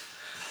they do.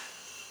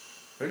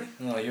 Really?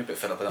 No, you're a bit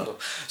fed up with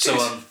that.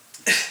 So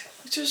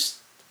just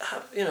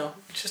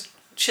just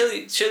kill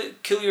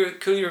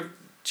your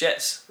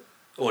jets.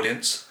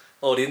 Audience,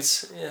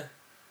 yeah.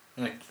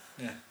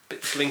 Yeah.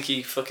 Bit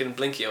fucking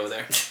blinky over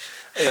there.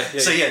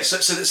 So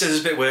there's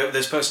a bit where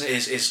this person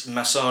is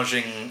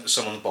massaging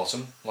someone's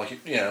bottom, like you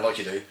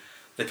do.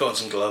 They put on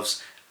some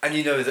gloves. And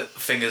you know that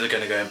fingers are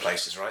going to go in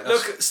places, right?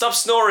 Look, stop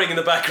snoring in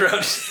the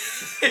background.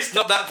 It's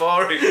not that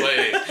boring,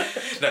 lady.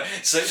 No,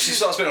 so she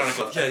starts putting on a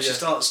glove and she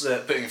starts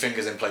putting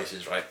fingers in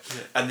places, right?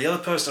 Yeah. And the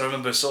other person, I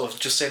remember sort of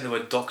just saying the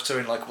word doctor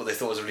in like what they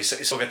thought was a really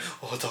sexy, sort of going,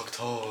 "Oh,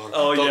 doctor,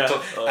 oh, doctor."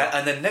 Yeah. Oh.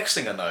 And then next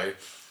thing I know,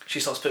 she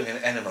starts putting an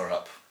enema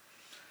up.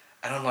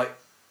 And I'm like,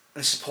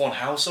 this is porn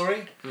how,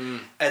 sorry?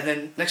 And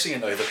then next thing you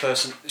know, the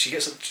person, she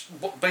gets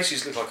what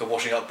basically looks like a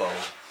washing up bowl,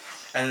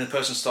 and then the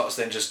person starts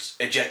then just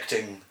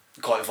ejecting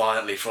quite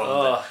violently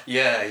from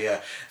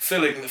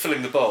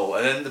filling the bowl,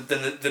 and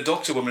then the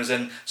doctor woman is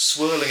then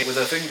swirling it with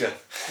her finger.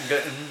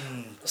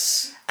 And,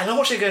 and I'm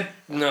watching it going,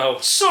 no.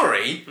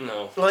 Sorry?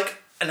 No.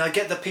 Like, and I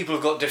get that people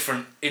have got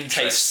different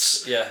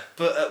interests. Tastes, yeah.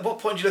 But at what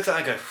point do you look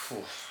at that and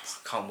go,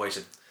 can't wait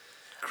to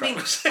crap.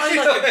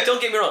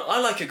 Don't get me wrong,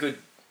 I like a good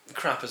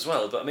crap as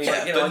well, but I mean,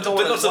 Yeah, you know,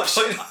 but not the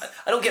point.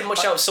 I don't get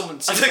much out of someone.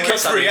 I don't get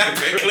free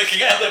epic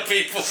looking at other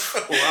people.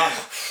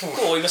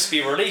 Oh, he must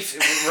be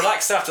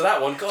relaxed after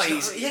that one. God,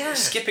 he's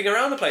skipping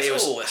around the place. It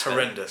was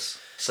horrendous.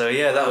 So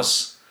yeah, that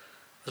was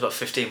about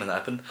 15 when that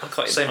happened.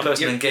 Same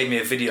person then gave me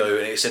a video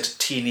and it said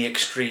Teeny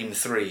Extreme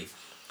 3.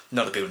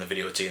 None of the people in the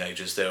video were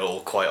teenagers. They're all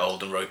quite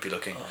old and ropey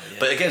looking. Oh, yeah.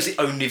 But again, it's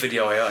the only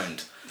video I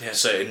owned. Yeah.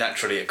 So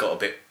naturally it got a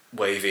bit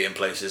wavy in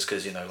places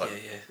because, you know, like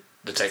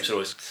the tapes are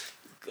always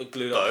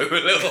glued up. A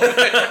little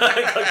bit.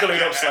 Got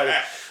glued up slightly.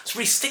 It's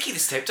really sticky,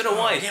 this tape. Don't know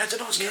why. Yeah, I don't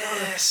know what's going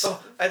on.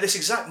 At this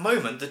exact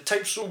moment, the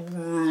tape's all...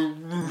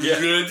 Yeah,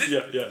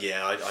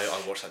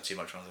 I watched that too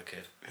much when I was a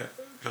kid. Yeah.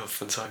 Oh,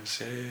 fun times.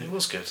 Yeah. It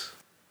was good.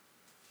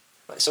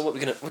 Right, so what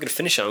we're gonna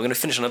finish on? We're gonna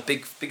finish on a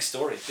big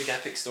story, big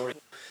epic story.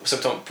 So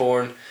we've talked about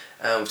porn.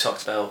 We've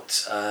talked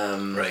about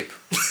rape.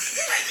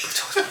 We've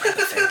talked about rape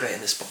a fair bit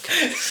in this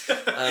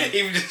podcast.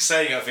 Even just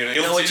saying it, I feel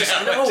guilty.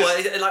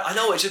 No, I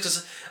know. It's just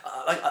because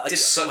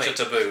it's such a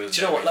taboo. Isn't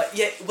do you know what? Like,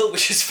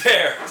 which is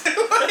fair.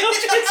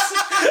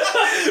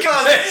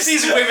 God,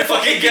 these women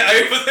fucking get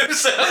over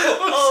themselves.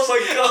 Oh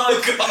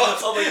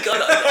my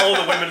god! All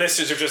the women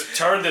listeners have just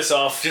turned this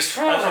off, and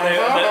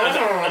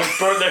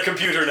burned their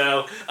computer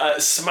now.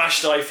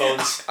 Smashed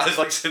iPhones. I'd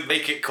like to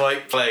make it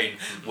quite plain.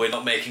 We're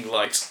not making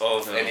light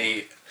of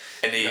any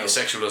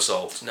sexual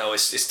assault. No,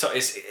 it's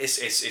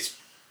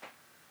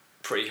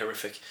pretty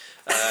horrific.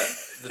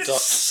 The dog.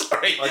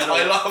 Sorry,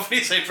 I laugh when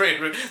you say pretty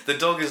horrific. The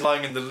dog is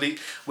lying in the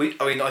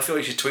I feel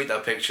you should tweet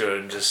that picture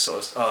and just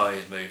sort of.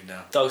 He's moved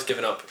now. Dog's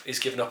given up. He's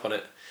given up on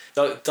it.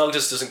 Dog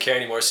just doesn't care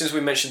anymore. As soon as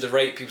we mentioned the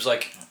rape, he was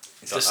like,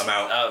 I'm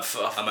out.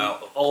 I'm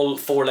out. All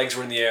four legs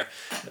were in the air,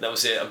 and that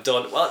was it. I'm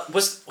done. Well,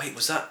 was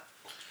that?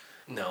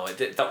 No, I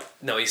did that.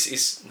 No,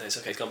 he's no, it's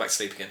okay. He's gone back to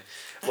sleep again.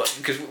 Well,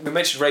 because we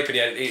mentioned rape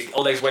and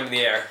all legs went in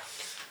the air.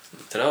 I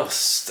don't know.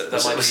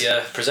 That might be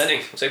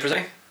presenting. Was it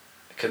presenting?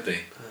 It could be.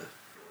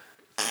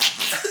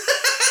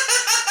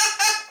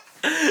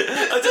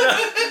 I don't know.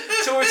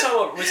 So we're talking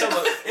about what we're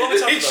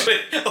talking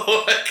about.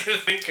 All I can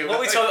think of. What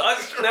we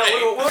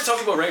we're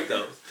talking about rape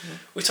though.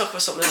 We talked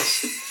about something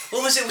else.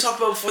 What was it we talked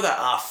about before that?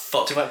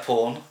 Fuck. Talking about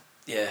porn.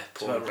 Yeah,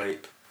 porn. About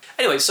rape.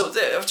 Anyway, so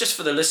just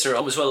for the listener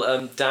as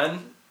well,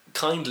 Dan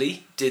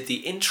kindly did the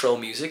intro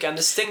music and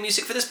the sting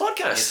music for this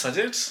podcast. Yes, I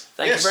did.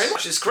 Thank you very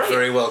much. It's great. You're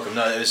very welcome.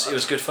 No, it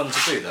was good fun to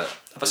do that.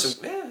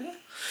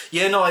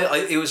 Yeah, no,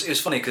 it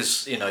was funny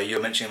because, you know, you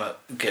were mentioning about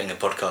getting a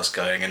podcast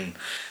going and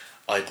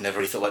I'd never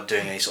really thought about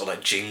doing any sort of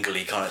like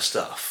jingly kind of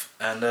stuff.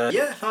 And I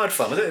had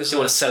fun with it. You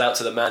want to sell out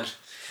to the man,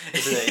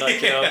 isn't it?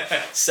 Like, you know,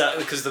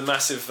 because the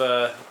massive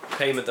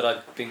payment that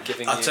I've been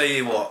giving you. I'll tell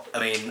you what, I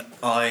mean,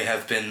 I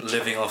have been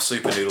living off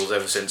super noodles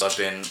ever since I've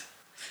been...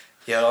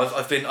 Yeah,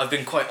 I've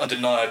been quite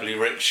undeniably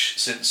rich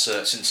since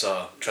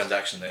our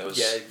transaction there.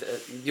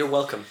 You're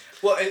welcome.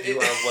 Well, you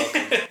are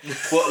welcome.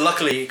 Well,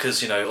 luckily,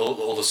 because, you know,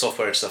 all the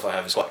software and stuff I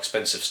have is quite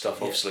expensive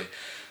stuff, obviously.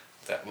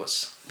 That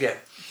was... Yeah.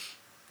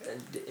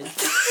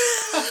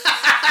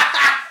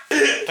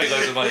 Pay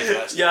loads of money for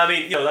that stuff. Yeah, I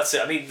mean, you know, that's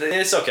it. I mean,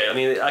 it's okay. I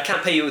mean, I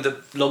can't pay you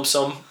the lump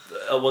sum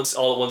all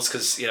at once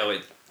because, you know,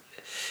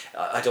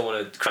 I don't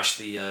want to crash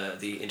the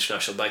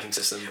international banking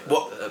system.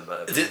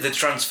 The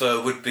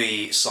transfer would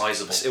be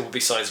sizable. It would be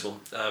sizable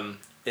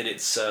in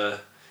its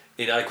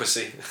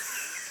inadequacy.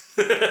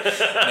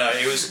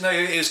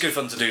 It was good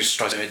fun to do. Just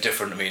try something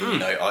different. I mean, you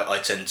know, I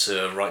tend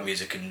to write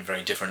music in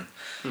very different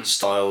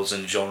styles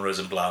and genres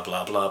and blah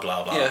blah blah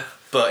blah blah. Yeah.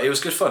 But it was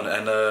good fun,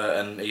 and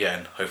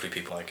hopefully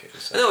people like it.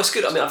 So. No, it's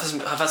good. I mean,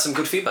 I've had some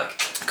good feedback.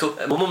 Cool.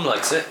 My mum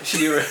likes it.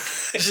 She's really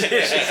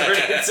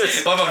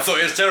my mum thought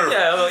it was terrible.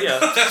 Yeah, well, yeah.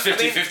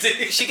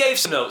 50-50. She gave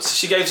some notes.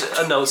 She gave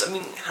a note. I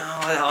mean, do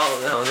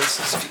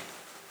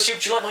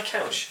you like my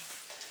couch?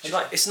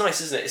 It's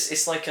nice, isn't it?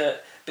 It's like a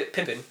bit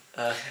pimping.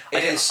 I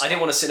didn't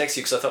want to sit next to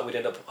you because I thought we'd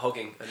end up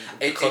hugging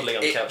and cuddling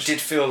on the couch. It did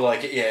feel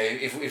like it. Yeah,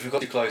 if we got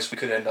too close, we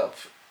could end up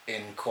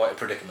in quite a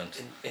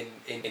predicament.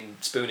 In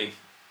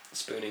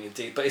spooning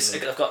indeed. But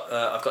I've got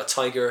a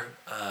tiger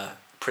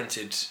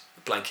printed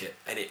blanket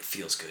and it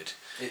feels good.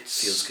 It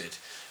feels good.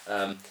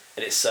 And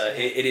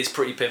it is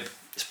pretty pimp.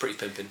 It's pretty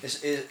pimping.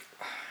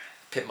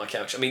 Pimp my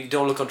couch. I mean,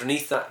 don't look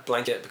underneath that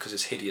blanket because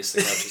it's hideous.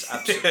 The couch is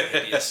absolutely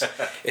hideous.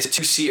 It's a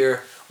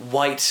 2-seater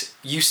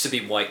used to be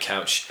white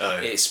couch. Oh.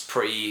 It's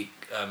pretty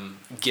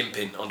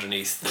gimping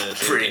underneath.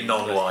 Pretty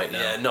non-white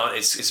now. Yeah,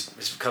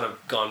 it's kind of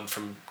gone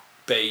from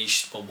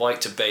beige or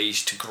white to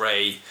beige to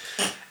grey.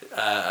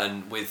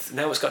 and with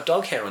now it's got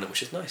dog hair on it,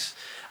 which is nice.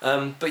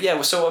 But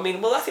yeah, so I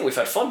mean, well, I think we've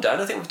had fun, Dan.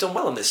 I think we've done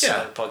well on this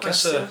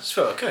podcast. It's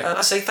okay.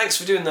 I say thanks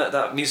for doing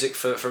that music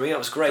for me. That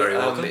was great. Very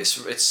welcome.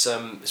 It's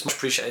much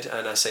appreciated,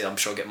 and I say I'm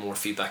sure I'll get more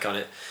feedback on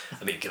it.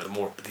 I mean, the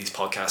more these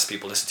podcasts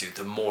people listen to,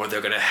 the more they're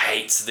gonna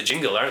hate the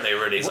jingle, aren't they?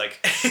 Really, it's like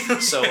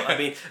so. I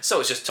mean, so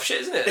it's just tough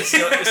shit, isn't it? It's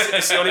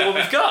the only one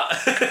we've got.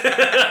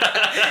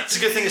 It's a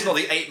good thing it's not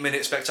the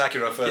 8-minute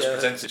spectacular I first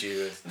presented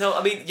you with. No,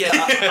 I mean, yeah,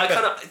 I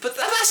kind of, but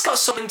that's got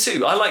something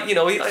too. I like, he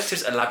likes to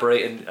just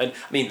elaborate and I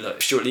mean,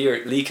 look, Stuart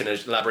Lee can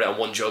elaborate on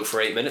one joke for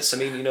 8 minutes. I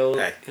mean,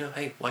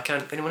 hey, why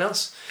can't anyone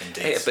else?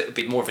 Indeed. Hey, it'd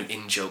be more of an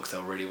in joke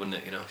though, really, wouldn't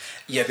it?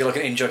 Yeah, it'd be like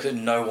an in joke that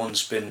no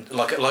one's been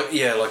like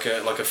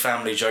a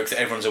family joke that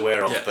everyone's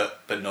aware of,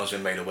 but no one's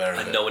been made aware of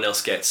and it. No one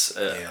else gets.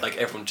 Like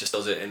everyone just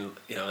does it, and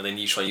and then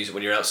you try and use it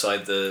when you're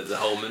outside the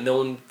home, and no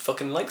one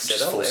fucking likes it.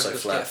 Just falls so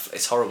flat.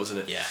 It's horrible, isn't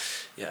it? Yeah.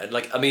 Yeah, and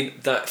like I mean,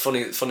 that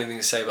funny thing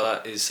to say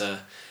about that is.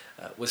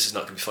 Well, this is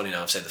not going to be funny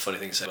now. I've said the funny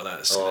thing to say about that.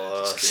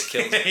 Just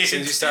kills me. As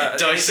soon as you start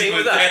dicing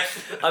with that,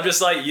 I'm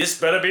just like, you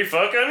better be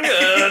fucking good.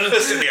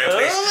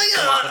 Oh my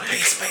god!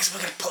 Please,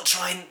 we're going to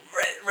try and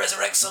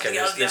resurrect something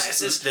else.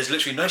 There's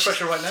literally no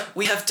pressure right now.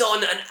 We have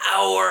done an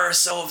hour or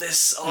so of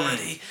this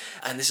already,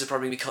 and this will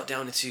probably be cut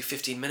down into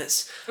 15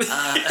 minutes.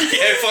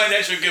 Find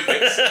extra good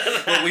bits.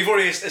 Well, we've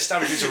already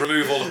established to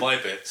remove all of my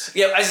bits.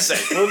 Yeah, as I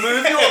say,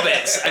 remove your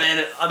bits, and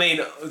then I mean,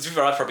 to be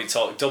fair, I probably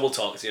double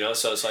talked,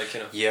 so it's like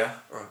Yeah.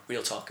 Or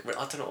real talk.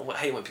 I don't know. I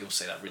hate when people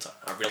say that. Real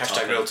talk.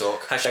 Hashtag real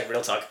talk. Hashtag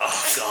real talk.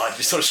 Oh god,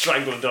 you sort of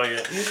strangle them, don't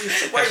you?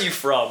 Where are you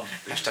from?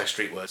 Hashtag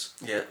street words.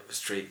 Yeah,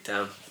 street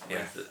down.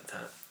 Yeah.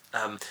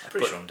 I'm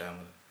pretty sure I'm down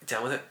with it.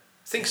 Down with it?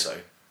 Think so.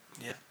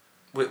 Yeah.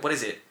 Wait, what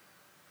is it?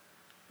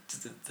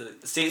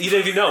 See, you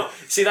don't even know.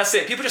 See, that's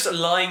it. People just are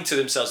lying to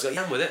themselves. Like,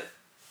 yeah, I'm with it.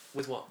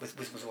 With what? With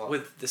what?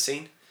 With the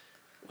scene.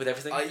 With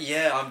everything.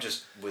 I'm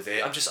just with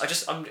it. I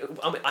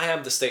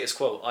am the status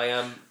quo. I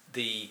am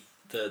the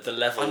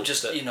level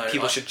that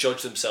people should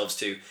judge themselves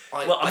to.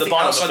 I'm the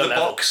bottom outside of the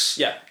level. box.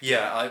 Yeah.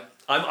 Yeah.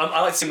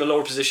 I like to see in the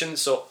lower position.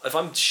 So if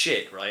I'm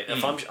shit, right?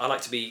 I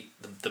like to be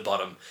the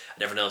bottom,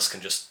 and everyone else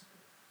can just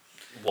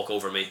walk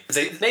over me.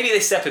 Maybe they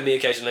step in me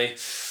occasionally,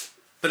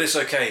 but it's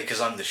okay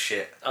because I'm the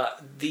shit.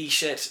 The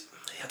shit.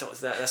 I don't.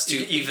 That's too.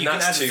 You can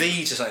add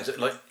the to something.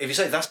 Like if you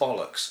say that's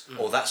bollocks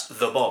or that's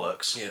the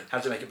bollocks. Yeah. How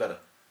does it make it better?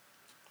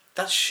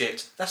 That's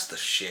shit. That's the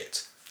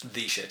shit.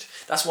 The shit.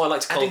 That's why I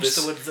like to call this.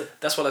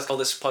 That's why I like to call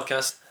this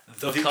podcast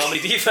the Comedy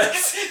Defect.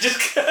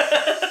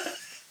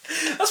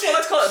 That's why I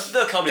like to call it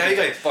the Comedy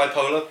Defect. There you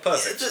go. Bipolar.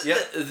 Perfect.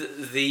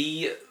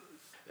 The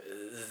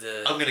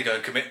I'm gonna go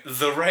and commit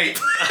the rape.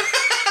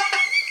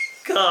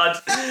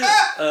 God.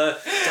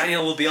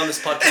 Daniel will be on this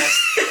podcast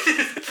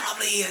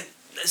probably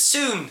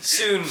soon.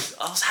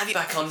 I'll have you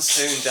back on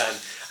soon, Dan.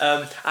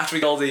 After we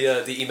got all the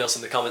emails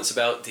and the comments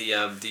about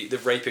the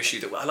rape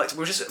issue that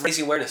we're just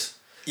raising awareness.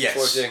 Yes.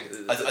 We're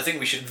doing. I think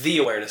we should the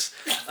awareness.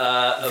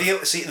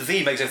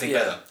 The makes everything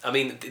better. I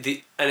mean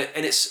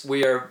and it's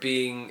we are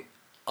being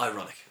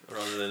ironic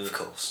rather than of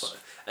course.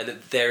 And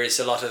there is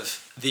a lot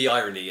of the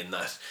irony in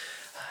that.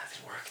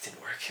 It didn't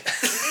work.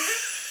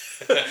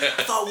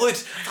 I thought it would. I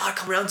thought I'd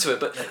come around to it,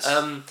 but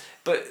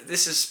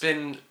this has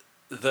been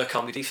the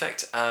Comedy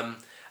Defect, and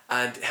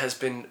it has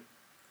been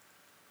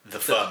the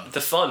fun.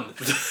 The fun.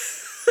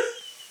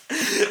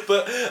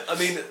 But I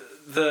mean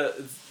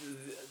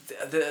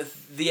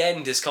the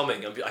end is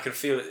coming. I can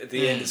feel it.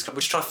 The end is coming.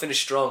 We're just trying to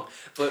finish strong,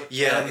 but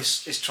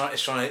it's trying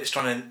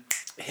to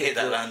hit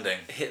that landing.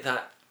 Hit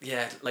that.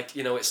 Yeah, like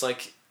it's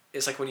like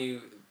when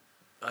you.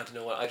 I don't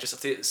know what I just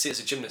see it as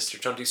a gymnast. You're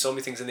trying to do so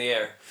many things in the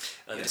air,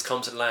 and it just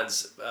comes and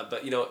lands.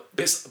 But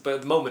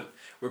at the moment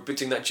we're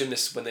doing that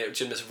gymnast when the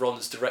gymnast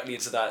runs directly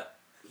into that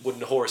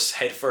wooden horse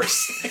head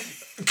first,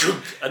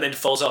 and then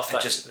falls off.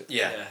 That's the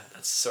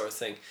sort of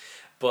thing.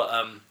 But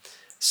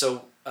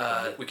so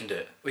we can do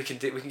it. We can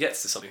get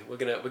to something. We're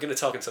gonna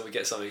talk until we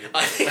get something.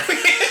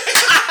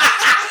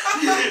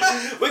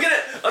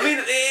 I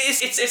mean,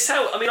 it's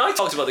how. I mean, I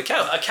talked about a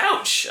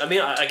couch. I mean,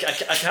 a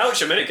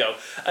couch a minute ago,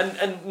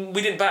 and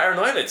we didn't bat our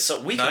eyelids, so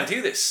we can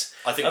do this.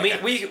 I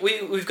mean,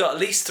 we've got at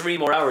least 3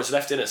 more hours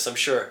left in us. I'm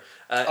sure.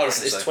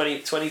 It's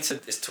 20 to. Oh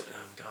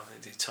God, I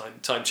do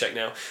time check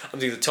now. I'm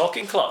doing the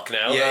talking clock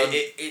now. Yeah,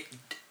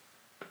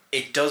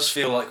 it does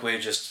feel like we're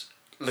just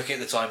looking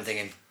at the time and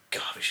thinking,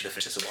 God, we should have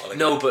finished this a while ago.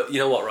 No, but you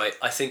know what? Right,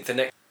 I think the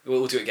next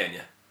we'll do it again.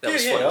 Yeah, that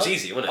was fun. It was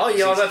easy, wasn't it? Oh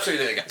yeah, I'll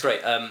absolutely do it again.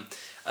 Great.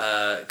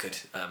 Good.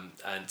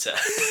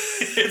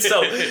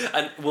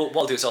 And what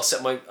I'll do is I'll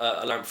set my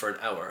alarm for an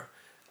hour,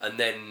 and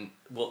then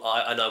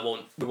I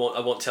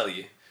won't tell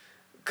you,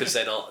 because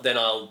then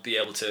I'll be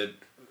able to.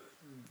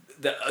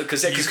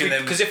 Because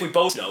if we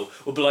both know,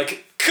 we'll be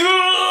like, cool,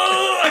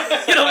 like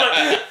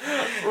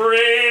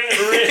ring,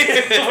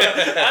 and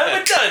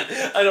we're done.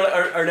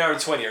 Or an hour and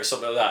 20 or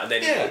something like that, and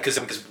then because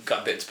we've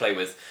got a bit to play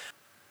with.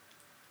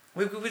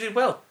 We did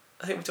well.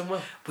 I think we've done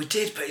well. We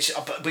did, but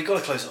we got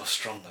to close it off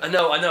strong though. I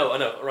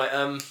know. Right.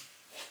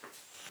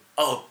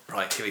 Oh,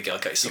 right. Here we go.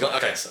 Okay. So,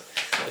 okay. So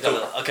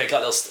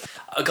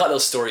I got a little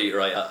story,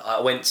 right? I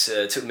went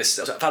took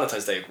Mrs.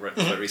 Valentine's Day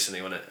quite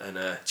recently, wasn't it? And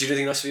did you do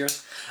anything nice for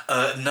yours?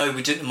 No,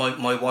 we didn't.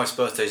 My wife's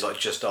birthday is like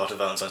just after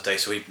Valentine's Day,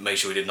 so we made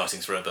sure we did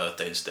nothing for her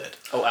birthday instead.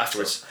 Oh,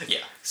 afterwards. Yeah.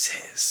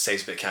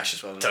 Saves a bit of cash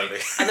as well. Totally.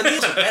 And the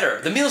meals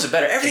are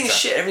better. Everything is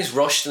shit. Everything's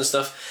rushed and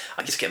stuff.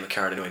 I just get in my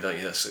car anyway, don't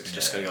you? That's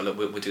just going to go, look,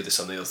 we'll do this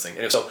on the other thing.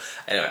 Anyway,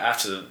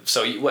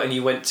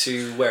 you went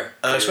to where?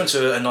 I just went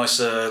to a nice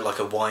like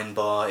a wine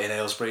bar in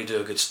Aylesbury,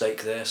 do a good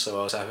steak there, so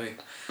I was happy.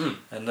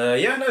 And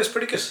it's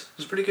pretty good. It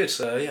was pretty good.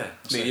 So yeah.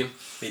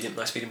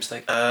 Nice medium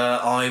steak.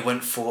 I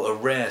went for a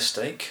rare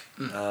steak.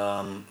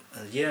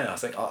 I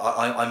think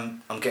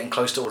I'm getting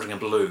close to ordering a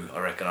blue. I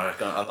reckon.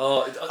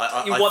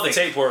 You want the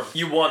tapeworm.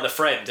 You want the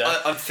friend.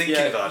 I'm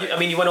thinking about it. I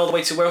mean, you went all the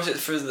way to where was it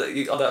for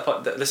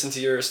listen to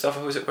your stuff?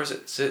 Where was it?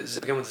 Does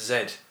it begin with a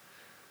Z?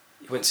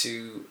 You went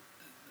to.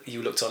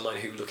 You looked online.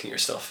 Who looking at your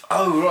stuff?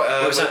 Oh right.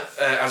 Where was that?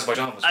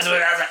 Azerbaijan.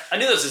 I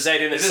knew there was a Z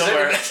in it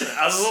somewhere. It's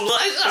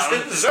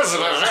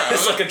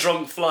like a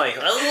drunk fly.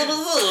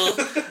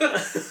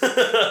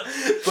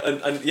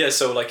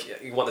 So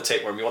like you want the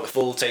tapeworm. You want the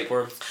full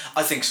tapeworm.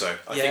 I think so.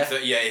 I think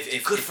that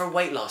if good for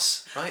weight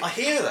loss, right? I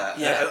hear that.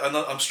 Yeah.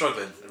 I'm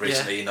struggling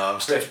recently. You know, I'm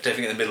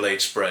definitely in the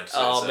middle-age spread.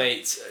 So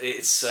mate,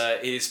 it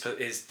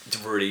is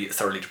really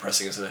thoroughly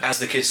depressing, isn't it? As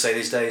the kids say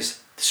these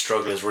days, the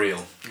struggle is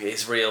real. It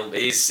is real.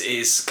 It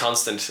is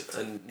constant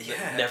and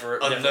never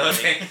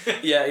unnerving.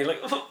 Yeah, you're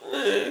like,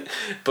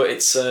 but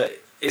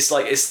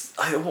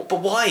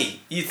but why?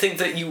 You'd think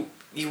that you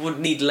would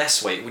need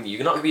less weight, wouldn't you?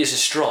 You're not going to be as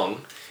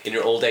strong in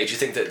your old age. You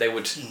think that they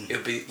would, it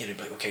would be,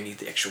 like, okay, you need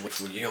the extra weight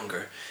when you're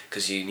younger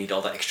because you need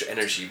all that extra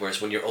energy, whereas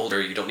when you're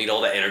older, you don't need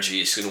all that energy.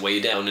 It's going to weigh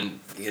you down and,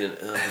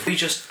 Have we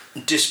just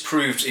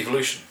disproved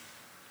evolution?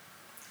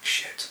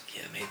 Shit.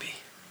 Yeah,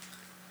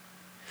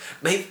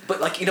 maybe, but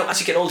like, as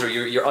you get older,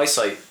 your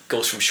eyesight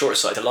goes from short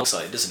sight to long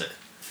sight, doesn't it?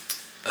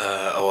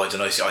 I don't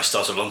know. I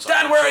started long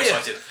sighted. Dan, where are you?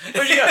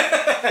 Where'd you go?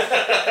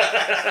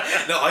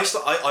 No,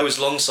 I was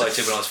long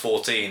sighted when I was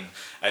 14,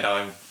 and now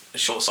I'm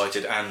short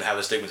sighted and have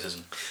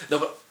astigmatism. No,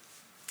 but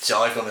so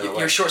I've gone the other way.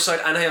 You're short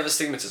sighted and I have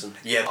astigmatism.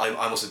 Yeah, I'm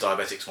also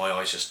diabetic, so my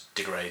eyes just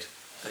degrade.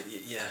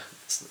 Yeah.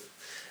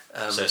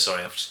 So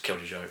sorry, I've just killed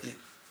your joke.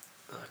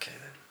 Okay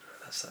then,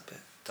 that's that bit.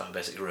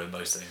 Diabetics ruin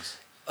most things.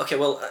 Okay,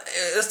 well,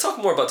 let's talk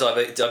more about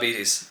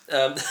diabetes.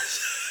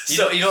 You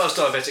know what else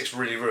diabetics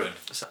really ruin?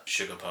 What's that?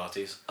 Sugar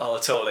parties. Oh,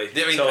 totally. I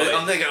mean, totally.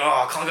 I'm thinking,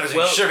 I can't go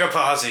to a sugar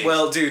party.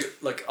 Well, dude,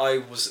 like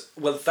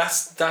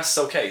that's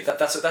okay.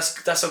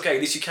 That's okay. At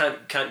least you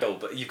can't go,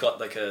 but you've got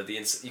like the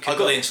insulin. I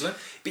got the insulin.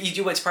 But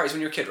you went to parties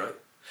when you were a kid, right?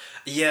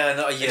 Yeah,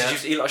 no, yeah.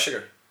 Did you eat a lot of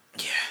sugar?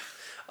 Yeah.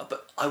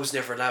 But I was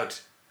never allowed,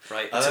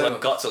 right? Until I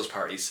got to those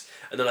parties.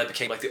 And then I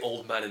became like the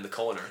old man in the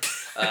corner.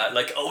 Oh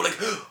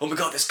my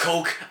god, there's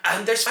Coke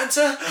and there's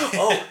Fanta.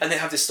 Oh, and they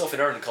have this stuff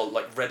in Ireland called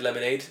like red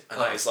lemonade, and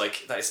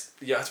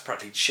you have to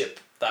practically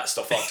chip that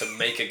stuff off to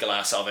make a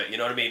glass of it. You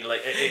know what I mean?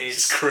 Like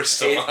it's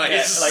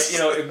crystallized.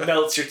 It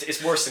melts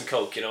it's worse than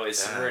Coke.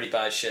 It's really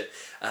bad shit.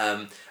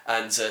 So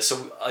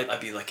I'd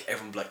be like,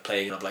 everyone like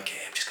playing, and I'd be like,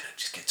 hey, I'm just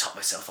gonna top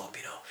myself up,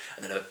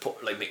 and then I'd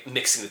put like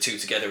mixing the two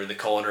together in the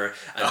corner,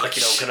 and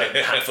kind of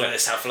handful of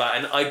this, handful of that,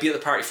 and I'd be at the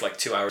party for like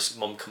 2 hours.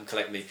 Mum come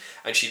collect me,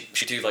 and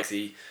she'd do like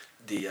the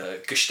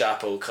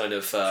Gestapo kind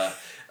of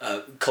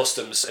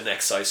customs and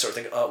excise sort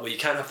of thing. Oh, well, you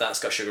can't have that, it's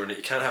got sugar in it.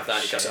 You can't have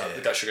that, it's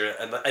got sugar in it.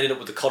 And I ended up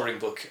with a colouring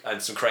book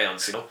and some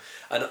crayons, and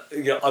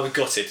I was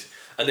gutted.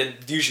 And then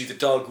usually the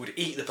dog would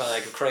eat the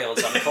bag of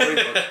crayons and the colouring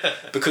book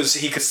because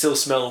he could still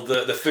smell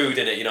the food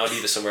in it. I'd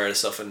leave it somewhere and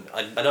stuff, and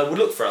I would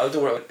look for it. I would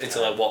do it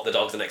until I walked the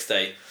dog the next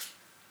day,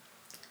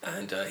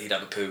 and he'd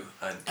have a poo,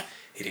 and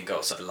he didn't go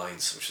outside the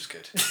lines, which was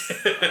good.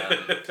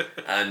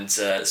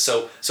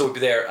 So we'd be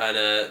there, and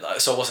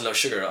so I wasn't allowed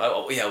sugar. I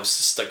was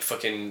just like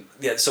fucking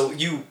So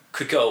you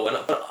could go, and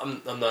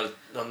I'm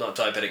not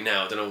diabetic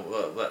now. I don't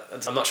know.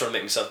 I'm not trying to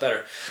make myself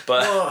better,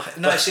 but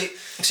no. See,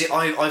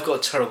 I've got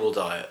a terrible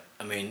diet.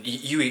 I mean,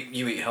 you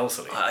eat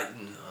healthily.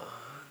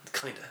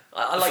 Kinda.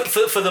 I like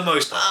for the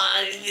most part.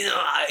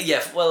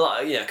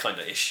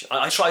 Kinda ish.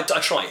 I try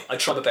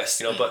my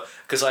best, but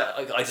because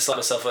I dislike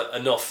myself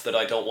enough that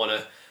I don't want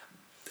to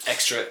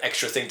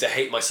extra thing to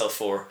hate myself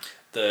for.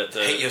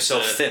 Hate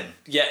yourself thin.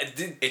 Yeah,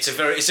 it's a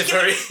very. You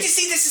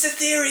see, this is a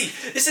theory.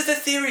 This is the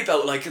theory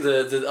about like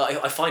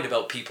I find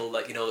about people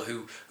like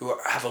who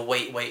have a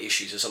weight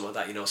issues or something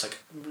like that. It's like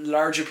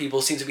larger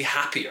people seem to be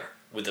happier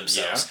with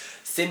themselves. Yeah.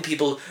 Thin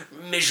people,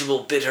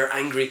 miserable, bitter,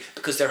 angry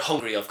because they're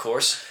hungry, of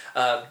course.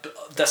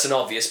 That's an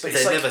obvious, but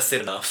they're never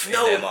thin enough in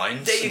their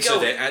minds. There you go. So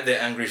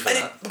they're angry for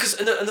that. Because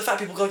and the fat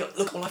people go,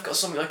 look, well, I've got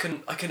something I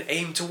can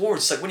aim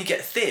towards. It's like when you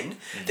get thin,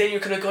 then you're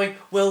kind of going,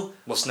 well,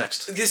 what's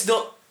next? It's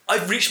not.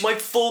 I've reached my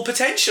full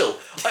potential.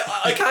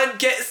 I can't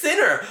get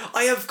thinner.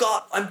 I'm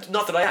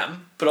not that I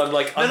am, but I'm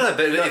like.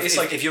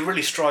 If you're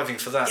really striving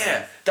for that.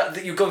 Yeah,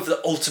 that you're going for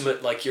the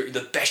ultimate, like you're the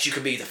best you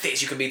can be, the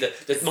fittest you can be, the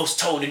most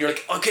toned, and you're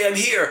like, okay, I'm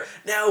here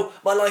now.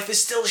 My life is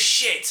still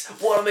shit.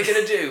 What am I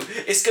gonna do?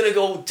 It's gonna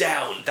go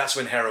down. That's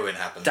when heroin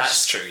happens.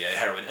 That's true. Yeah,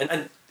 heroin,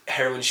 and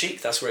heroin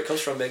chic. That's where it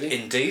comes from, maybe.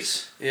 Indeed.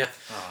 Yeah.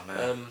 Oh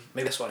man.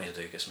 Maybe that's what I need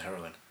to do. Get some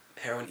heroin.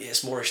 Heroin. Yeah,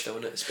 it's Moorish though,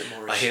 isn't it? It's a bit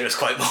Moorish. I hear it's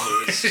quite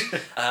Moorish.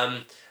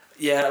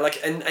 Yeah, like,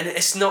 and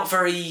it's not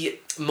very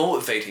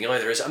motivating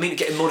either. Is it? I mean, it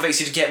motivates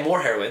you to get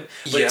more heroin,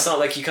 but it's not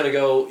like you kind of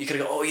go,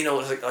 oh, you know,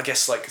 like, I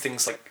guess like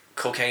things like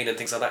cocaine and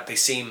things like that, they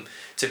seem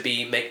to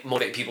be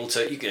motivate people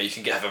to, you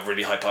can have a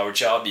really high powered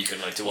job, you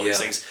can like do all these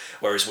things.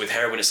 Whereas with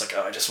heroin, it's like,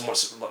 I just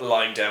want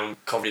lying down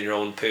covered in your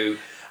own poo,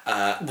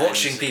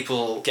 watching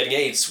people getting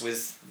AIDS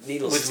with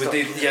needles.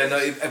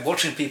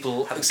 Watching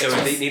people having sex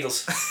with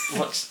needles.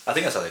 What? I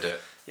think that's how they do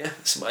it. Yeah,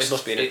 it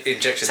must be an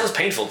injection. Sounds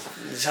painful.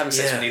 Just having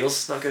sex with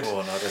needles, not good.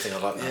 Oh no, I don't think I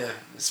like that. Yeah.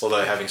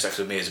 Although having sex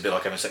with me is a bit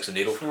like having sex with a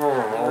needle.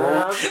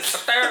 Oh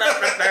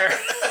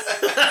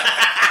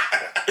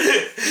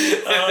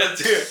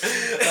dear.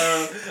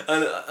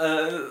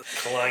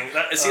 Clang.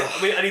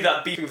 I need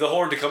that beeping of the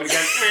horn to come in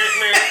again.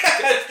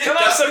 Come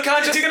on,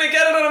 subconscious, you're gonna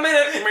get it in a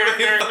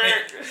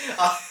minute.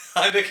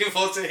 I'm looking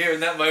forward to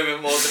hearing that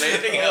moment more than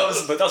anything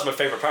else. But that's my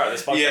favourite part of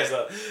this podcast.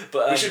 Yeah.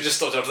 But we should just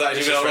stop after that.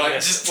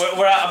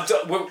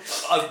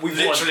 We've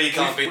literally won.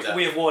 can't beat that.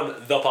 We have won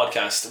the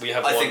podcast. We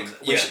have won.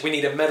 We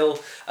need a medal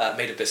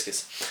made of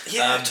biscuits.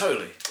 Yeah,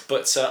 totally.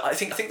 But I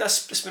think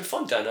it's been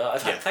fun, Dan.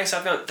 Thanks for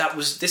having me on.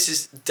 This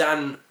is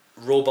Dan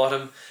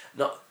Rowbottom,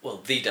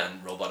 the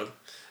Dan Rowbottom.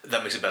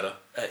 That makes it better.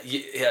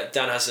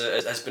 Dan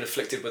has been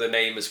afflicted with a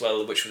name as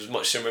well, which was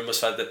much similar.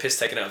 Must have had the piss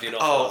taken out of you. It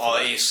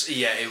was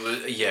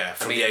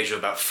from the age of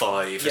about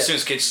 5. As soon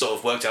as kids sort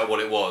of worked out what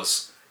it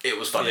was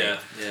funny.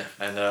 Yeah.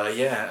 And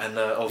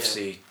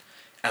obviously,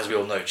 as we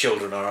all know,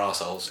 children are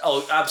arseholes.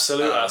 Oh,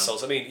 absolute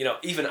arseholes. I mean,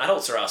 even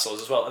adults are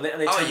arseholes as well, and they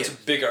tend to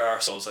bigger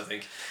arseholes, I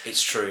think.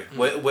 It's true.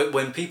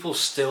 When people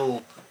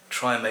still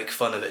try and make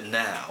fun of it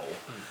now.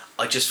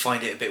 I just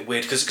find it a bit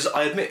weird because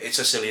I admit it's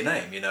a silly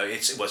name,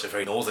 it's a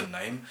very northern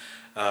name,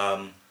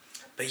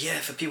 but yeah,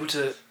 for people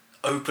to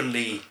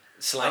openly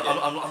slang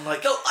I'm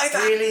like, no,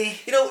 really?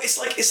 It's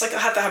like I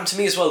had that happen to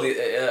me as well.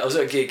 I was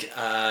at a gig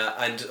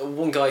and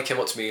one guy came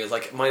up to me and was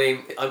like, my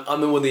name,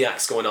 I'm in one of the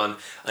acts going on,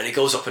 and he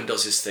goes up and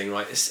does his thing,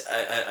 right?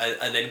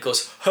 And then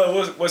goes,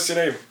 what's your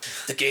name?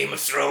 The Game of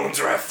Thrones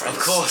reference.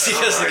 Of course he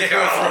does the Game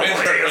of Thrones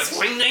reference. That's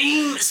my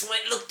name. That's my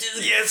look,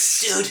 dude.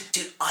 Yes.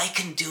 Dude, I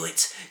can do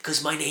it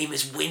because my name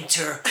is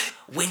Winter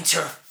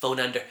phone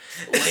under.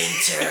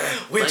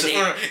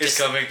 Winter is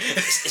coming.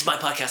 It's my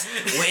podcast.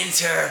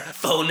 Winter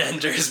phone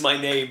under is my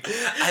name.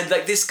 And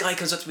like this guy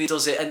comes up to me and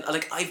does it, and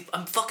like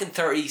I'm fucking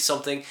 30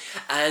 something,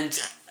 and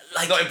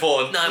like not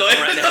important. Not important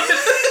right now.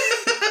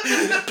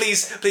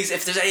 please,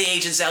 if there's any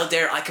agents out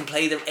there, I can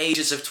play them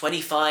ages of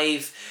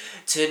 25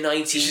 to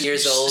 19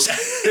 years old.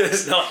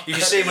 It's not. You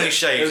see him when he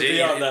shaves.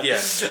 Beyond that.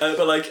 Yeah.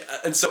 But like,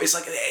 and so it's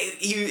like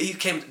he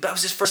came. That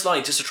was his first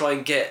line, just to try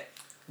and get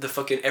the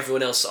fucking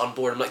everyone else on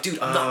board. I'm like, dude,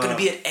 I'm not gonna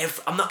be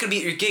I'm not gonna be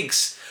at your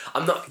gigs.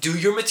 I'm not. Do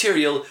your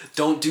material.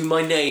 Don't do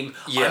my name.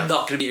 Yeah. I'm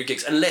not gonna be at your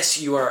gigs unless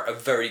you are a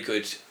very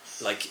good,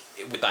 like,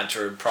 with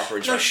banter and proper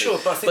interaction. No,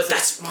 sure, but I think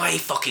that's my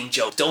fucking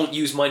joke. Don't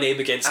use my name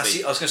against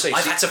me. I was gonna say,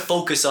 I've had to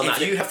focus on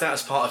that. If you have that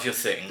as part of your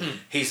thing,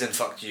 he's then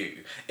fucked you.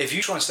 If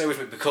you try and stay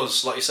with it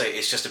because, like you say,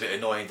 it's just a bit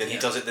annoying, then he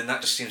does it. Then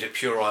that just seems a bit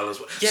puerile as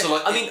well. Yeah. So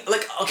like, I mean,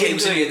 like, okay, he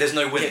was in it. There's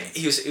no winning.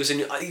 Yeah, he was in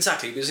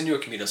exactly. He was in your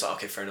community. I was like,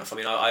 okay, fair enough. I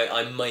mean,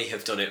 I may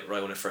have done it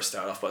right when I first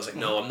started off, but I was like,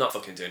 no, I'm not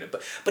fucking doing it.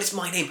 But it's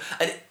my name,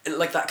 and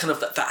like that kind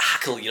of that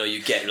hackle,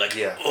 you get, like,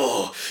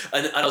 oh,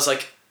 and I was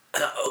like,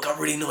 and I got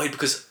really annoyed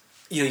because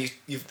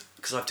you've.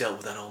 Because I've dealt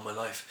with that all my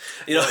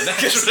life, naturally.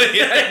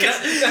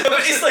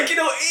 But it's like,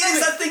 it's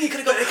that thing you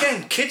kind of go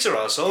again. Kids are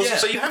assholes,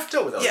 so you have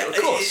dealt with that. Of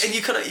course. And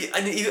you kind of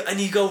and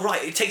you go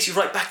right. It takes you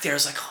right back there.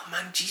 It's like, oh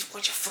man, geez,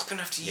 why'd you fucking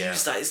have to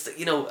use that? It's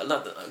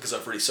because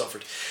I've really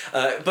suffered.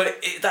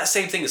 But that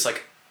same thing is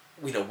like,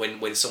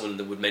 when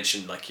someone would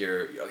mention like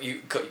there's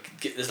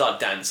a lot of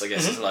Dans. I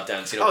guess there's a lot of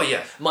Dans. Oh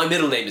yeah. My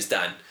middle name is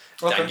Dan.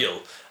 Okay.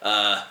 Daniel.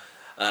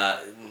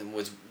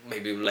 Was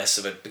maybe less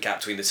of a gap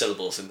between the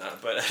syllables in that,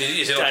 but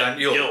is it not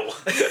Daniel?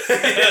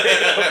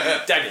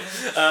 Daniel.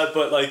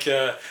 But like,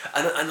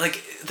 and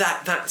like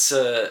that's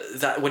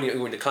that when you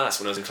were in the class,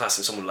 when I was in class,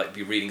 and someone would like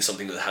be reading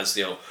something that has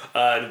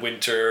and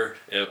winter,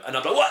 and I'm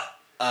like, what?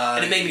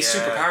 And it made me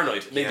super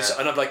paranoid.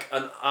 And I'm like,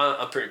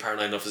 I'm pretty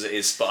paranoid enough as it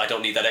is, but I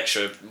don't need that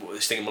extra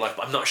thing in my life.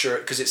 But I'm not sure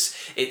because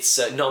it's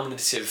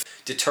nominative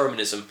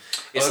determinism.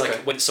 It's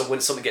like when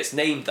something gets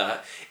named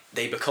that,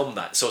 they become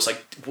that. So it's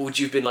like, would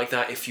you have been like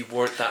that if you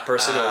weren't that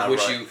person, or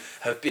would you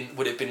have been?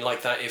 Would it have been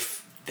like that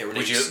if they were?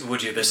 Would you have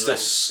been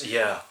less?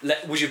 Yeah.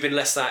 Would you have been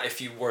less that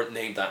if you weren't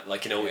named that?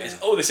 Like,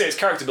 they say it's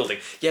character building.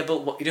 Yeah,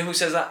 but you know who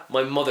says that?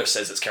 My mother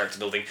says it's character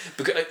building.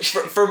 Because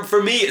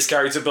for me, it's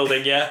character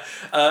building. Yeah.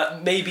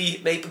 Maybe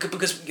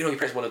because your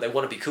parents want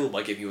to be cool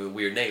by giving you a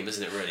weird name,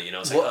 isn't it? Really,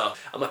 it's like,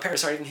 my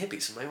parents aren't even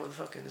hippies. What the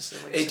fuck is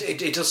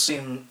it? It does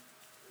seem.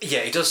 Yeah,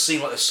 it does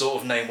seem like the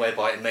sort of name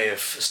whereby it may have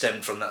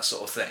stemmed from that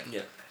sort of thing.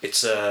 Yeah.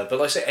 It's but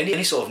like I say,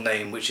 any sort of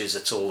name which is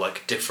at all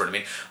like different. I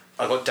mean,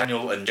 I've got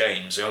Daniel and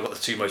James. I've got the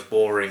two most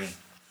boring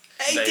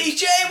Hey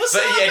names. DJ, what's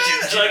But up, yeah,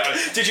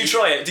 man? Did you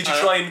try it? Did you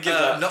try and give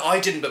that? No, I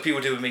didn't, but people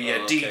do with me.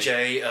 Yeah, okay.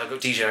 DJ.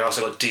 Got DJ. I also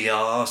got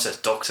DR. So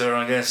Doctor,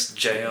 I guess.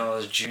 JR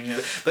is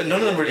Junior. But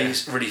none of them really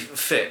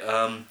fit.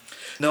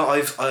 No,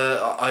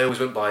 I always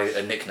went by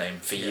a nickname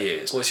for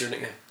years. What's your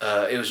nickname?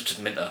 It was just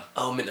Minter.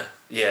 Oh, Minter.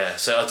 Yeah.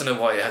 So I don't know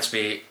why it had to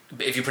be.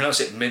 If you pronounce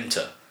it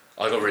Minter,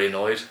 I got really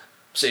annoyed.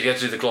 So you had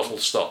to do the glottal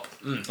stop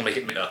and make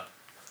it Minter.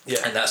 Yeah.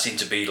 And that seemed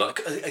to be like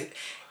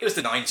it was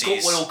the 90s.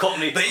 Got one old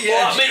Cockney. But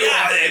yeah,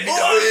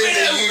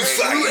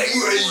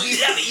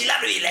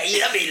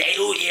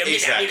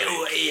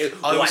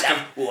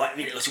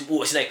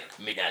 What's his name?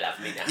 Minter, I love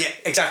Minter. yeah,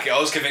 exactly. I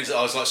was convinced that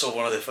I was like sort of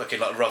one of the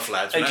fucking like rough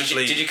lads. And But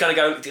actually, did you kind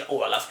of go,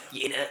 oh, I love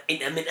Minter,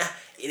 Minter,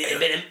 a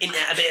bit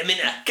of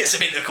Minter. get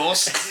some Minter, of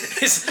course.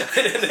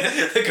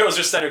 The girls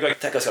are standing there going,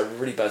 that guy's got a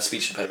really bad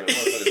speech impediment.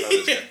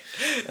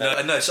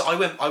 No. So I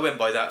went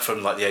by that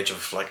from like the age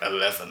of like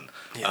 11.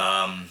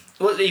 Yeah.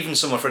 Well, even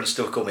some of my friends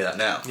still call me that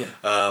now. Yeah.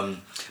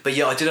 But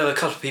yeah, I did have a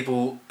couple of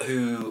people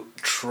who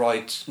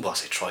tried. Well, I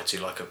say tried to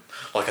like a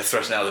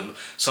threat out of them.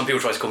 Some people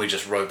tried to call me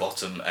just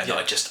Rowbottom, and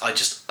I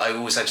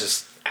always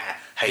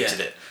hated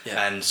it.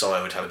 Yeah. And so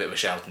I would have a bit of a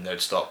shout, and they'd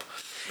stop.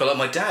 But like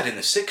my dad in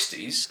the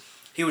 60s,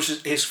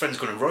 his friends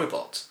called him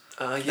Robot.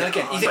 Yeah. And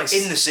again, you think nice.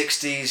 in the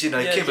 60s,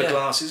 kid with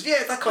glasses,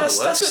 that kind of works.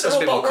 That's a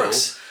bit more cool.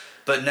 works.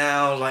 But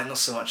now, like, not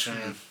so much.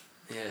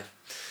 Yeah.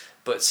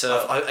 But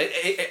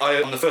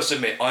I'm the first to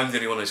admit I'm the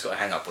only one who's got to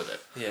hang up with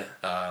it. yeah.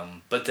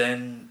 But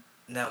then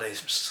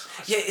nowadays,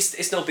 Yeah,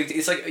 it's no big deal.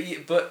 It's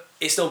like, but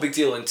it's no big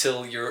deal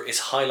until it's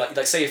highlight.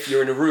 Like, say if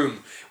you're in a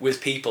room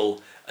with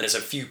people and there's a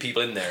few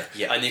people in there,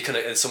 and you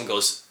and someone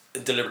goes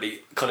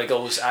deliberately kind of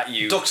goes at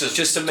you, doctors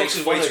just to make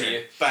fun of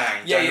you.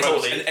 Bang. Yeah,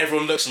 totally. And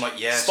everyone looks and like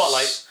yes.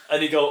 Spotlight.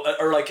 And you go,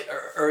 or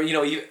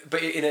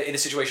but in a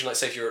situation like,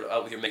 say if you're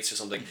out with your mates or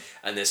something,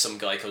 and there's some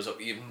guy comes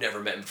up, you've never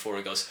met him before,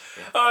 and goes,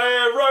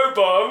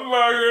 Robot,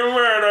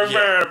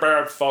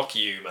 fuck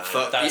you, man.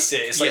 That's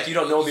it. It's like, you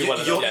don't know me well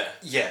enough.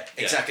 Yeah,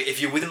 exactly. If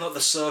you're within like the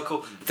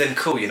circle, then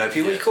cool.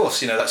 People, of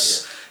course,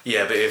 that's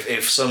But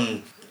if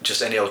some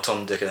just any old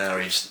Tom, Dick, and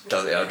Harry just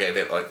does it, I'll get a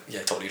bit like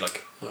totally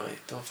like, alright,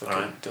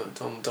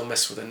 don't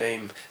mess with the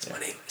name. My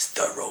name is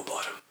the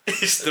Rowbottom.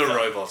 It's the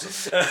Rowbottom.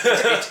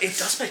 It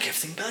does make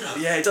everything better.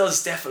 Yeah, it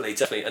does, definitely,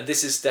 and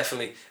this is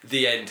definitely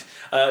the end.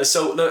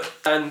 So look,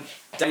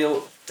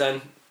 Daniel,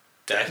 I'm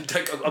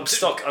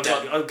stuck.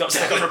 I've got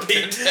stuck on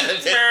repeat.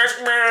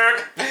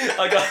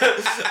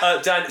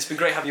 Dan, it's been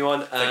great having you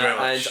on,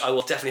 and I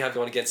will definitely have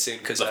you on again soon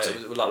because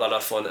it was a lot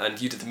of fun,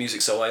 and you did the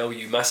music, so I owe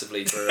you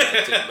massively for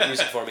doing my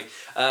music for me.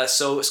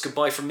 So it's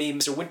goodbye from me,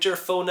 Mr. Winter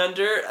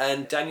Phonander,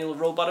 and Daniel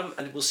Rowbottom,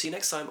 and we'll see you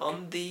next time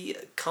on the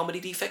Comedy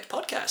Defect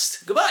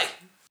podcast. Goodbye.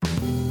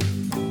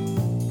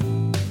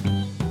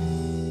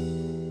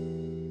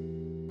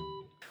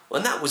 Well,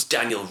 and that was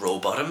Daniel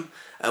Rowbottom.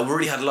 We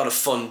really had a lot of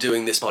fun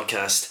doing this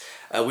podcast.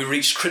 We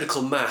reached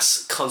critical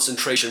mass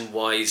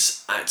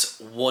concentration-wise at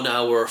 1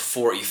 hour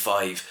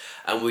 45,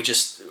 and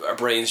our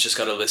brains just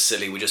got a little bit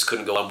silly. We just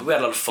couldn't go on, but we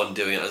had a lot of fun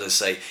doing it, as I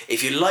say.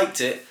 If you liked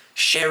it,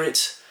 share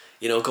it.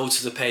 Go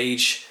to the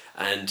page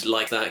and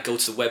like that. Go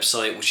to the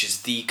website, which is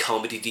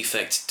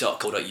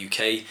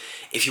thecomedydefect.co.uk.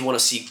 If you want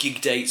to see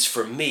gig dates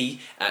for me,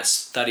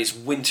 that is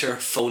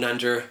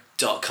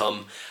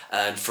winterphonander.com,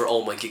 and for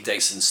all my gig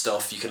dates and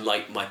stuff, you can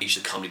like my page,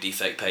 the Comedy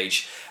Defect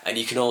page, and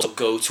you can also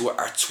go to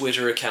our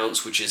Twitter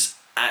accounts, which is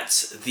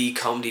at the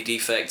Comedy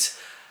Defect,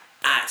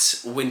 at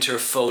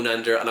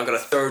winterphonander, and I've got a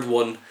third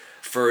one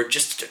for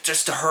just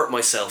to hurt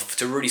myself,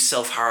 to really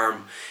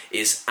self-harm,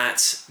 is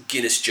at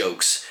Guinness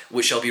Jokes,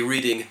 which I'll be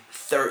reading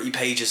 30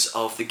 pages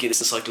of the Guinness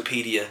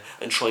Encyclopedia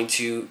and trying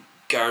to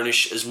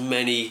garnish as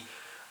many,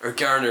 or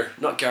garner,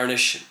 not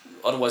garnish,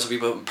 otherwise I'll be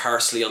putting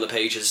parsley on the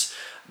pages,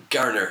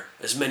 garner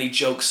as many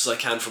jokes as I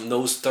can from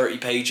those 30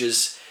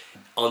 pages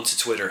onto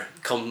Twitter.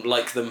 Come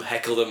like them,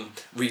 heckle them,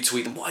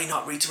 retweet them. Why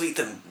not retweet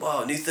them?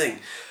 Wow, new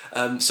thing.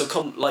 So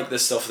come like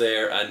this stuff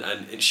there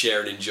and share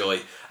and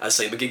enjoy. As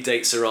I say, my gig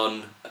dates are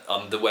on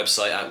the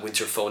website at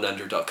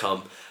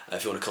winterphonander.com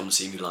if you want to come and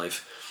see me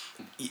live.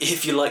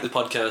 If you like the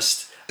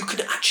podcast, you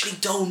can actually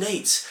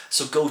donate.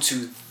 So go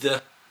to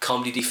the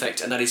Comedy Defect,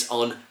 and that is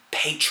on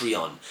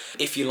Patreon.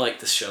 If you like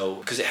the show,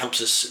 because it helps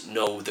us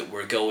know that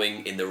we're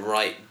going in the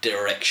right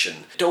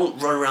direction. Don't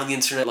run around the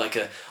internet like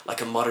a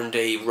modern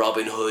day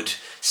Robin Hood,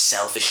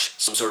 selfish,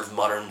 some sort of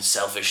modern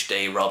selfish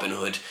day Robin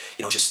Hood,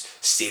 just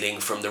stealing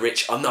from the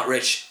rich. I'm not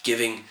rich,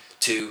 giving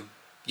to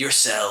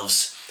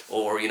yourselves,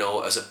 or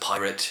as a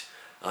pirate,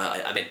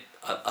 I mean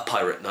a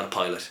pirate, not a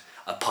pilot,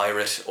 a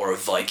pirate or a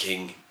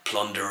Viking,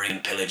 plundering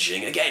and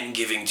pillaging, again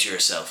giving to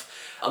yourself.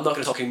 I'm not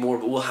going to talk anymore,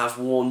 but we'll have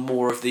one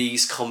more of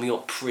these coming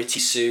up pretty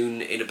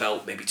soon, in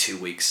about maybe 2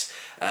 weeks.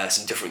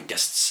 Some different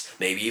guests,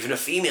 maybe even a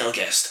female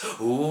guest.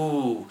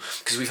 Ooh,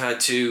 because we've had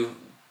two,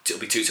 it'll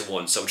be 2 to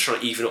 1, so I'm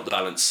trying to even up the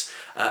balance.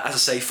 As I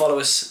say, follow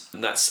us,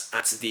 and that's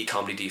at the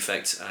Comedy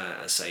Defect,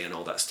 as I say, and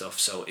all that stuff.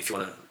 So if you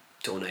want to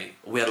donate,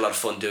 we had a lot of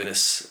fun doing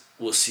this.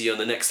 We'll see you on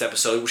the next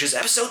episode, which is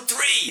episode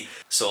 3.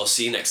 So I'll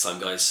see you next time,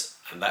 guys,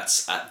 and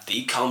that's at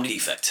the Comedy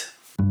Defect.